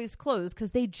young boys' clothes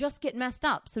because they just get messed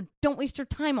up. So don't waste your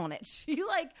time on it. She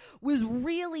was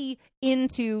really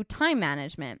into time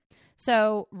management.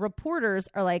 So reporters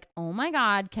are like, oh my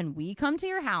God, can we come to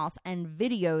your house and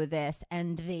video this?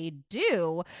 And they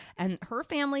do. And her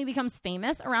family becomes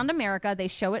famous around America. They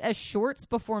show it as shorts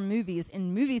before movies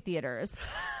in movie theaters.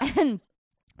 And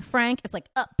Frank is like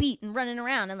upbeat and running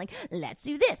around and like, let's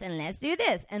do this and let's do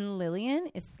this. And Lillian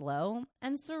is slow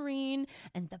and serene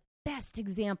and the best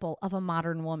example of a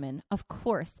modern woman. Of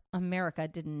course, America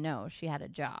didn't know she had a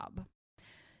job.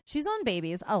 She's on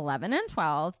babies 11 and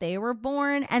 12. They were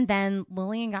born, and then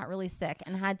Lillian got really sick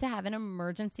and had to have an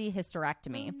emergency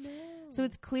hysterectomy. Oh, no. So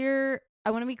it's clear,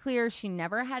 I want to be clear, she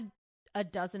never had a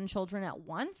dozen children at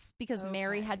once because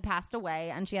Mary had passed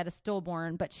away and she had a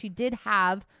stillborn, but she did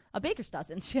have a baker's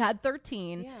dozen. She had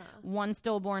 13, one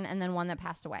stillborn and then one that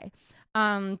passed away.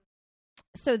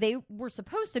 So they were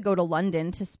supposed to go to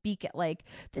London to speak at like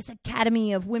this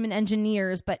Academy of Women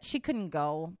Engineers, but she couldn't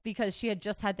go because she had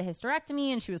just had the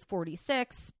hysterectomy and she was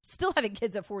 46, still having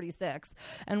kids at 46,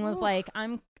 and was like,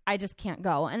 I just can't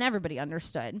go. And everybody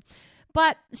understood.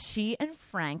 But she and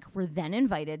Frank were then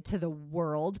invited to the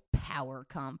World Power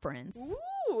Conference.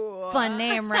 Ooh. Fun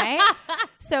name, right?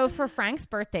 So for Frank's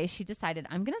birthday, she decided,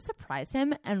 I'm going to surprise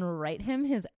him and write him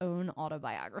his own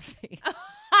autobiography.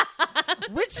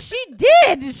 Which she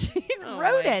did. She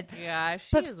wrote it. Yeah,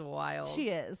 she is wild. She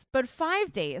is. But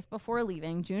 5 days before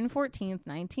leaving, June 14th,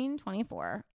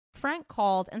 1924, Frank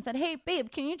called and said, hey, babe,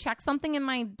 can you check something in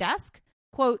my desk?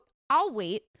 Quote, I'll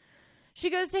wait. She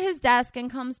goes to his desk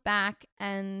and comes back,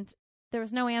 and there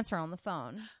was no answer on the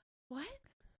phone. What?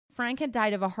 Frank had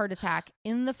died of a heart attack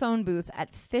in the phone booth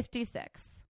at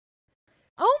 56.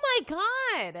 Oh, my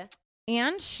God.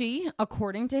 And she,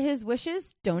 according to his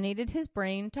wishes, donated his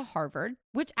brain to Harvard,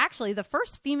 which actually the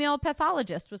first female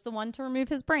pathologist was the one to remove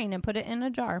his brain and put it in a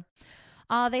jar.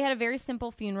 They had a very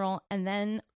simple funeral, and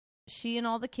then she and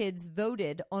all the kids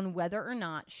voted on whether or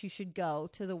not she should go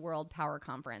to the World Power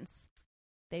Conference.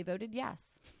 They voted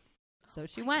yes. So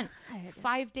she went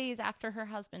 5 days after her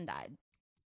husband died.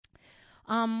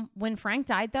 When Frank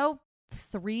died, though,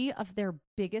 3 of their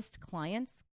biggest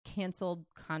clients canceled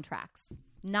contracts,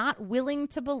 not willing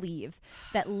to believe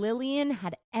that Lillian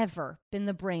had ever been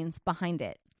the brains behind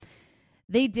it.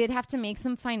 They did have to make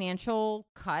some financial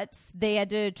cuts. They had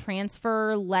to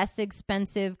transfer less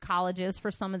expensive colleges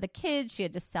for some of the kids. She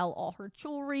had to sell all her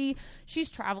jewelry. She's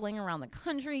traveling around the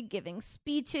country giving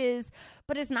speeches,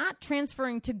 but is not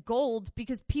transferring to gold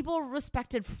because people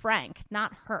respected Frank,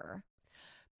 not her.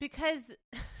 Because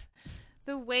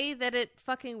the way that it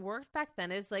fucking worked back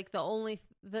then is like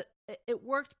it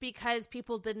worked because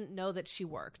people didn't know that she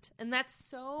worked. And that's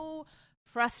so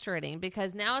frustrating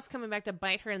because now it's coming back to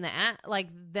bite her in the ass, like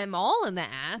them all in the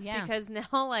ass, because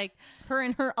now like her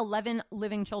and her 11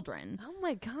 living children. Oh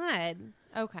my God.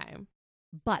 Okay.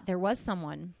 But there was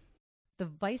someone, the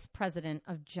vice president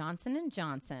of Johnson &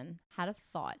 Johnson, had a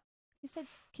thought. He said,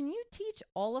 can you teach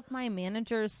all of my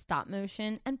managers stop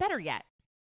motion? And better yet,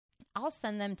 I'll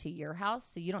send them to your house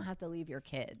so you don't have to leave your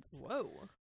kids. Whoa.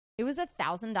 It was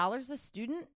 $1,000 a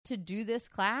student to do this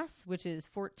class, which is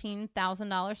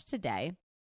 $14,000 today.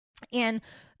 And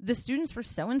the students were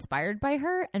so inspired by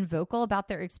her and vocal about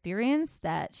their experience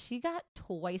that she got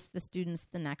twice the students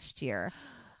the next year.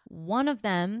 One of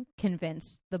them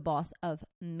convinced the boss of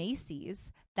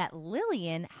Macy's that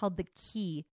Lillian held the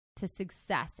key to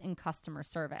success in customer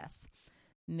service.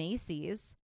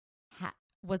 Macy's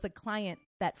was a client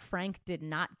that Frank did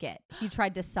not get. He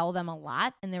tried to sell them a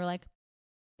lot, and they were like,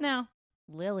 no,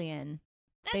 Lillian.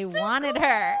 They wanted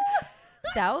her.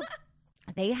 So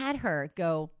they had her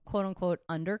go, quote unquote,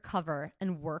 undercover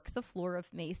and work the floor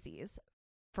of Macy's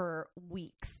for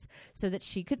weeks so that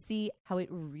she could see how it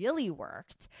really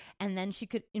worked. And then she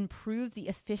could improve the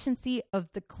efficiency of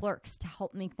the clerks to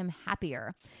help make them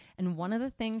happier. And one of the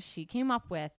things she came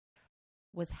up with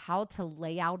was how to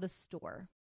lay out a store.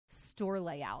 Store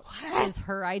layout is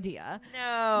her idea.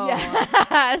 No.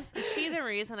 Yes. Is she the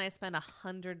reason I spend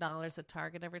 $100 at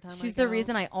Target every time She's I go? the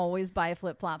reason I always buy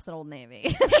flip-flops at Old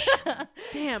Navy.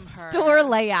 Damn her. Store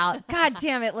layout. God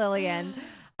damn it, Lillian.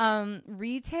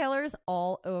 Retailers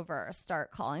all over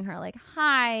start calling her like,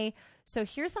 hi, so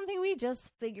here's something we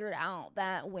just figured out,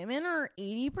 that women are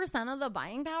 80% of the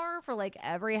buying power for like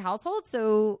every household.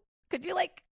 So could you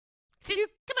come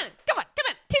on.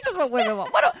 Teach us what women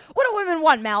want. What do women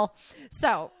want, Mel?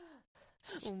 So,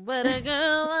 what a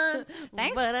girl wants.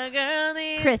 Thanks. What a girl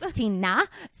needs. Christina.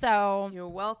 So, you're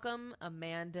welcome,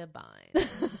 Amanda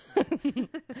Bynes.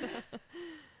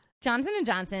 Johnson &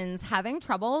 Johnson's having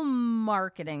trouble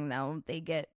marketing, though. They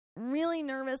get really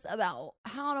nervous about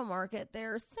how to market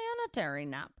their sanitary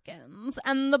napkins.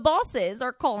 And the bosses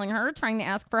are calling her, trying to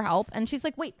ask for help. And she's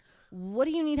like, wait, what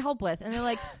do you need help with? And they're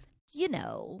like, you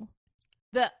know.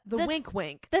 The wink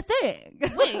wink. The thing.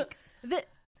 Wink.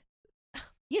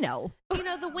 You know,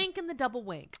 the wink and the double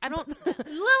wink. Lillian,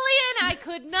 I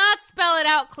could not spell it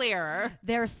out clearer.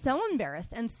 They're so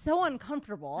embarrassed and so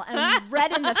uncomfortable and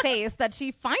red in the face that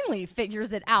she finally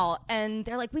figures it out. And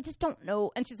they're like, we just don't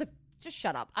know. And she's like, just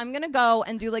shut up. I'm going to go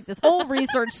and do like this whole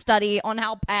research study on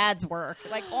how pads work.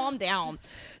 Like, calm down.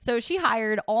 So she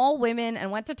hired all women and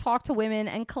went to talk to women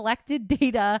and collected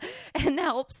data and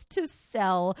helps to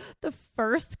sell the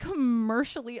first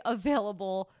commercially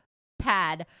available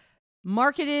pad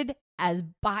marketed as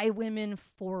by women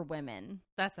for women.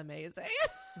 That's amazing.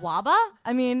 Waba?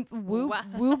 I mean, Wooba?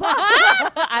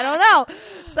 I don't know.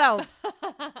 So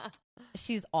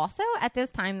she's also at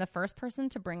this time the first person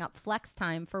to bring up flex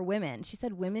time for women. She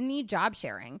said women need job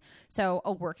sharing. So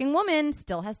a working woman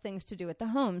still has things to do at the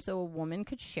home. So a woman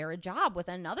could share a job with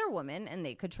another woman and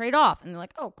they could trade off. And they're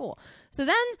like, oh, cool. So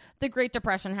then the Great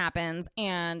Depression happens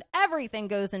and everything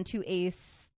goes into a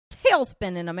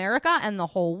tailspin in America and the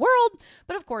whole world.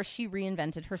 But of course, she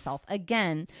reinvented herself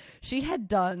again. She had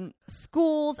done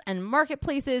schools and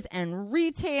marketplaces and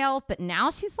retail, but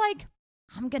now she's like,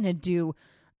 I'm going to do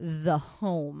the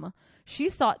home. She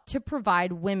sought to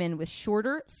provide women with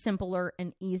shorter, simpler,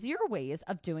 and easier ways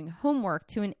of doing homework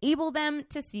to enable them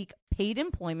to seek paid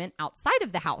employment outside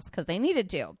of the house because they needed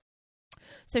to.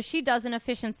 So she does an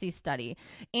efficiency study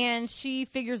and she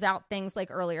figures out things like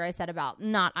earlier I said about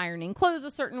not ironing clothes a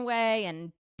certain way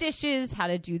and dishes, how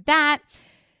to do that.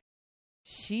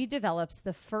 She develops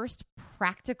the first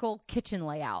practical kitchen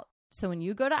layout. So when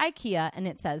you go to IKEA and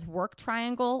it says work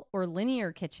triangle or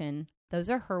linear kitchen, those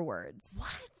are her words. What?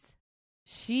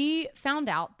 She found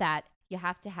out that you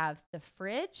have to have the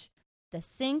fridge, the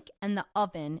sink, and the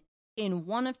oven in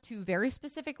one of two very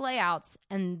specific layouts,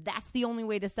 and that's the only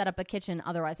way to set up a kitchen,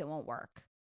 otherwise it won't work.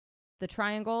 The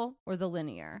triangle or the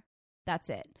linear. That's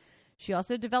it. She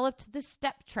also developed the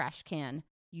step trash can.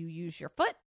 You use your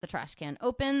foot, the trash can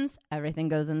opens, everything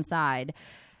goes inside.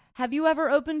 Have you ever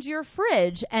opened your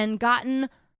fridge and gotten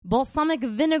balsamic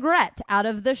vinaigrette out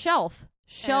of the shelf?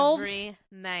 Shelves. Every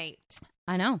night.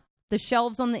 I know. The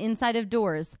shelves on the inside of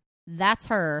doors. That's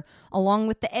her, along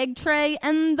with the egg tray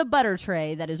and the butter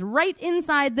tray that is right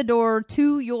inside the door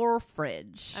to your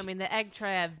fridge. I mean, the egg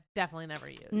tray I've definitely never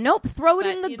used. Nope, throw it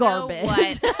in the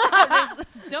garbage.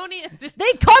 Don't even.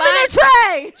 They come in a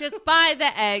tray. Just buy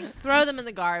the eggs, throw them in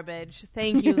the garbage.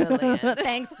 Thank you, Lillian.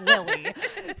 Thanks, Lily.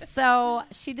 So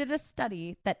she did a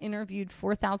study that interviewed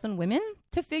 4,000 women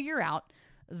to figure out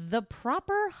the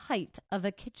proper height of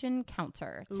a kitchen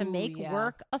counter to make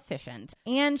work efficient.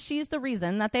 And she's the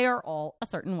reason that they are all a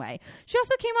certain way. She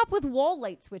also came up with wall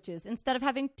light switches instead of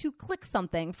having to click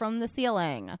something from the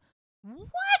ceiling. What?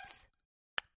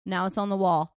 Now it's on the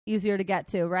wall. Easier to get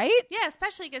to, right? Yeah,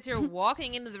 especially because you're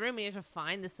walking into the room and you have to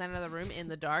find the center of the room in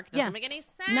the dark. Doesn't make any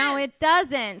sense. No, it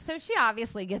doesn't. So she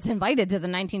obviously gets invited to the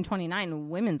 1929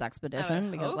 women's expedition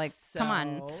because, like, come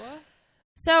on.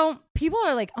 So people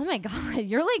are like, oh my God,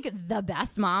 you're like the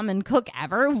best mom and cook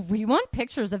ever. We want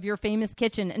pictures of your famous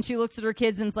kitchen. And she looks at her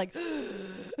kids and is like,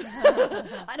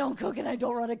 I don't cook and I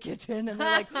don't run a kitchen. And they're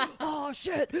like, oh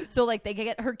shit. So like they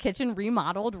get her kitchen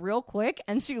remodeled real quick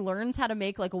and she learns how to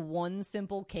make like one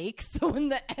simple cake. So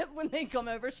when they come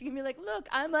over, she can be like, look,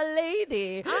 I'm a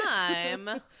lady. I'm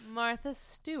Martha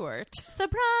Stewart.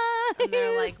 Surprise. And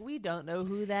they're like, we don't know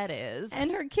who that is.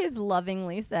 And her kids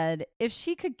lovingly said if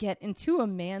she could get into a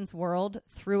man's world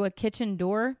through a kitchen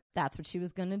door, that's what she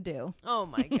was going to do. Oh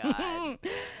my God.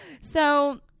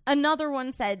 So another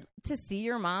one said to see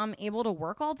your mom able to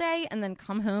work all day and then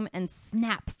come home and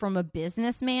snap from a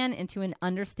businessman into an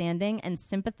understanding and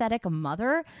sympathetic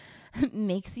mother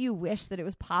makes you wish that it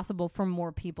was possible for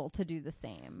more people to do the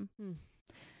same.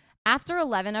 After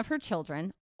 11 of her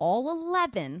children, all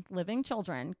 11 living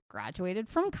children, graduated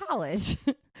from college,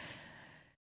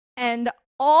 and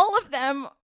all of them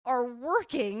are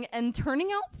working and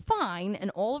turning out fine,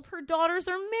 and all of her daughters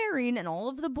are married, and all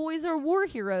of the boys are war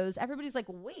heroes. Everybody's like,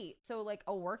 wait, so like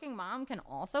a working mom can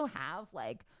also have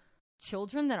like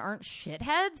children that aren't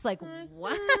shitheads? Like,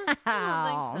 wow.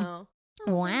 I don't think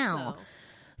so. Wow.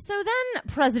 So then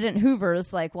President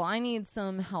Hoover's like, well, I need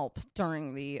some help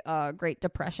during the Great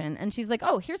Depression. And she's like,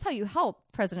 oh, here's how you help,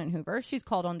 President Hoover. She's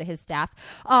called onto his staff.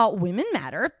 Women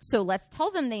matter. So let's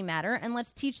tell them they matter. And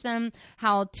let's teach them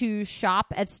how to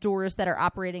shop at stores that are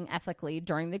operating ethically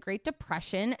during the Great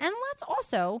Depression. And let's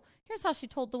also, here's how she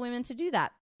told the women to do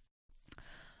that.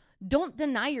 Don't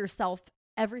deny yourself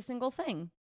every single thing.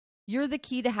 You're the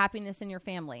key to happiness in your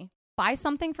family. Buy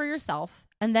something for yourself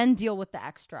and then deal with the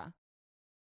extra.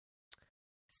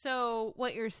 So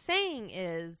what you're saying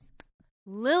is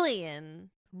Lillian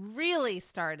really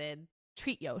started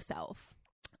treat yourself.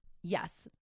 Yes.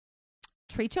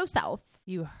 Treat yourself.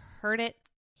 You heard it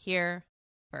here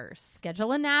first.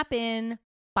 Schedule a nap in.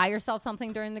 Buy yourself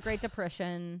something during the Great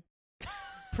Depression.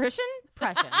 Depression?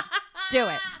 Do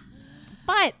it.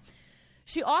 But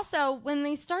she also, when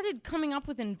they started coming up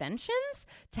with inventions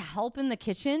to help in the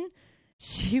kitchen,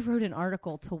 she wrote an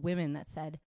article to women that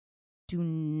said, do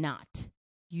not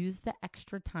use the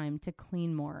extra time to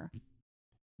clean more.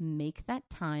 Make that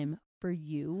time for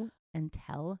you and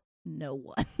tell no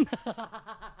one.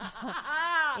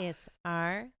 It's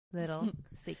our little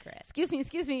secret. Excuse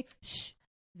me. Shh.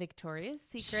 Victoria's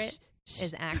secret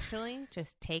is actually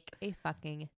just take a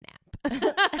fucking nap.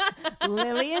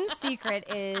 Lillian's secret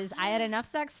is I had enough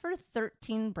sex for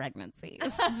 13 pregnancies.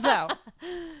 So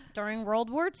during World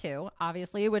War II,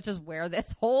 obviously, which is where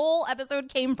this whole episode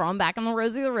came from, back in the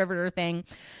Rosie the Riveter thing,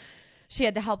 she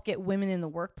had to help get women in the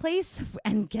workplace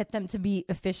and get them to be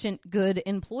efficient, good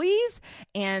employees.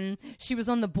 And she was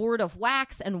on the board of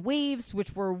WACS and WAVES,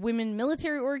 which were women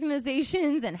military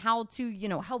organizations, and how to,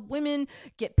 help women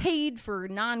get paid for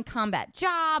non-combat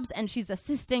jobs. And she's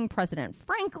assisting President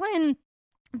Franklin.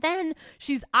 Then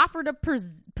she's offered a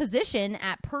position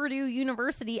at Purdue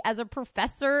University as a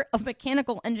professor of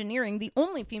mechanical engineering, the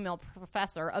only female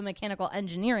professor of mechanical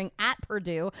engineering at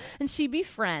Purdue. And she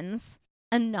befriends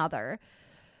another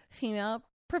female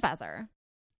professor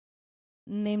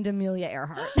named Amelia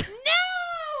Earhart. No!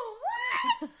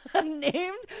 What?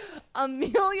 Named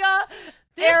Amelia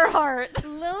Earhart.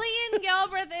 Lillian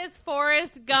Gilbreth is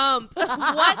Forrest Gump. What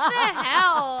the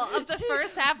hell of the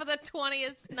first half of the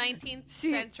 19th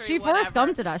century? She Forrest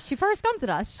Gumped at us.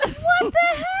 What the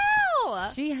hell?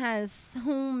 She has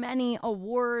so many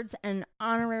awards and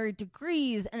honorary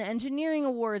degrees and engineering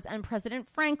awards, and President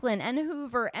Franklin and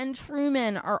Hoover and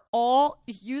Truman are all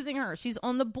using her. She's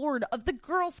on the board of the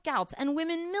Girl Scouts and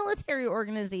women military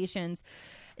organizations.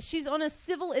 She's on a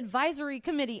civil advisory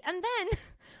committee. And then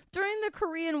during the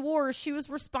Korean War, she was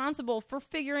responsible for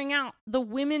figuring out the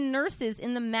women nurses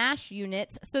in the MASH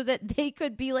units so that they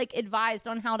could be advised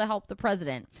on how to help the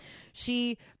president.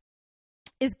 She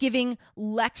is giving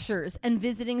lectures and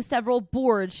visiting several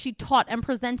boards. She taught and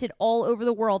presented all over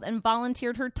the world and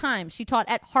volunteered her time. She taught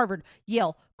at Harvard,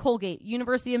 Yale, Colgate,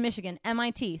 University of Michigan,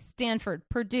 MIT, Stanford,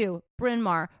 Purdue, Bryn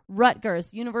Mawr,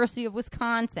 Rutgers, University of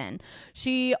Wisconsin.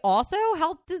 She also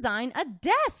helped design a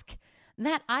desk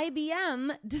that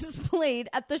IBM displayed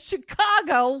at the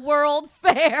Chicago World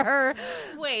Fair.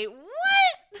 Wait, what?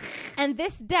 And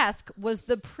this desk was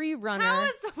the pre-runner. How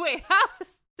is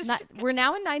We're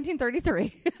now in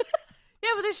 1933. Yeah,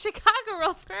 but the Chicago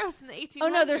World's Fair was in the 1800s. Oh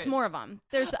no, there's more of them.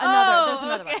 There's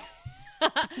another okay.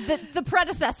 one. The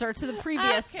predecessor to the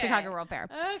previous Okay. Chicago World Fair.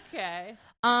 Okay.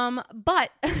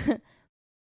 But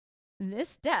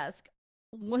this desk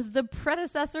was the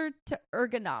predecessor to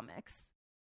ergonomics.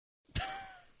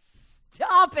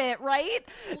 Stop it, right?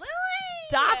 Lily!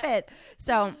 Stop it.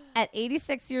 So at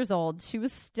 86 years old, she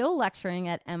was still lecturing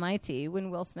at MIT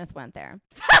when Will Smith went there.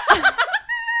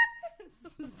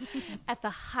 At the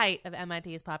height of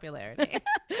MIT's popularity.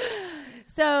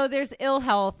 So there's ill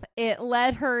health. It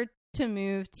led her to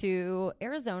move to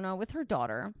Arizona with her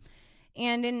daughter.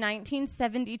 And in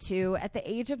 1972, at the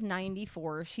age of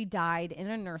 94, she died in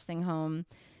a nursing home.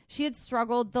 She had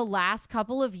struggled the last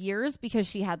couple of years because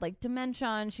she had like dementia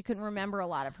and she couldn't remember a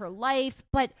lot of her life.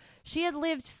 But she had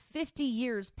lived 50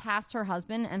 years past her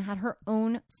husband and had her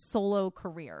own solo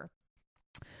career.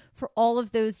 For all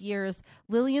of those years,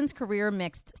 Lillian's career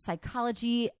mixed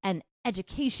psychology and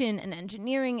education and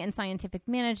engineering and scientific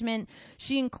management.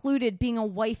 She included being a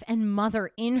wife and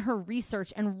mother in her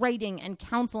research and writing and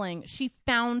counseling. She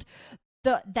found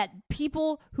that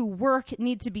people who work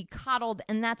need to be coddled,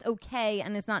 and that's okay,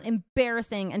 and it's not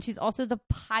embarrassing. And she's also the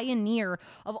pioneer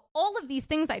of all of these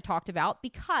things I talked about,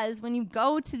 because when you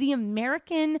go to the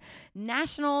American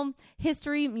National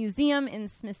History Museum in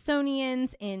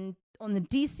Smithsonian's on the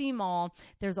DC Mall,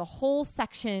 there's a whole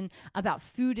section about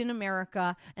food in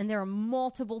America, and there are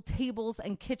multiple tables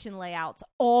and kitchen layouts,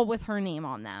 all with her name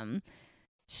on them.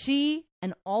 She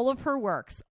and all of her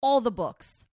works, all the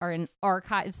books, are in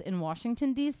archives in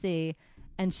Washington, D.C.,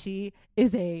 and she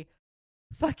is a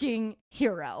fucking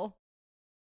hero.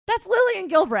 That's Lillian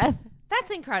Gilbreth.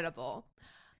 That's incredible.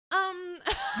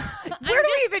 Where do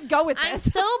we even go with I'm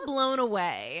this? so blown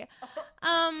away.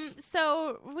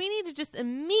 So we need to just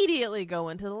immediately go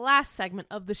into the last segment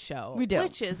of the show. We do.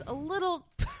 Which is a little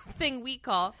thing we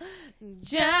call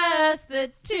Just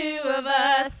the Two of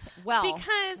Us. Well,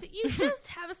 Because you just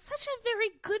have such a very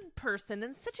good person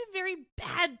and such a very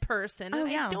bad person. Oh,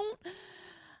 And yeah. I don't...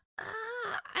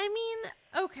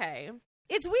 okay.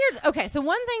 it's weird. Okay, so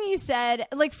one thing you said,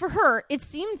 like for her, it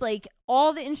seemed like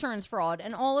all the insurance fraud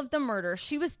and all of the murder,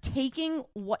 she was taking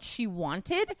what she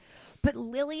wanted, but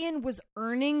Lillian was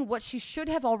earning what she should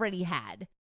have already had.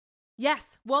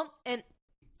 Yes. Well, and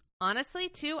honestly,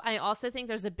 too, I also think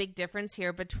there's a big difference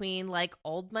here between like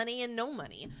old money and no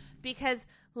money, because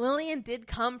Lillian did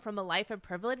come from a life of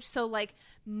privilege. So like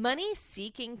money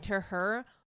seeking to her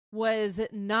was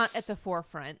not at the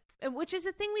forefront, which is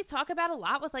a thing we talk about a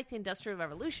lot with like the Industrial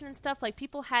Revolution and stuff. Like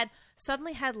people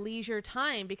suddenly had leisure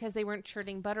time because they weren't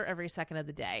churning butter every second of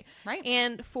the day. Right.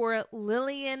 And for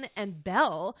Lillian and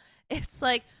Belle, it's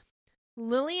like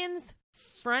Lillian's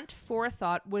front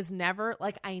forethought was never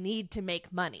like, I need to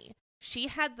make money. She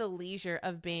had the leisure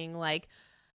of being like,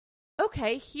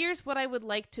 okay, here's what I would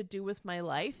like to do with my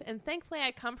life. And thankfully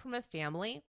I come from a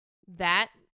family that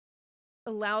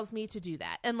allows me to do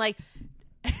that. And like,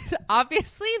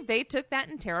 obviously they took that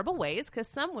in terrible ways, because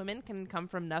some women can come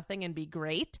from nothing and be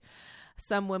great.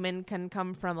 Some women can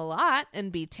come from a lot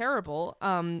and be terrible.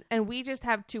 And we just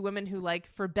have two women who,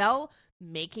 like, for Belle,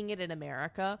 making it in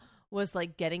America was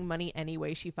like getting money any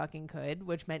way she fucking could,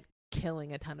 which meant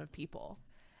killing a ton of people.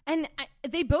 And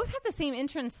they both had the same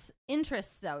interests,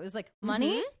 though. It was like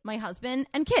money, my husband,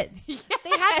 and kids. Yes. They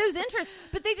had those interests,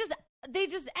 but they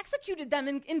just executed them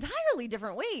in entirely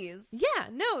different ways. Yeah,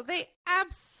 no, they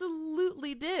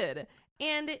absolutely did.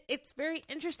 And it's very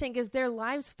interesting because their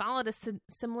lives followed a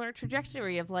similar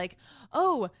trajectory of like,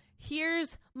 oh,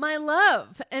 here's my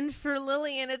love. And for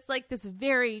Lillian, it's like this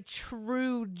very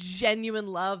true, genuine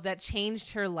love that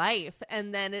changed her life.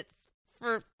 And then it's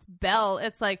for Belle,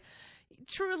 it's like,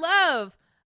 true love.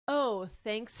 Oh,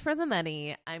 thanks for the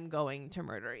money. I'm going to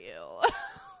murder you.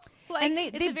 Like, And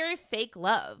it's a very fake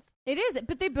love. It is,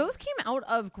 but they both came out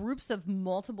of groups of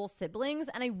multiple siblings,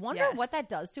 and I wonder Yes. what that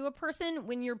does to a person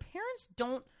when your parents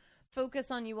don't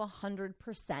focus on you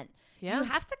 100%. Yeah. You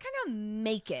have to kind of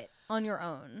make it on your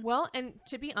own. Well, and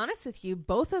to be honest with you,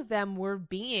 both of them were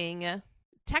being...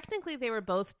 Technically, they were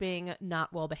both being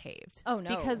not well behaved. Oh, no.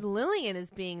 Because Lillian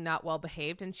is being not well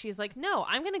behaved, and she's like, no,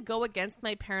 I'm going to go against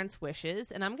my parents'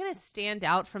 wishes, and I'm going to stand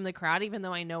out from the crowd, even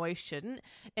though I know I shouldn't,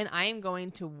 and I am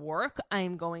going to work, I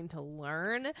am going to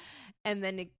learn. And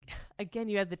then, again,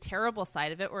 you have the terrible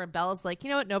side of it, where Belle's like, you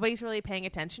know what, nobody's really paying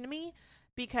attention to me,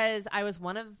 because I was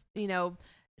one of,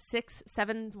 6,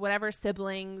 7, whatever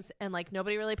siblings, and like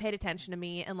nobody really paid attention to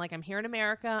me, and like I'm here in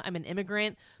America, I'm an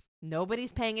immigrant.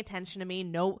 Nobody's paying attention to me.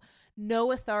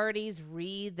 No authorities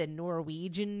read the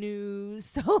Norwegian news.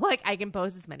 So like I can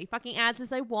post as many fucking ads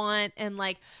as I want. And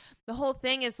like the whole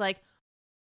thing is like,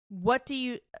 what do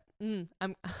you, I'm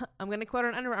going to quote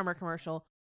an Under Armour commercial.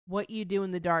 What you do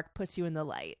in the dark puts you in the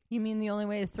light. You mean the only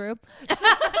way is through?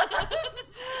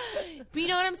 But you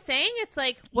know what I'm saying? It's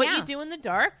like what you do in the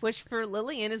dark, which for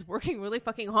Lillian is working really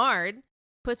fucking hard,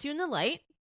 puts you in the light.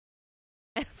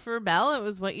 And for Belle, it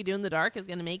was what you do in the dark is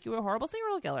going to make you a horrible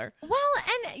serial killer. Well,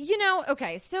 and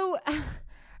okay, so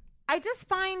I just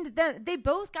find that they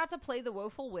both got to play the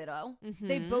woeful widow. Mm-hmm.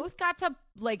 They both got to,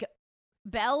 like,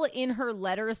 Belle in her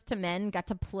letters to men got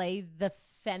to play the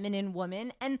feminine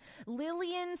woman, and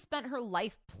Lillian spent her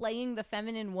life playing the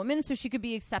feminine woman so she could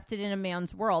be accepted in a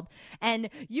man's world. And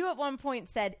you at one point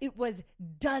said it was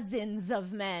dozens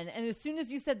of men, and as soon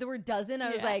as you said the word dozen,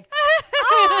 I was like,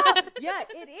 yeah,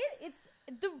 it is.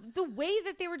 It's the way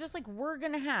that they were just like, we're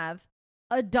gonna have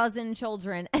a dozen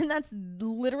children, and that's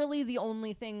literally the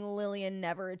only thing Lillian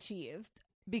never achieved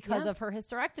because of her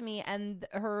hysterectomy and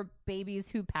her babies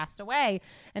who passed away.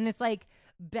 And it's like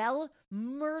Belle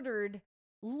murdered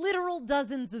literal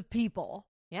dozens of people.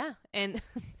 Yeah. And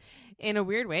in a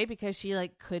weird way, because she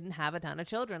like couldn't have a ton of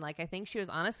children. Like I think she was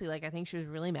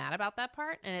really mad about that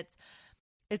part. And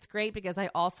it's great because I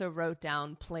also wrote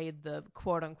down played the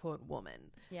quote unquote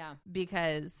woman. Yeah.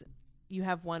 Because you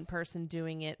have one person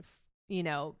doing it,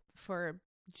 for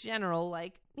general,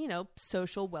 like,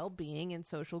 social well-being and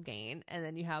social gain. And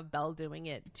then you have Belle doing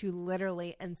it to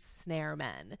literally ensnare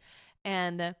men.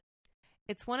 And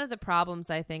it's one of the problems,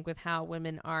 I think, with how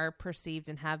women are perceived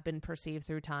and have been perceived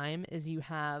through time is you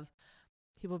have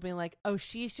people being like, oh,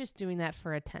 she's just doing that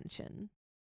for attention.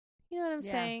 You know what I'm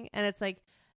saying? And it's like,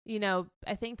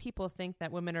 I think people think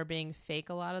that women are being fake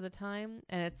a lot of the time.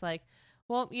 And it's like,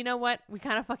 well, you know what? We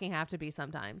kind of fucking have to be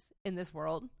sometimes in this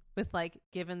world with like,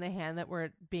 given the hand that we're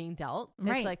being dealt.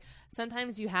 Right. It's like,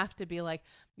 sometimes you have to be like,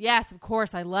 yes, of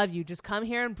course, I love you. Just come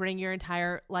here and bring your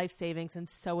entire life savings and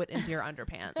sew it into your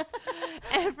underpants.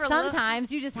 And for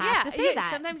sometimes you just have to say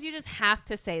that. Sometimes you just have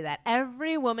to say that.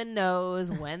 Every woman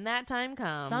knows when that time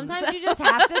comes. Sometimes you just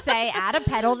have to say, add a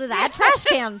pedal to that trash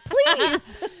can, please.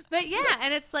 But yeah,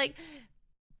 and it's like,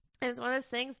 and it's one of those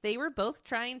things, they were both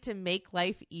trying to make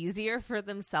life easier for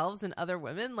themselves and other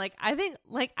women. I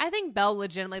think Belle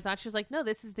legitimately thought, she was like, no,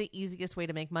 this is the easiest way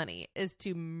to make money is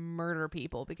to murder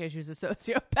people because she's a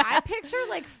sociopath. I picture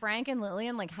like Frank and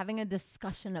Lillian like having a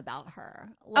discussion about her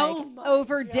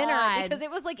over dinner because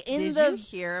it was like Did you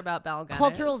hear about Belle Gunness?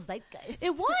 Cultural zeitgeist.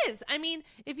 It was. I mean,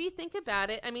 if you think about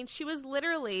it, I mean, she was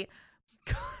literally,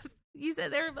 you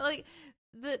said there, like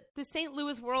the St.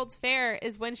 Louis World's Fair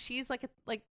is when she's like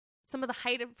some of the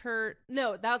height of her.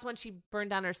 No, that was when she burned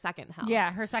down her second house. Yeah,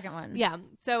 her second one. Yeah.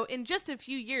 So in just a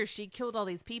few years, she killed all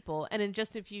these people. And in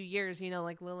just a few years,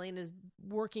 like Lillian is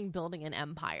building an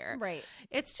empire. Right.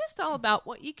 It's just all about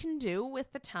what you can do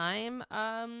with the time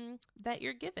that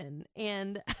you're given.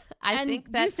 And I think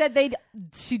that you said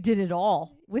she did it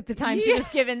all with the time she was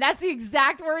given. That's the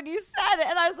exact word you said.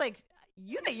 And I was like,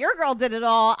 you think your girl did it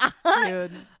all.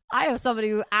 Dude. I have somebody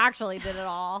who actually did it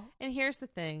all. And here's the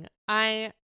thing.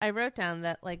 I wrote down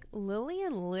that like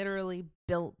Lillian literally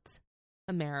built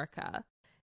America,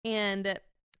 and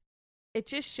it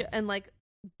just and like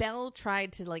Belle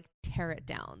tried to like tear it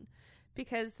down,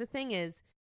 because the thing is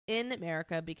in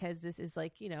America, because this is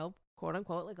like, quote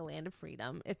unquote, like a land of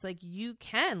freedom. It's like you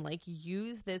can like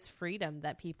use this freedom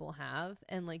that people have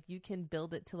and like you can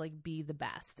build it to like be the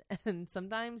best. And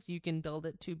sometimes you can build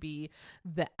it to be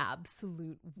the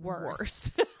absolute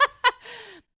worst.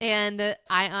 And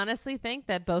I honestly think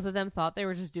that both of them thought they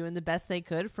were just doing the best they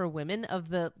could for women of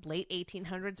the late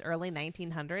 1800s, early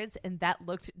 1900s. And that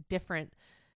looked different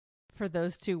for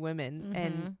those two women. Mm-hmm.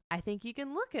 And I think you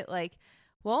can look at like,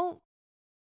 well,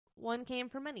 one came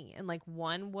from money, and like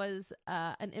one was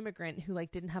an immigrant who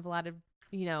like didn't have a lot of,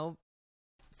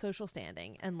 social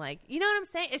standing, and like, you know what I'm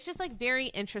saying? It's just like very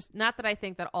interesting. Not that I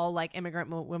think that all like immigrant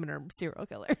women are serial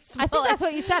killers. I think that's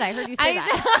what you said. I heard you say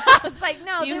that. I was like,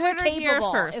 no, you they heard were it here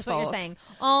capable, first, is what folks. you're saying.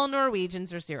 All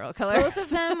Norwegians are serial killers. Both of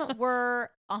them were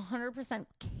 100%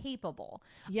 capable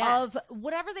of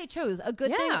whatever they chose, a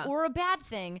good thing or a bad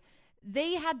thing.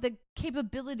 They had the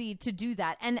capability to do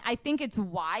that. And I think it's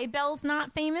why Belle's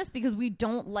not famous, because we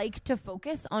don't like to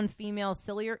focus on female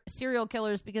serial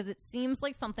killers, because it seems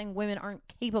like something women aren't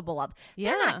capable of.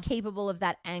 They're not capable of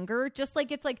that anger. Just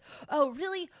like it's like, oh,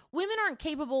 really? Women aren't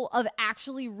capable of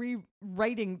actually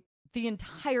rewriting the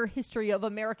entire history of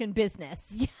American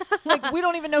business. Yeah. Like, we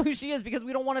don't even know who she is because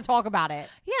we don't want to talk about it.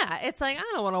 Yeah, it's like, I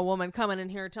don't want a woman coming in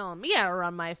here telling me how to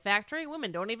run my factory.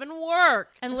 Women don't even work.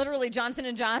 And literally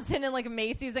Johnson & Johnson and like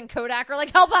Macy's and Kodak are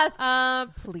like, help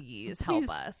us. Please help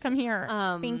us. Come here.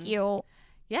 Thank you.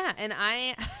 Yeah, and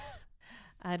I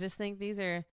just think these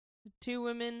are two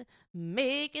women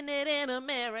making it in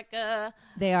America.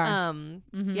 They are.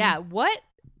 Yeah, what?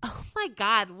 Oh my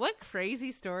God, what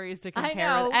crazy stories to compare.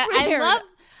 I know. I love.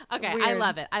 Okay, Weird. I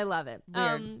love it. I love it.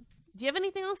 Weird. Do you have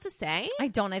anything else to say? I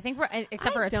don't. I think we're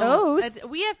except for a don't. toast.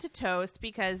 We have to toast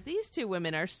because these two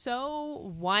women are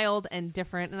so wild and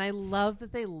different, and I love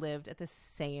that they lived at the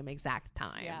same exact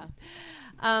time. Yeah.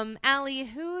 Allie,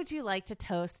 who would you like to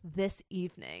toast this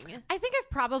evening? I think I've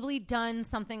probably done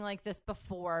something like this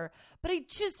before, but I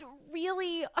just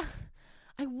really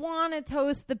I want to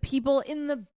toast the people in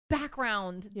the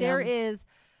background. Yeah.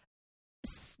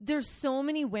 There's so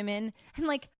many women, and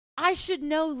like I should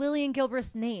know Lillian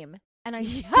Gilbreth's name, and I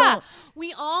Yeah, don't.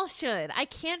 we all should. I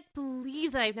can't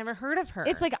believe that I've never heard of her.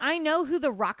 It's like I know who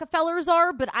the Rockefellers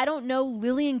are, but I don't know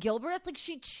Lillian Gilbreth. Like,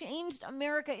 she changed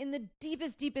America in the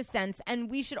deepest sense, and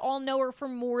we should all know her for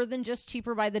more than just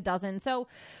Cheaper by the Dozen. So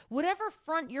whatever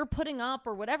front you're putting up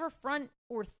or whatever front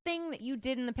or thing that you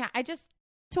did in the past,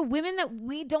 to women that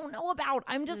we don't know about,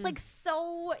 I'm just like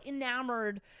so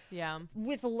enamored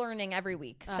with learning every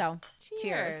week. So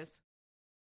cheers.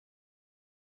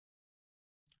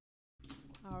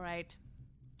 All right.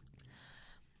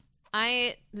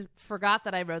 I forgot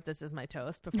that I wrote this as my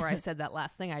toast before I said that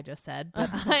last thing I just said, but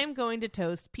I'm going to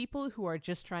toast people who are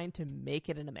just trying to make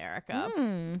it in America.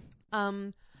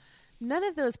 None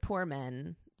of those poor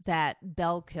men that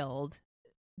Belle killed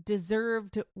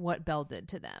deserved what Belle did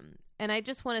to them. And I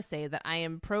just want to say that I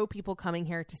am pro people coming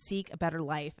here to seek a better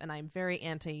life, and I'm very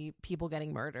anti people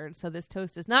getting murdered. So this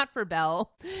toast is not for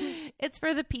Belle. It's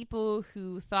for the people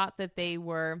who thought that they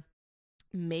were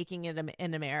making it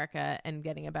in America and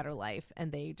getting a better life,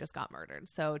 and they just got murdered.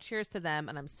 So cheers to them,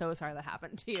 and I'm so sorry that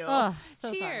happened to you. Oh,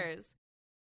 so cheers.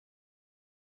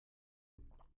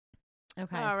 Sorry.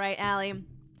 Okay. All right, Allie.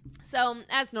 So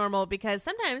as normal, because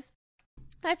sometimes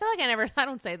I feel like I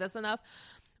don't say this enough.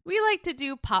 We like to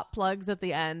do pop plugs at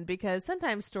the end because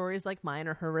sometimes stories like mine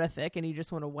are horrific and you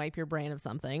just want to wipe your brain of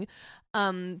something.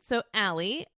 So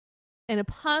Allie, in a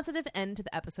positive end to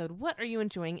the episode, what are you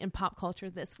enjoying in pop culture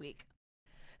this week?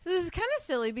 So this is kind of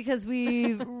silly because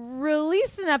we've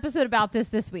released an episode about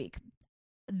this week.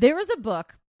 There was a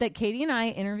book that Katie and I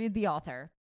interviewed the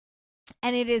author,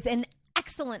 and it is an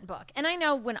excellent book. And I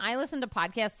know when I listen to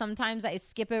podcasts, sometimes I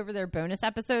skip over their bonus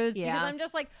episodes because I'm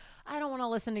just like, I don't want to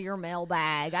listen to your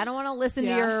mailbag. I don't want to listen to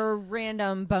your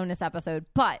random bonus episode.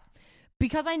 But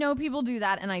because I know people do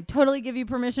that, and I totally give you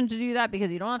permission to do that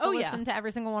because you don't have to listen to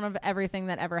every single one of everything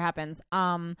that ever happens.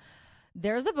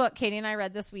 There's a book Katie and I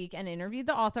read this week and interviewed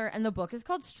the author, and the book is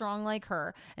called Strong Like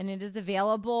Her, and it is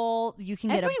available. You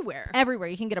can get everywhere.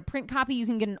 You can get a print copy. You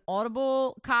can get an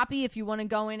Audible copy if you want to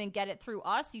go in and get it through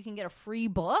us. You can get a free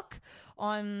book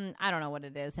on, I don't know what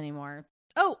it is anymore.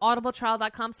 Oh,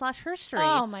 audibletrial.com/herstory.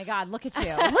 Oh my God, look at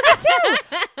you. Look at you.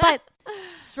 But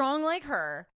Strong Like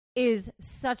Her is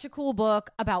such a cool book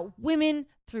about women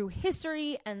through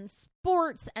history and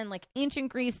sports and like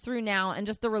ancient Greece through now, and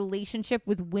just the relationship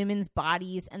with women's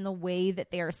bodies and the way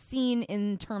that they are seen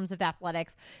in terms of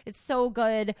athletics. It's so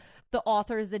good. The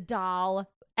author is a doll.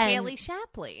 Haley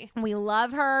Shapley. We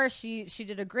love her. She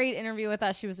did a great interview with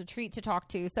us. She was a treat to talk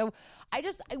to. So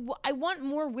I want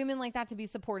more women like that to be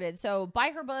supported. So buy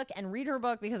her book and read her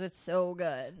book because it's so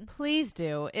good. Please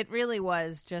do. It really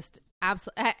was just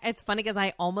absolutely. It's funny because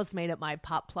I almost made it my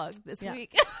pop plug this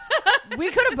week. We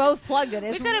could have both plugged it.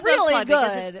 It's really good.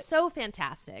 Because it's so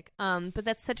fantastic. But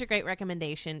that's such a great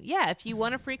recommendation. Yeah, if you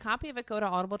want a free copy of it, go to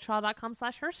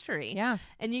audibletrial.com/herstory. Yeah.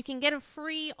 And you can get a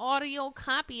free audio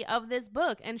copy of this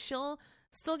book, and she'll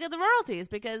still get the royalties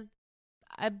because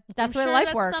that's I'm where sure life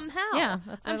that's works. Somehow. Yeah,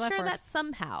 that's where I'm life sure works. that's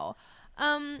somehow.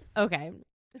 Okay.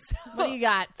 So what do you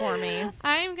got for me?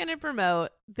 I'm going to promote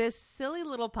this silly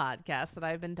little podcast that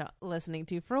I've been listening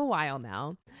to for a while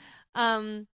now.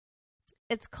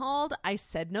 It's called I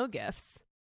Said No Gifts.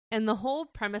 And the whole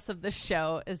premise of the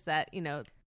show is that, you know,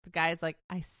 the guy's like,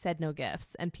 I said no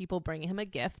gifts. And people bring him a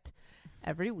gift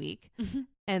every week.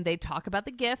 And they talk about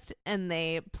the gift and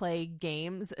they play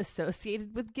games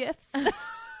associated with gifts. And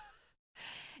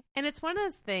it's one of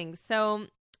those things. So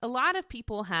a lot of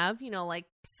people have, you know, like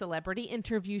celebrity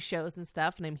interview shows and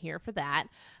stuff, and I'm here for that.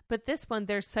 But this one,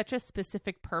 there's such a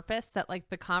specific purpose that like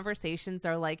the conversations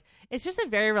are like, it's just a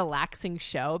very relaxing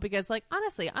show because like,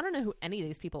 honestly, I don't know who any of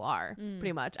these people are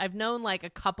pretty much. I've known like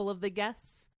a couple of the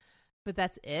guests, but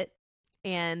that's it.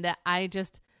 And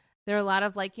there are a lot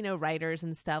of like, you know, writers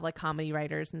and stuff, like comedy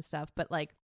writers and stuff, but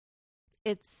like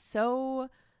it's so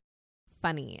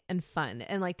funny and fun,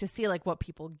 and like to see like what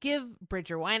people give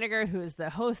Bridger Weiniger, who is the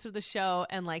host of the show,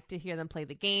 and like to hear them play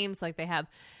the games. Like they have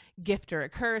Gift or a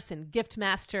Curse and Gift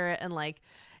Master, and like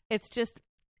it's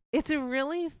a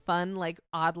really fun, like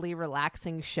oddly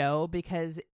relaxing show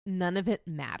because none of it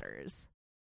matters.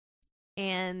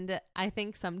 And I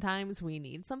think sometimes we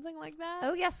need something like that.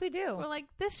 Oh, yes, we do. We're like,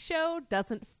 this show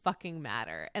doesn't fucking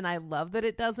matter. And I love that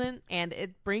it doesn't. And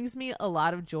it brings me a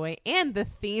lot of joy. And the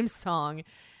theme song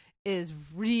is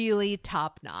really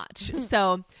top notch.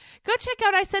 So go check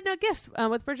out I Said No Gifts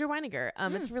with Bridger Weiniger.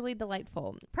 It's really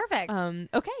delightful. Perfect.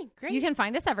 Okay, great. You can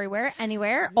find us everywhere,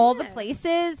 anywhere, all the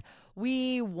places.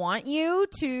 We want you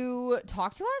to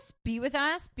talk to us, be with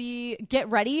us, get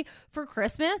ready for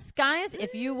Christmas. Guys,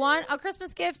 if you want a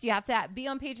Christmas gift, you have to be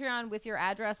on Patreon with your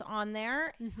address on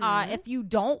there. If you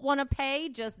don't want to pay,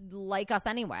 just like us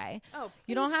anyway. Oh,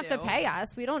 you don't have to pay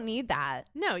us. We don't need that.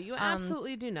 No, you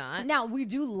absolutely do not. Now, we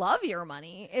do love your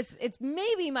money. It's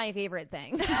maybe my favorite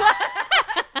thing.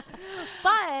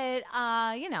 But,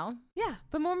 you know. Yeah,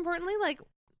 but more importantly, like,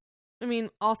 I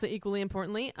mean, also equally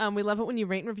importantly, we love it when you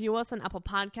rate and review us on Apple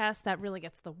Podcasts. That really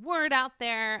gets the word out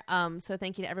there. So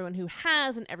thank you to everyone who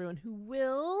has and everyone who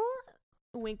will.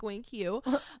 Wink, wink, you.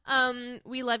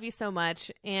 We love you so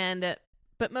much.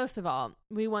 But most of all,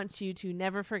 we want you to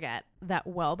never forget that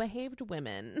well-behaved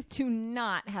women do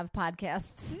not have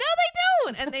podcasts. No, they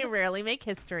don't. And they rarely make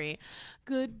history.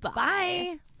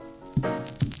 Goodbye. Bye.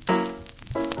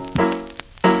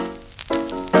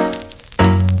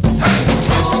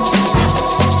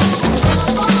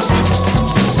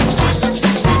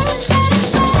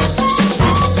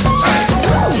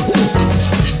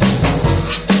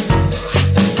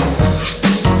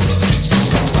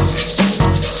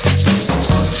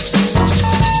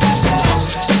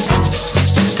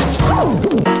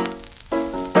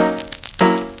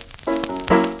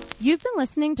 You've been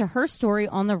listening to Her Story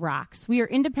on the Rocks. We are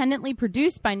independently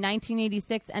produced by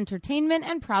 1986 Entertainment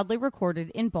and proudly recorded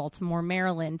in Baltimore,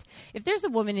 Maryland. If there's a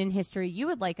woman in history you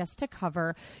would like us to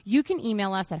cover, you can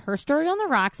email us at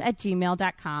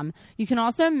herstoryontheRocks@gmail.com. You can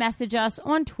also message us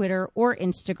on Twitter or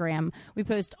Instagram. We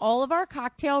post all of our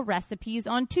cocktail recipes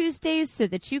on Tuesdays so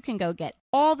that you can go get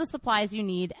all the supplies you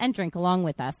need and drink along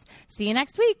with us. See you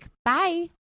next week.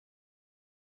 Bye.